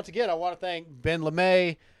worked. Once again, I want to thank Ben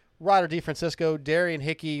LeMay, Ryder DeFrancisco, Darian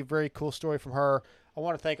Hickey. Very cool story from her. I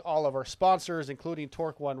want to thank all of our sponsors, including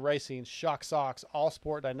Torque One Racing, Shock Socks, All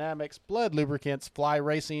Sport Dynamics, Blood Lubricants, Fly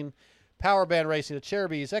Racing, Power Band Racing, the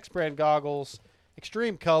Cherubies, X-Brand Goggles,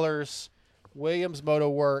 Extreme Colors, Williams Moto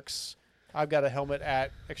Works. I've got a helmet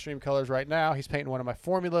at Extreme Colors right now. He's painting one of my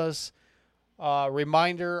formulas.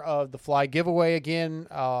 Reminder of the Fly giveaway again.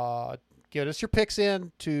 Get us your picks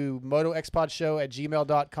in to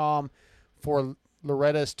motoxpodshow@gmail.com for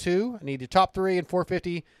Loretta's 2. I need your top 3 and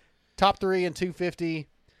 450. Top 3 and 250,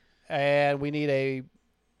 and we need a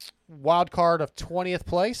wild card of 20th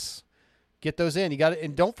place. Get those in. You got it,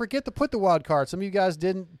 and don't forget to put the wild card. Some of you guys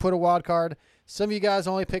didn't put a wild card. Some of you guys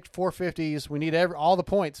only picked 450s. We need all the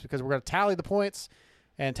points because we're going to tally the points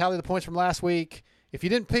and tally the points from last week. If you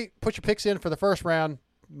didn't put your picks in for the first round,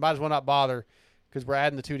 you might as well not bother because we're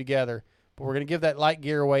adding the two together. But we're going to give that light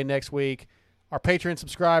gear away next week. Our Patreon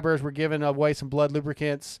subscribers, we're giving away some blood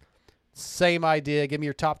lubricants. Same idea. Give me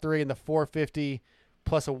your top 3 in the 450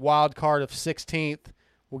 plus a wild card of 16th.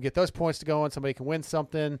 We'll get those points to go on. Somebody can win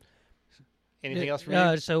something. Anything else from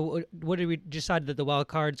you? So what did we decide that the wild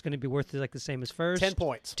card is going to be worth like the same as first? 10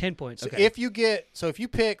 points. 10 points. So Okay. if you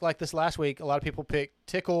pick like this last week, a lot of people picked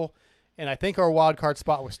Tickle, and I think our wild card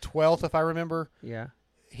spot was 12th if I remember. Yeah.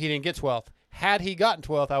 He didn't get 12th. Had he gotten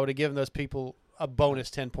 12th, I would have given those people a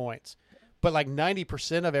bonus 10 points. But like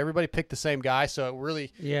 90% of everybody picked the same guy, so it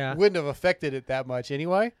really wouldn't have affected it that much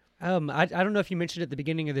anyway. I don't know if you mentioned at the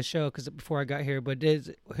beginning of the show because before I got here, but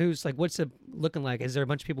what's it looking like? Is there a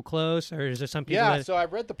bunch of people close, or is there some people? Yeah, so I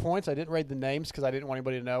read the points. I didn't read the names because I didn't want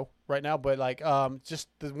anybody to know right now. But like, just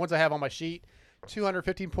the ones I have on my sheet: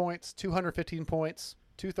 215 points, 215 points,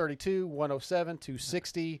 232, 107,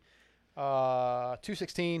 260,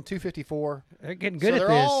 216, 254. They're getting good at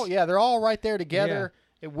this. They're all right there together. Yeah.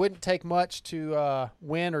 It wouldn't take much to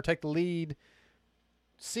win or take the lead.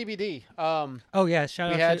 CBD. Shout out. We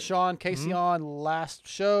had Sean Casey on last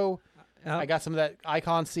show. I got some of that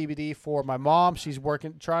Icon CBD for my mom. She's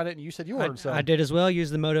trying it, and you said you ordered some. I did as well.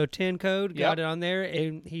 Used the Moto 10 code, got it on there,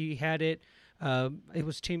 and he had it. It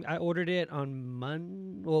was I ordered it on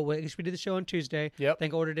Monday. Well, we did the show on Tuesday. Yep. I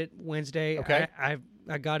think I ordered it Wednesday. Okay.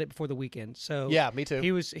 I got it before the weekend. So yeah, me too.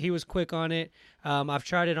 He was quick on it. I've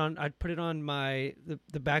tried it on. I put it on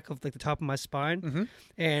the back of like the top of my spine,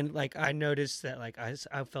 and like I noticed that like I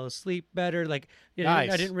fell asleep better. Like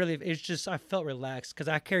nice. I didn't really. It's just I felt relaxed because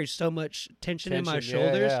I carried so much tension in my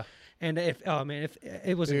shoulders. Yeah. And if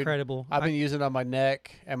it was incredible. I've been using it on my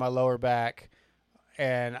neck and my lower back,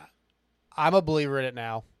 and I'm a believer in it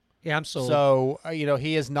now. Yeah, I'm sold. So,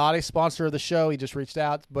 he is not a sponsor of the show. He just reached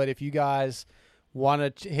out. But if you guys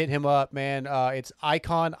want to hit him up, man, it's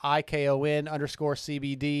Icon, IKON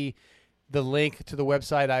 _CBD. The link to the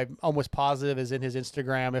website, I'm almost positive, is in his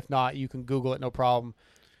Instagram. If not, you can Google it, no problem.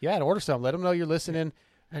 Yeah, and order some. Let them know you're listening.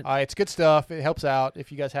 It's good stuff. It helps out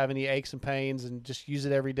if you guys have any aches and pains, and just use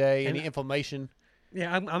it every day. Any inflammation.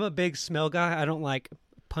 Yeah, I'm a big smell guy. I don't like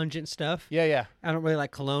pungent stuff. Yeah. I don't really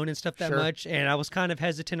like cologne and stuff that much, and I was kind of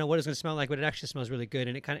hesitant on what it's going to smell like, but it actually smells really good,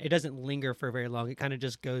 and it doesn't linger for very long. It kind of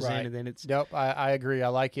just goes in, and then it's. Nope, I agree. I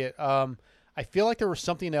like it. I feel like there was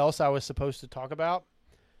something else I was supposed to talk about.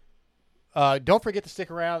 Don't forget to stick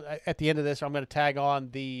around at the end of this. I'm going to tag on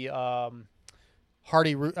the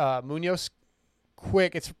Hardy Munoz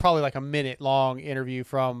quick. It's probably like a minute long interview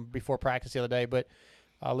from before practice the other day, but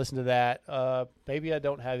listen to that. Maybe I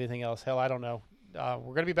don't have anything else. Hell, I don't know.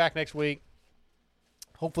 We're going to be back next week.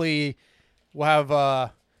 Hopefully we'll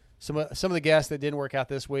have some of the guests that didn't work out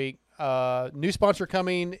this week. New sponsor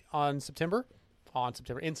coming in September.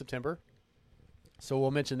 So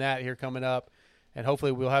we'll mention that here coming up. And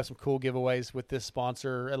hopefully we'll have some cool giveaways with this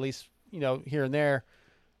sponsor, at least, here and there.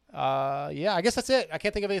 I guess that's it. I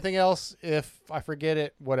can't think of anything else. If I forget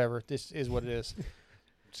it, whatever. This is what it is.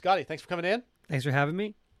 Scotty, thanks for coming in. Thanks for having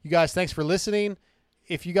me. You guys, thanks for listening.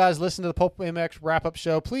 If you guys listen to the Pulp MX wrap-up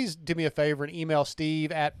show, please do me a favor and email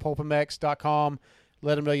steve@pulpmx.com.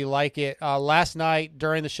 Let him know you like it. Last night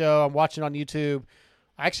during the show, I'm watching on YouTube.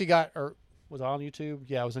 I actually was it on YouTube?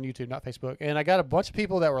 Yeah, it was on YouTube, not Facebook. And I got a bunch of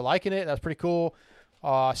people that were liking it. That's pretty cool.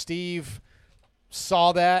 Steve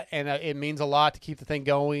saw that, and it means a lot to keep the thing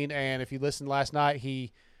going. And if you listened last night,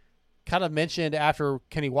 he kind of mentioned after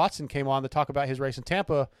Kenny Watson came on to talk about his race in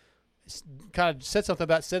Tampa, kind of said something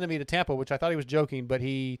about sending me to Tampa, which I thought he was joking, but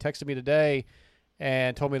he texted me today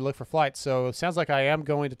and told me to look for flights. So it sounds like I am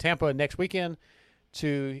going to Tampa next weekend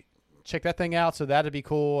to check that thing out. So that'd be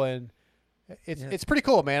cool. And it's pretty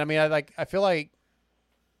cool, man. I mean, I feel like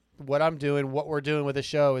what we're doing with the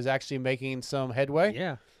show is actually making some headway.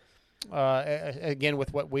 Yeah. Again,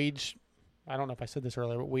 with what Weege, I don't know if I said this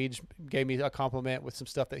earlier, but Weege gave me a compliment with some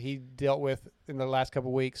stuff that he dealt with in the last couple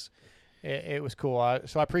of weeks. It was cool.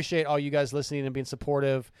 So I appreciate all you guys listening and being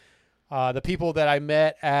supportive. The people that I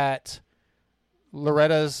met at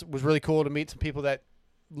Loretta's was really cool to meet some people that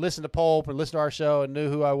listen to Pulp and listen to our show and knew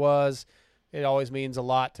who I was. It always means a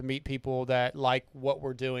lot to meet people that like what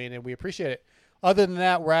we're doing, and we appreciate it. Other than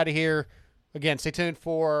that, we're out of here. Again, stay tuned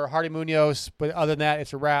for Hardy Munoz. But other than that,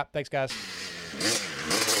 it's a wrap. Thanks, guys.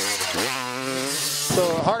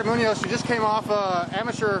 So Hardy Munoz, you just came off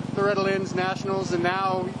amateur Loretta Lynn's Nationals, and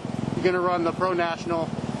now you're going to run the Pro National.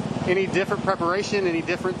 Any different preparation? Any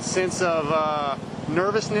different sense of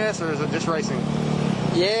nervousness, or is it just racing?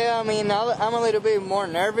 Yeah, I mean, I'm a little bit more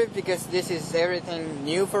nervous because this is everything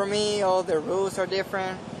new for me. All the rules are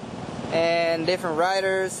different and different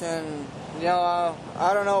riders, and you know,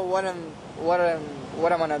 I don't know what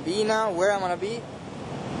I'm gonna be now, where I'm gonna be.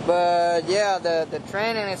 But yeah, the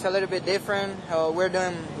training is a little bit different. We're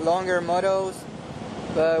doing longer motos,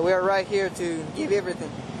 but we're right here to give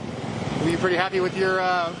everything. Were you pretty happy with your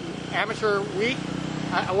amateur week?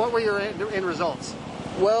 What were your end results?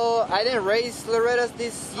 Well, I didn't race Loretta's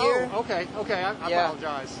this year. Oh, okay. I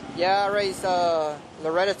apologize. Yeah, I raced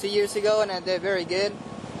Loretta 2 years ago, and I did very good.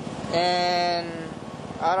 And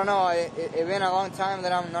I don't know, it's been a long time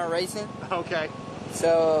that I'm not racing. Okay.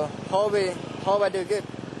 So hope I do good.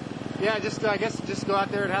 Yeah, I guess just go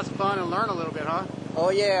out there and have some fun and learn a little bit, huh? Oh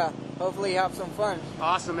yeah, hopefully have some fun.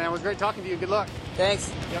 Awesome, man. It was great talking to you. Good luck.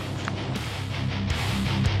 Thanks. Yep.